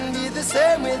I couldn't be the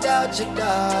same without you,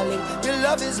 darling. Your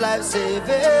love is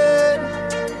life-saving.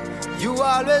 You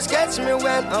always catch me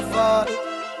when I fall.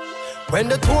 When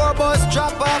the tour bus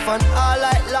drop off and all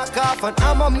light lock off, and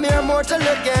I'm a mere mortal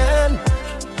again.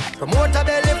 Promoter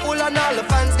belly full and all the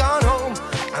fans gone home.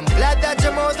 I'm glad that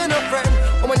you're more than a friend.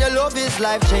 And when your love is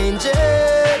life-changing,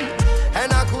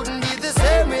 and I couldn't be the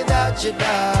same without you,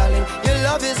 darling. Your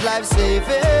love is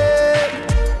life-saving.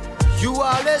 You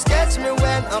always catch me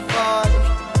when I fall.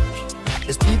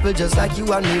 There's people just like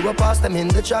you and me, we pass them in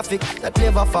the traffic, that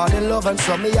never fall in love, and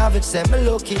some me have it, say me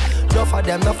lucky. Enough of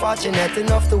them not fortunate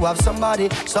enough to have somebody.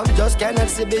 Some just cannot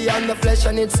see beyond the flesh,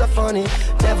 and it's so funny.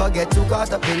 Never get too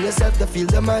caught up in yourself to feel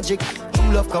the magic.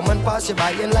 True love come and pass you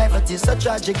by in life, it is so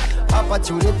tragic.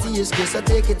 Opportunity is good, so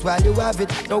take it while you have it.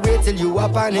 Don't wait till you are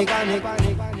panic.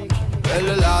 Well,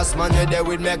 the last man there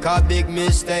would make a big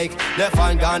mistake. Left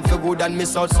and gone for good and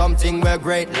miss out something we're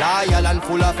great. Loyal and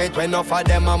full of it when enough of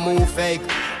them a move fake.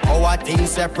 Our things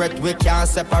separate, we can't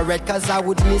separate, cause I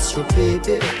would miss you,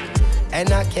 baby.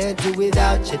 And I can't do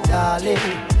without you, darling.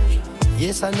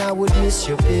 Yes, and I would miss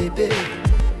you, baby.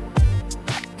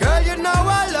 Girl, you know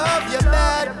I love you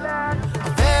bad.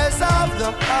 Affairs of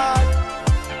the heart.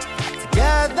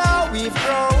 Together we've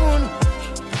grown.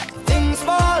 Things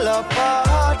fall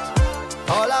apart.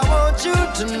 All I want you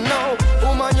to know,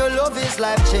 woman, your love is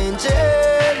life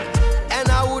changing. And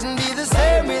I wouldn't be the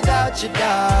same without you,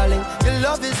 darling. Your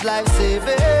love is life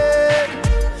saving.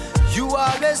 You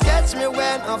always catch me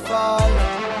when I fall.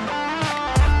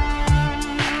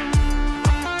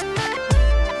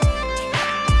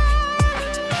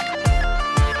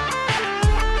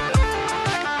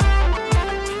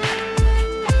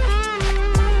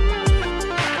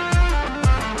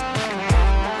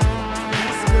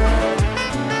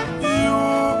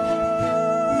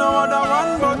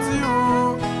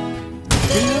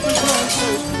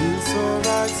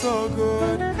 So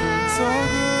good, so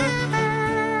good.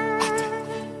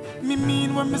 Me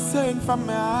mean when me saying from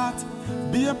my heart.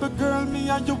 Baby girl, me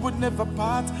and you would never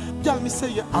part. Girl, me say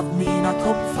you have me in a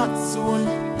comfort zone.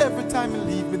 Every time you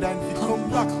leave me, then you come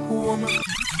back home.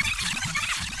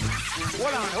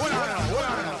 Hold on,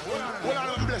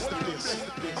 I'm blessed to this.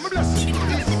 I'm blessed.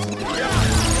 Yeah.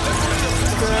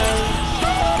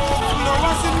 No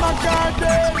one's in my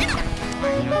garden.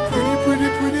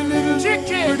 Pretty little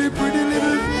chicken. Pretty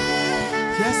little.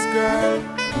 Yes, girl.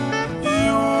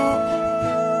 You.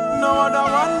 No other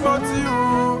one but you.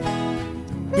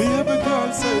 Baby girl,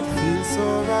 so it feels so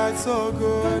right, so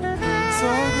good, so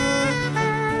good.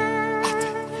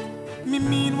 Me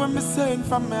mean when me saying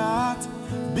from my heart.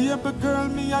 Baby girl,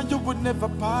 me and you would never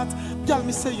part. Girl,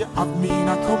 me say you have me in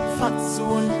a comfort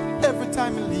zone. Every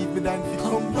time you leave me, then you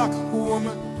come back home.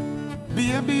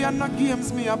 Baby, and no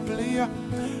games me a play.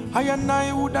 I and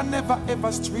I woulda never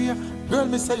ever stray. Girl,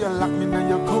 me say you lock me in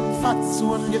your comfort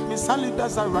zone. Get me solid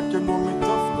as a rock, you know me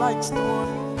tough like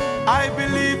stone. I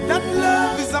believe that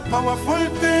love is a powerful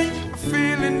thing,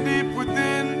 feeling deep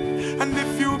within. And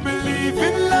if you believe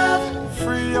in love,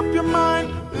 free up your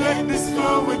mind, let this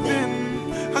flow within.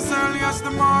 As early as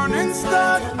the morning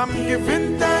start, I'm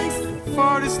giving thanks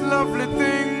for this lovely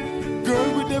thing.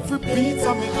 Girl, with every beat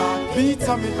of me heart, me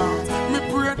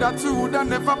pray that you woulda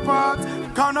never part.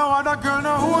 Cause no other girl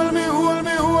no hold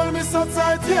me so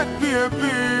tight yet,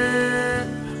 baby.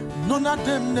 None of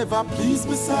them never please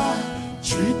me, sir,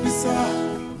 treat me, sir.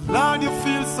 Lord, you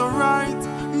feel so right.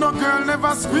 No girl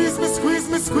never squeeze me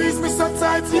so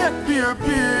tight yet,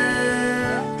 baby.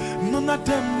 None of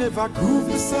them never groove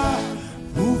me, sir,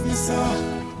 move me, sir.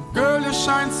 Girl, you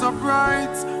shine so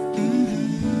bright.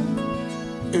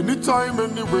 Anytime,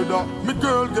 any weather, me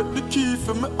girl get the key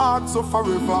for me heart so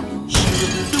forever. She be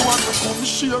the one that come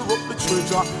share up the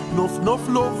treasure. Enough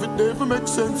love, it never make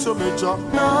sense, you measure.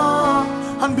 Nah,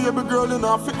 and baby girl, you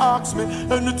know if you ask me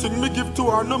anything me give to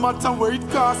her, no matter what it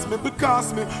cost me.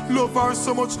 Because me love her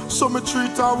so much, so me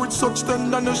treat her with such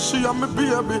tenderness, she and me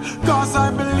baby. Cause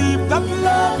I believe that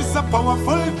love is a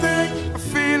powerful thing,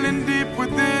 feeling deep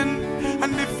within.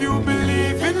 And if you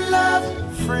believe in love,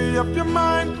 free up your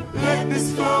mind, let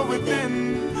this flow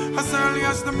within. As early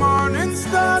as the morning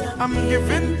start, I'm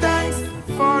giving thanks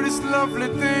for this lovely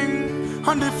thing.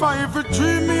 And if I ever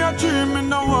dream me a dream, me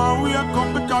know how we are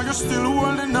come because you're still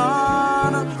holding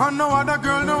on. And no other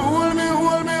girl no hold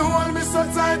me so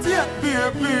tight yet,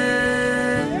 baby.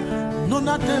 None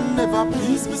of them never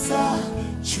please me, sir,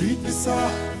 treat me,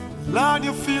 sir. Lord,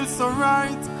 you feel so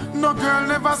right. No girl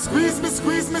never squeeze me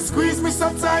so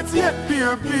tight yet,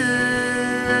 baby.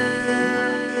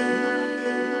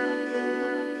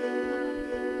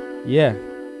 Yeah,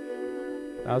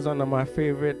 that was one of my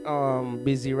favorite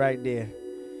Busy right there.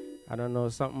 I don't know,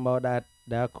 something about that,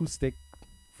 the acoustic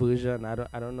version. I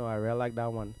don't know, I really like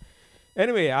that one.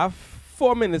 Anyway, I have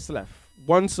 4 minutes left.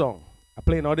 One song. I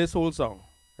play now this whole song,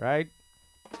 right?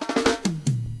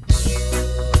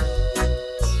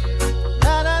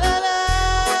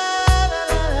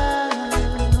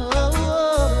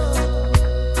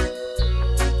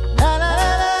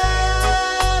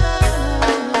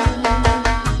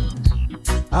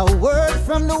 A word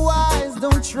from the wise,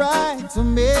 don't try to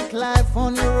make life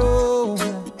on your own.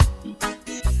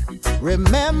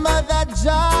 Remember that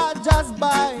Jah just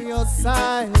by your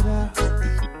side.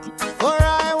 For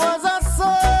I was a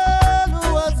soul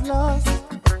who was lost,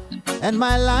 and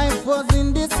my life was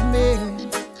in dismay.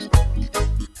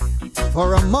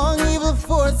 For among evil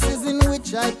forces in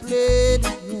which I played,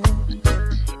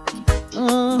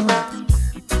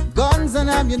 guns and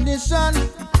ammunition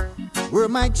were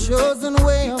my chosen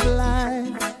way of life.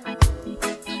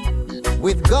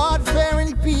 With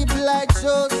God-fearing people I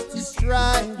chose to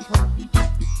strive.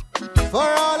 For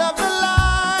all of the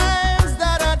lives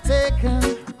that are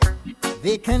taken,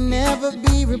 they can never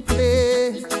be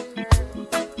replaced.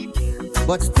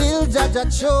 but still Jaja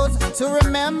chose to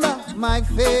remember my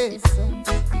face.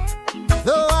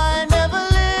 Though I never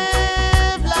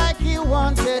lived like he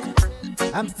wanted,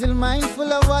 I'm still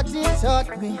mindful of what he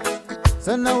taught me.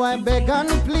 So now I beg and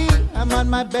plead, I'm on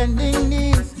my bending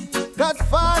knees. 'Cause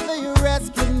Father, you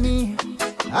rescued me.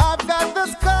 I've got the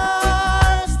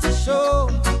scars to show.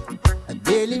 I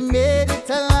barely made it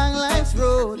along life's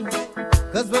road.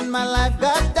 'Cause when my life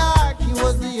got dark, he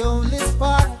was the only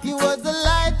spark. He was the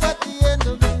light at the end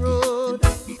of the road.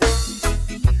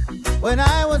 When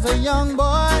I was a young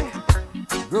boy,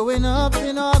 growing up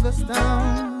in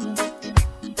Augustown,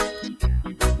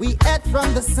 we ate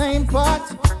from the same pot.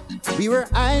 We were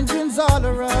Indians all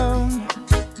around.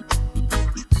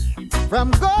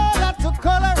 From Gola to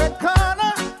Colorado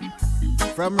Corner,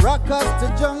 from Rockers to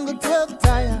Jungle 12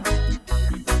 Tire,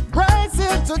 Bryce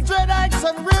Hill to Dread Heights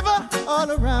and River, all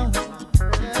around.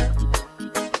 Yeah.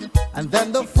 And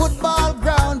then the football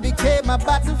ground became a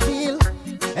battlefield,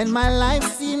 and my life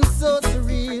seemed so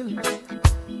surreal.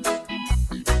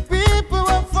 People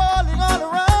were falling all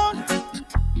around,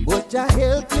 but Jah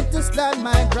helped me to stand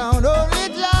my ground.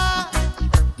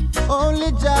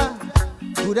 Only Jah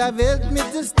could have helped me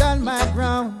to stand my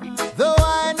ground. Though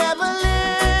I never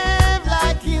lived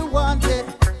like he wanted,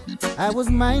 I was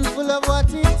mindful of what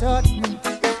he taught me.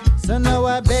 So now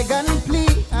I beg and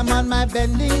plead, I'm on my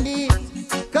bending knees.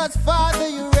 'Cause Father,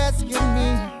 you rescued me,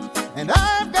 and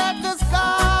I've got the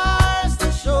scars to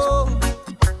show.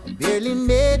 I barely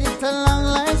made it along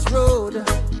life's road.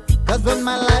 'Cause when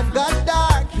my life got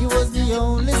dark, he was the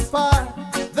only spark,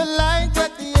 the light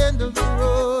at the end of the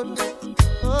road.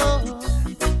 Oh,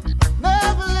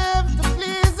 never lived to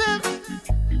please him,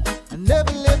 I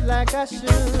never lived like I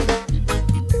should.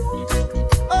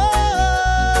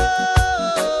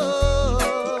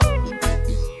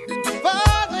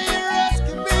 Father, you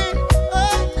rescued me.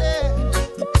 Oh yeah,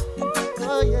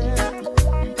 oh yeah.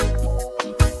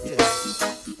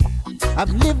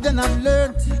 I've lived and I've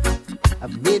learned.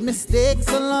 I've made mistakes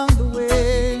along the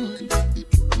way.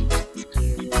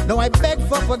 Now I beg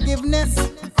for forgiveness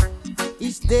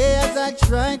each day as I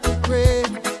try to pray.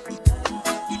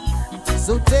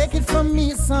 So take it from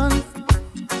me, son,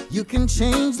 you can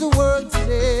change the world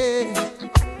today.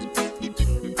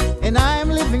 And I'm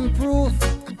living proof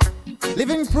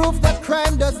that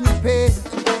crime doesn't pay.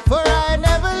 For I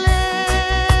never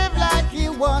lived like he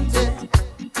wanted,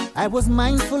 I was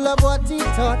mindful of what he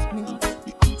taught me.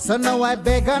 So now I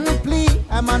beg and plead,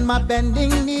 I'm on my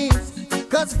bending knees.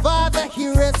 'Cause Father, he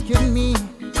rescued me,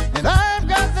 and I've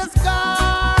got the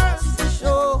scars to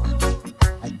show.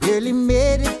 I barely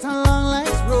made it along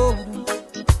life's road.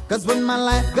 'Cause when my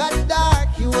life got dark,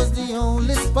 he was the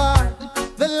only spark,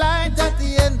 the light at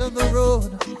the end of the road.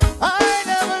 I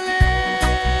never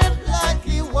lived like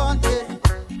he wanted,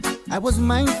 I was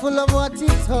mindful of what he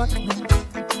taught me.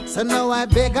 So now I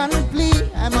beg and plead,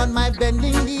 I'm on my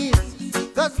bending knees.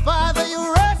 'Cause Father, you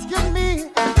rescued me,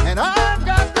 and I've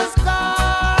got the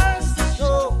scars to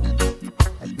show.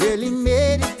 I barely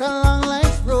made it along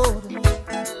life's road.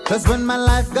 'Cause when my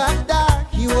life got dark,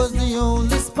 he was the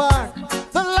only spark,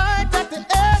 the light at the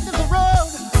end of the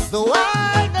road. Though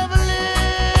I never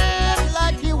lived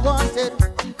like he wanted,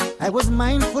 I was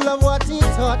mindful of what he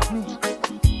taught me.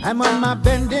 I'm on my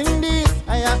bending knees,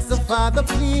 I ask the Father,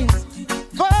 please.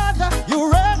 Father, you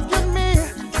rescued me,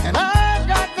 and I've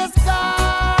got the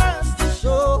scars to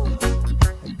show.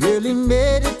 I barely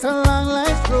made it along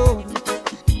life's road.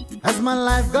 As my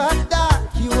life got dark,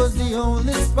 he was the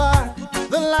only spark,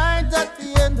 the light at the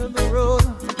end of the road.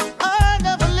 I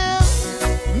never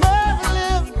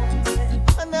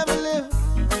lived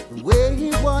the way he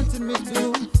wanted me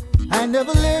to. I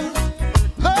never lived,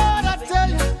 Lord, I tell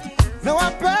you, now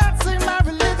I'm passing my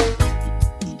religion.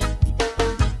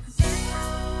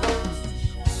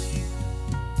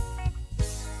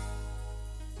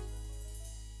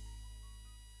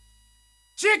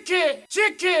 Chicky,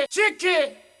 chicky, chicky,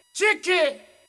 chicky.